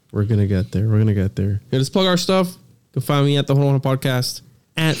earth. We're going to get there. Yeah, let's plug our stuff. You can find me at the Juan on Podcast,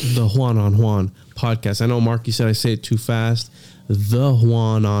 at the Juan on Juan Podcast. I know, Mark, you said I say it too fast. The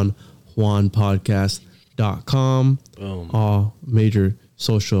Juan on Juan Podcast.com. Boom. All major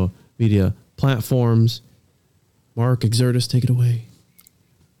social media platforms. Mark, Exertus, take it away.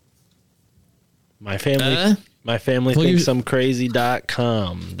 My family thinks I'm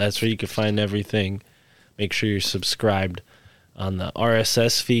crazy.com. That's where you can find everything. Make sure you're subscribed on the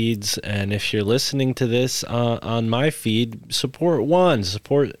RSS feeds, and if you're listening to this on my feed, support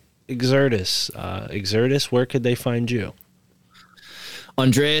Exertus. Exertus, where could they find you?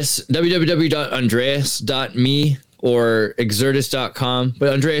 Andreas, www.andreas.me or exertus.com,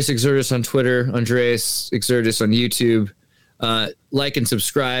 but Andreas Exertus on Twitter, Andreas Exertus on YouTube. Like and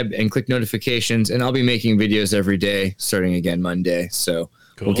subscribe and click notifications, and I'll be making videos every day starting again Monday. So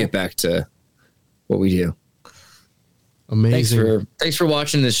We'll get back to what we do. Amazing. Thanks for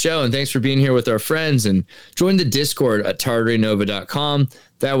watching this show, and thanks for being here with our friends, and join the Discord at tartarynova.com.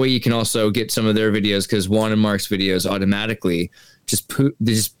 That way you can also get some of their videos, because Juan and Mark's videos automatically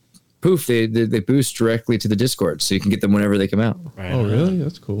they boost directly to the Discord, so you can get them whenever they come out. Right Oh, on. really?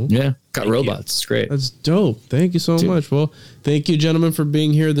 That's cool. Yeah. Got Thank robots. you. It's great. That's dope. Thank you so much. Well, thank you, gentlemen, for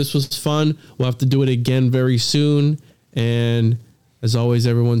being here. This was fun. We'll have to do it again very soon. And as always,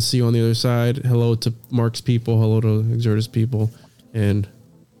 everyone, see you on the other side. Hello to Mark's people. Hello to Exertus people. And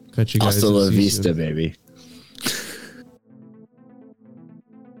catch you guys. Hasta la See you vista, soon. baby.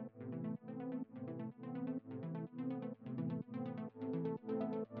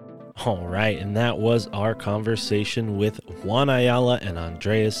 All right, and that was our conversation with Juan Ayala and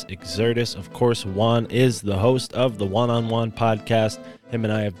Andreas Exertus. Of course, Juan is the host of the One on One podcast. Him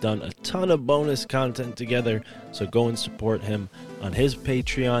and I have done a ton of bonus content together, so go and support him on his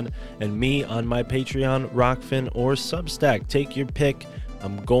Patreon and me on my Patreon, Rockfin or Substack. Take your pick.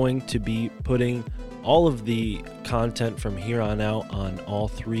 I'm going to be putting all of the content from here on out on all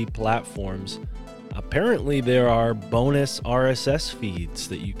 3 platforms. Apparently, there are bonus RSS feeds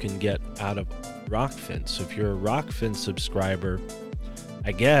that you can get out of Rockfin. So if you're a Rockfin subscriber,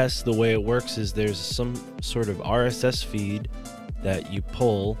 I guess the way it works is there's some sort of RSS feed that you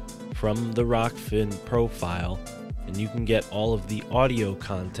pull from the Rockfin profile, and you can get all of the audio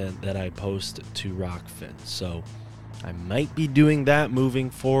content that I post to Rockfin. So I might be doing that moving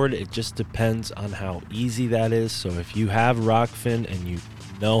forward. It just depends on how easy that is. So if you have Rockfin and you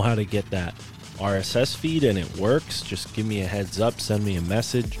know how to get that RSS feed and it works, just give me a heads up, send me a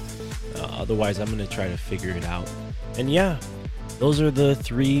message. Otherwise, I'm going to try to figure it out. And yeah, those are the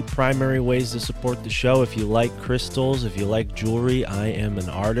 3 primary ways to support the show. If you like crystals, if you like jewelry, I am an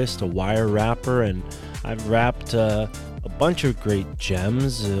artist, a wire wrapper, and I've wrapped a bunch of great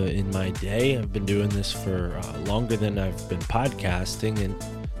gems in my day. I've been doing this for longer than I've been podcasting, and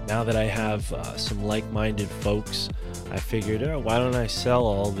now that I have some like-minded folks, I figured, why don't I sell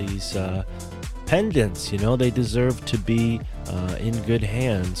all these pendants? You know, they deserve to be in good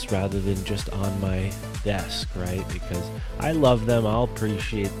hands rather than just on my desk, right? Because I love them, I'll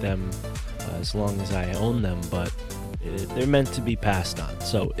appreciate them as long as I own them, but they're meant to be passed on.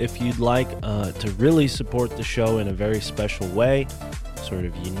 So if you'd like to really support the show in a very special way, sort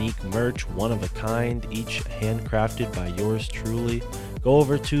of unique merch, one of a kind, each handcrafted by yours truly, go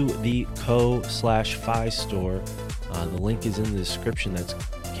over to the ko/fi store. The link is in the description. That's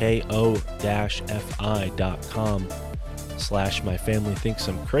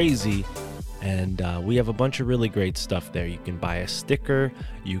ko-fi.com/myfamilythinksimcrazy. And we have a bunch of really great stuff there. You can buy a sticker.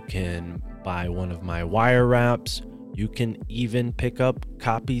 You can buy one of my wire wraps. You can even pick up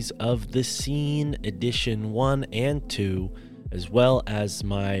copies of The Scene Edition 1 and 2, as well as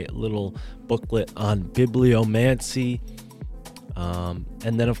my little booklet on bibliomancy.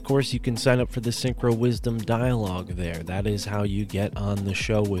 And then, of course, you can sign up for the Synchro Wisdom Dialogue there. That is how you get on the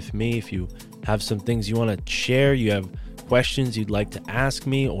show with me. If you have some things you want to share, you have questions you'd like to ask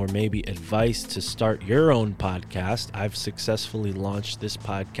me, or maybe advice to start your own podcast. I've successfully launched this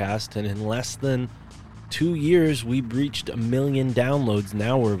podcast, and in less than 2 years, we reached 1 million downloads.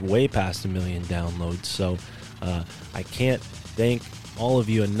 Now we're way past 1 million downloads. So I can't thank all of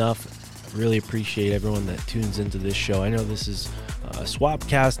you enough. I really appreciate everyone that tunes into this show. I know this is a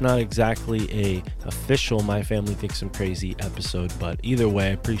Swapcast, not exactly a official My Family Thinks I'm Crazy episode, but either way,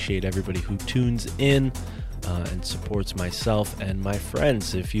 I appreciate everybody who tunes in and supports myself and my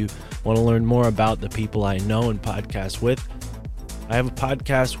friends. If you want to learn more about the people I know and podcast with, I have a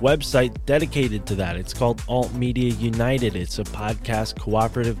podcast website dedicated to that. It's called Alt Media United. It's a podcast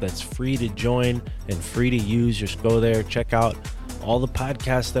cooperative that's free to join and free to use. Just go there, check out all the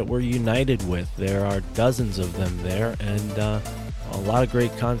podcasts that we're united with. There are dozens of them there, and a lot of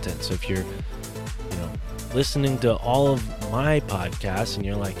great content. So if you're listening to all of my podcasts and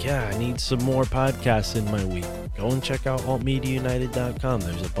you're like, yeah, I need some more podcasts in my week, go and check out altmediaunited.com.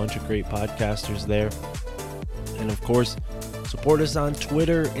 There's a bunch of great podcasters there. And of course, support us on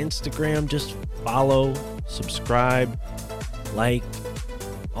Twitter, Instagram. Just follow, subscribe, like,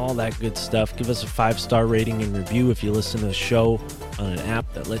 all that good stuff. Give us a 5-star rating and review if you listen to the show on an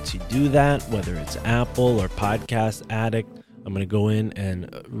app that lets you do that, whether it's Apple or Podcast Addict. I'm going to go in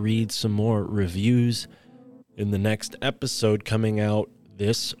and read some more reviews in the next episode coming out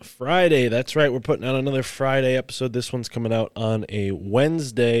this Friday. That's right, we're putting out another Friday episode. This one's coming out on a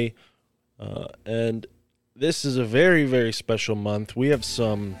Wednesday, and this is a very, very special month. We have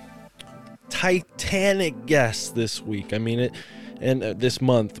some titanic guests this week. I mean, this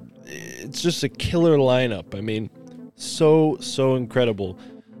month, it's just a killer lineup. I mean, so incredible.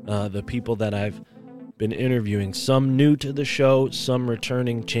 The people that I've been interviewing some new to the show, some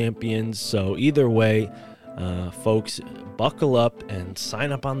returning champions. So either way, folks, buckle up and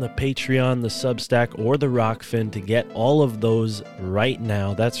sign up on the Patreon, the Substack, or the Rockfin to get all of those right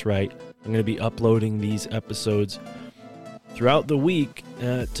now. That's right. I'm going to be uploading these episodes throughout the week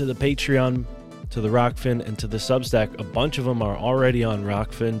to the Patreon, to the Rockfin, and to the Substack. A bunch of them are already on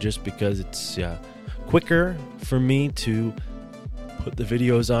Rockfin just because it's quicker for me to put the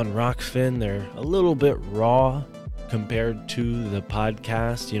videos on Rockfin. They're a little bit raw compared to the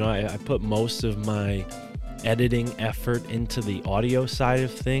podcast. You know, I put most of my editing effort into the audio side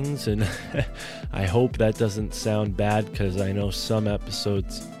of things, and I hope that doesn't sound bad because I know some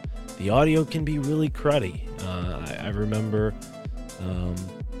episodes the audio can be really cruddy. I remember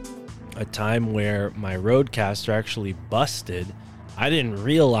a time where my Rodecaster actually busted. I didn't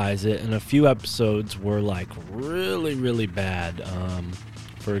realize it, and a few episodes were like really, really bad.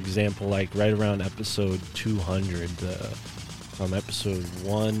 For example, like right around episode 200, from episode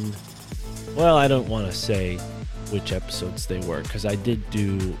 1. Well, I don't want to say which episodes they were because I did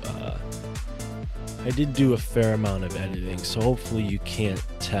do a fair amount of editing, so hopefully you can't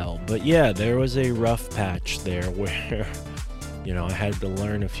tell. But yeah, there was a rough patch there where, you know, I had to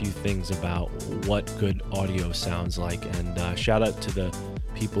learn a few things about what good audio sounds like. And shout out to the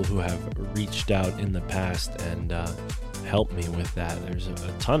people who have reached out in the past and helped me with that. There's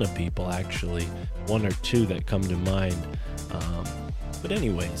a ton of people, actually, one or two that come to mind. But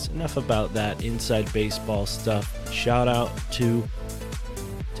anyways, enough about that inside baseball stuff. Shout out to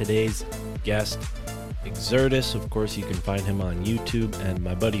today's guest, Exertus. Of course, you can find him on YouTube, and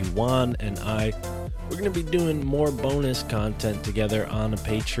my buddy Juan and I, we're going to be doing more bonus content together on a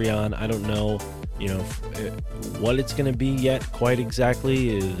Patreon. I don't know, you know, what it's going to be yet quite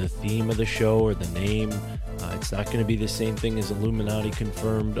exactly, the theme of the show or the name. It's not going to be the same thing as Illuminati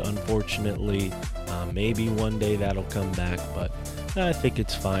Confirmed, unfortunately. Maybe one day that'll come back, but I think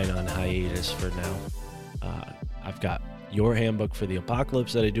it's fine on hiatus for now. I've got Your Handbook for the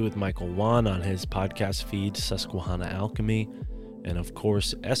Apocalypse that I do with Michael Wan on his podcast feed, Susquehanna Alchemy. And of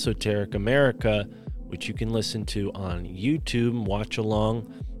course, Esoteric America, which you can listen to on YouTube and watch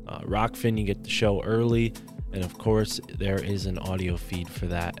along. Rockfin, you get the show early. And of course, there is an audio feed for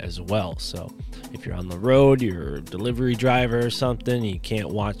that as well. So if you're on the road, you're a delivery driver or something, you can't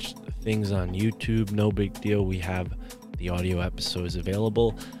watch things on YouTube, no big deal. We have the audio episodes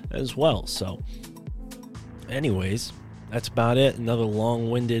available as well. So anyways, that's about it. Another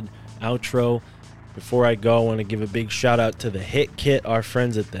long-winded outro. Before I go, I want to give a big shout out to the Hit Kit, our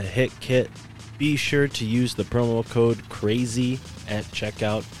friends at the Hit Kit. Be sure to use the promo code CRAZY at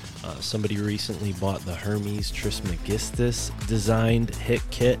checkout. Somebody recently bought the Hermes Trismegistus designed Hit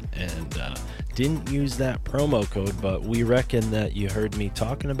Kit and didn't use that promo code, but we reckon that you heard me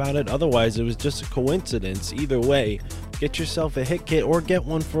talking about it. Otherwise, it was just a coincidence. Either way, get yourself a Hit Kit or get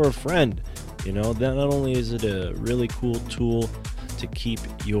one for a friend. You know, that not only is it a really cool tool to keep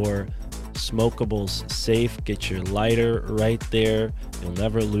your smokables safe, get your lighter right there, you'll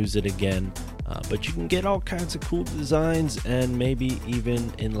never lose it again. But you can get all kinds of cool designs and maybe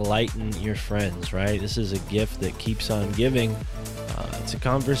even enlighten your friends, right? This is a gift that keeps on giving. It's a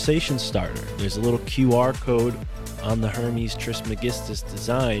conversation starter. There's a little QR code on the Hermes Trismegistus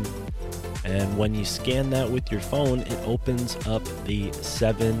design, and when you scan that with your phone, it opens up the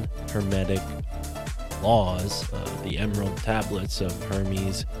 7 Hermetic laws, the emerald tablets of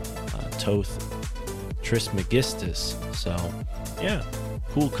Hermes Thoth Trismegistus. So, yeah.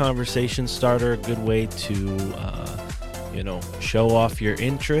 Cool conversation starter, a good way to, show off your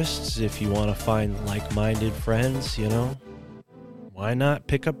interests. If you want to find like-minded friends, why not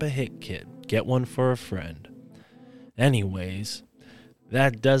pick up a Hit Kit? Get one for a friend. Anyways,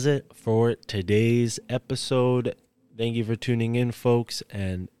 that does it for today's episode. Thank you for tuning in, folks,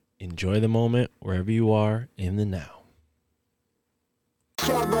 and enjoy the moment wherever you are in the now.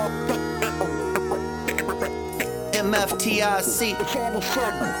 MFTIC.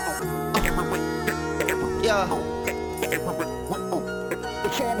 Yeah.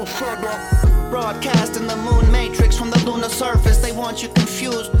 Broadcasting the moon matrix from the lunar surface. They want you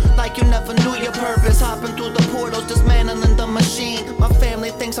confused, like you never knew your purpose. Hopping through the portals, dismantling the machine. My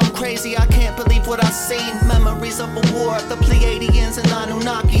family thinks I'm crazy, I can't believe what I've seen. Memories of a war, the Pleiadians and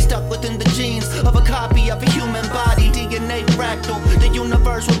Anunnaki stuck within the genes of a copy of a human body. DNA fractal, the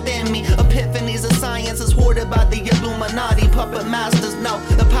universe within me. Epiphanies of science is hoarded by the Illuminati. Puppet masters know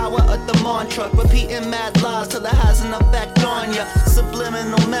the power of the mantra. Repeating mad lies till it has an effect on ya.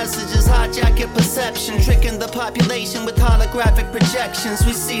 Subliminal messages, hijack your perception. Tricking the population with holographic projections.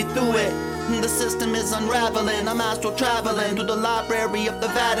 We see through it. The system is unraveling. I'm astral traveling through the library of the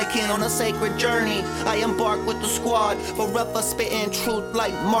Vatican on a sacred journey. I embark with the squad, forever spitting truth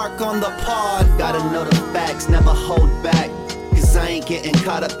like Mark on the pod. Gotta know the facts, never hold back, cause I ain't getting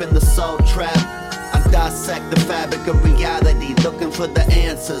caught up in the soul trap. I dissect the fabric of reality, looking for the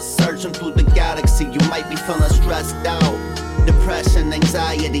answers, searching through the galaxy. You might be feeling stressed out. Depression,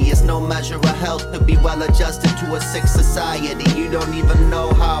 anxiety is no measure of health. To be well adjusted to a sick society. You don't even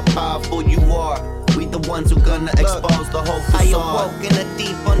know how powerful you are. We the ones who gonna expose the whole facade. I awoke in a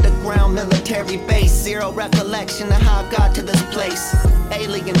deep underground military base. Zero recollection of how I got to this place.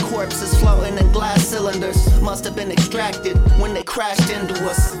 Alien corpses floating in glass cylinders. Must have been extracted when they crashed into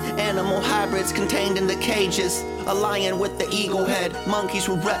us. Animal hybrids contained in the cages. A lion with the eagle head. Monkeys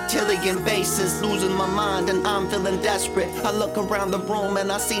with reptilian faces. Losing my mind and I'm feeling desperate. I look around the room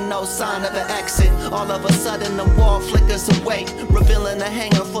and I see no sign of an exit. All of a sudden the wall flickers away, revealing a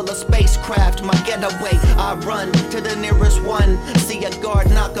hangar full of spacecraft. My getaway, I run to the nearest one. See a guard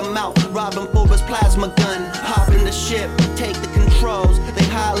knock him out, rob him for his plasma gun. Hop in the ship, take the controls. They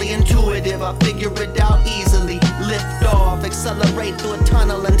highly intuitive, I figure it out easily. Lift off, accelerate through a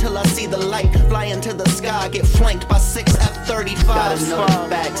tunnel until I see the light. Fly into the sky, get flanked by 6 F-35s. Gotta know the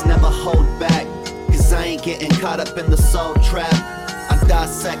facts, never hold back, cause I ain't getting caught up in the soul trap. I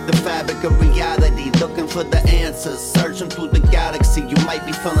dissect the fabric of reality, looking for the answers, searching through the galaxy. You might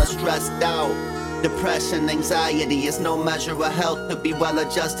be feeling stressed out. Depression, anxiety is no measure of health. To be well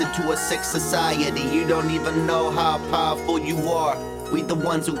adjusted to a sick society. You don't even know how powerful you are. We the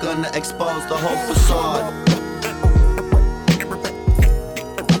ones who gonna expose the whole facade.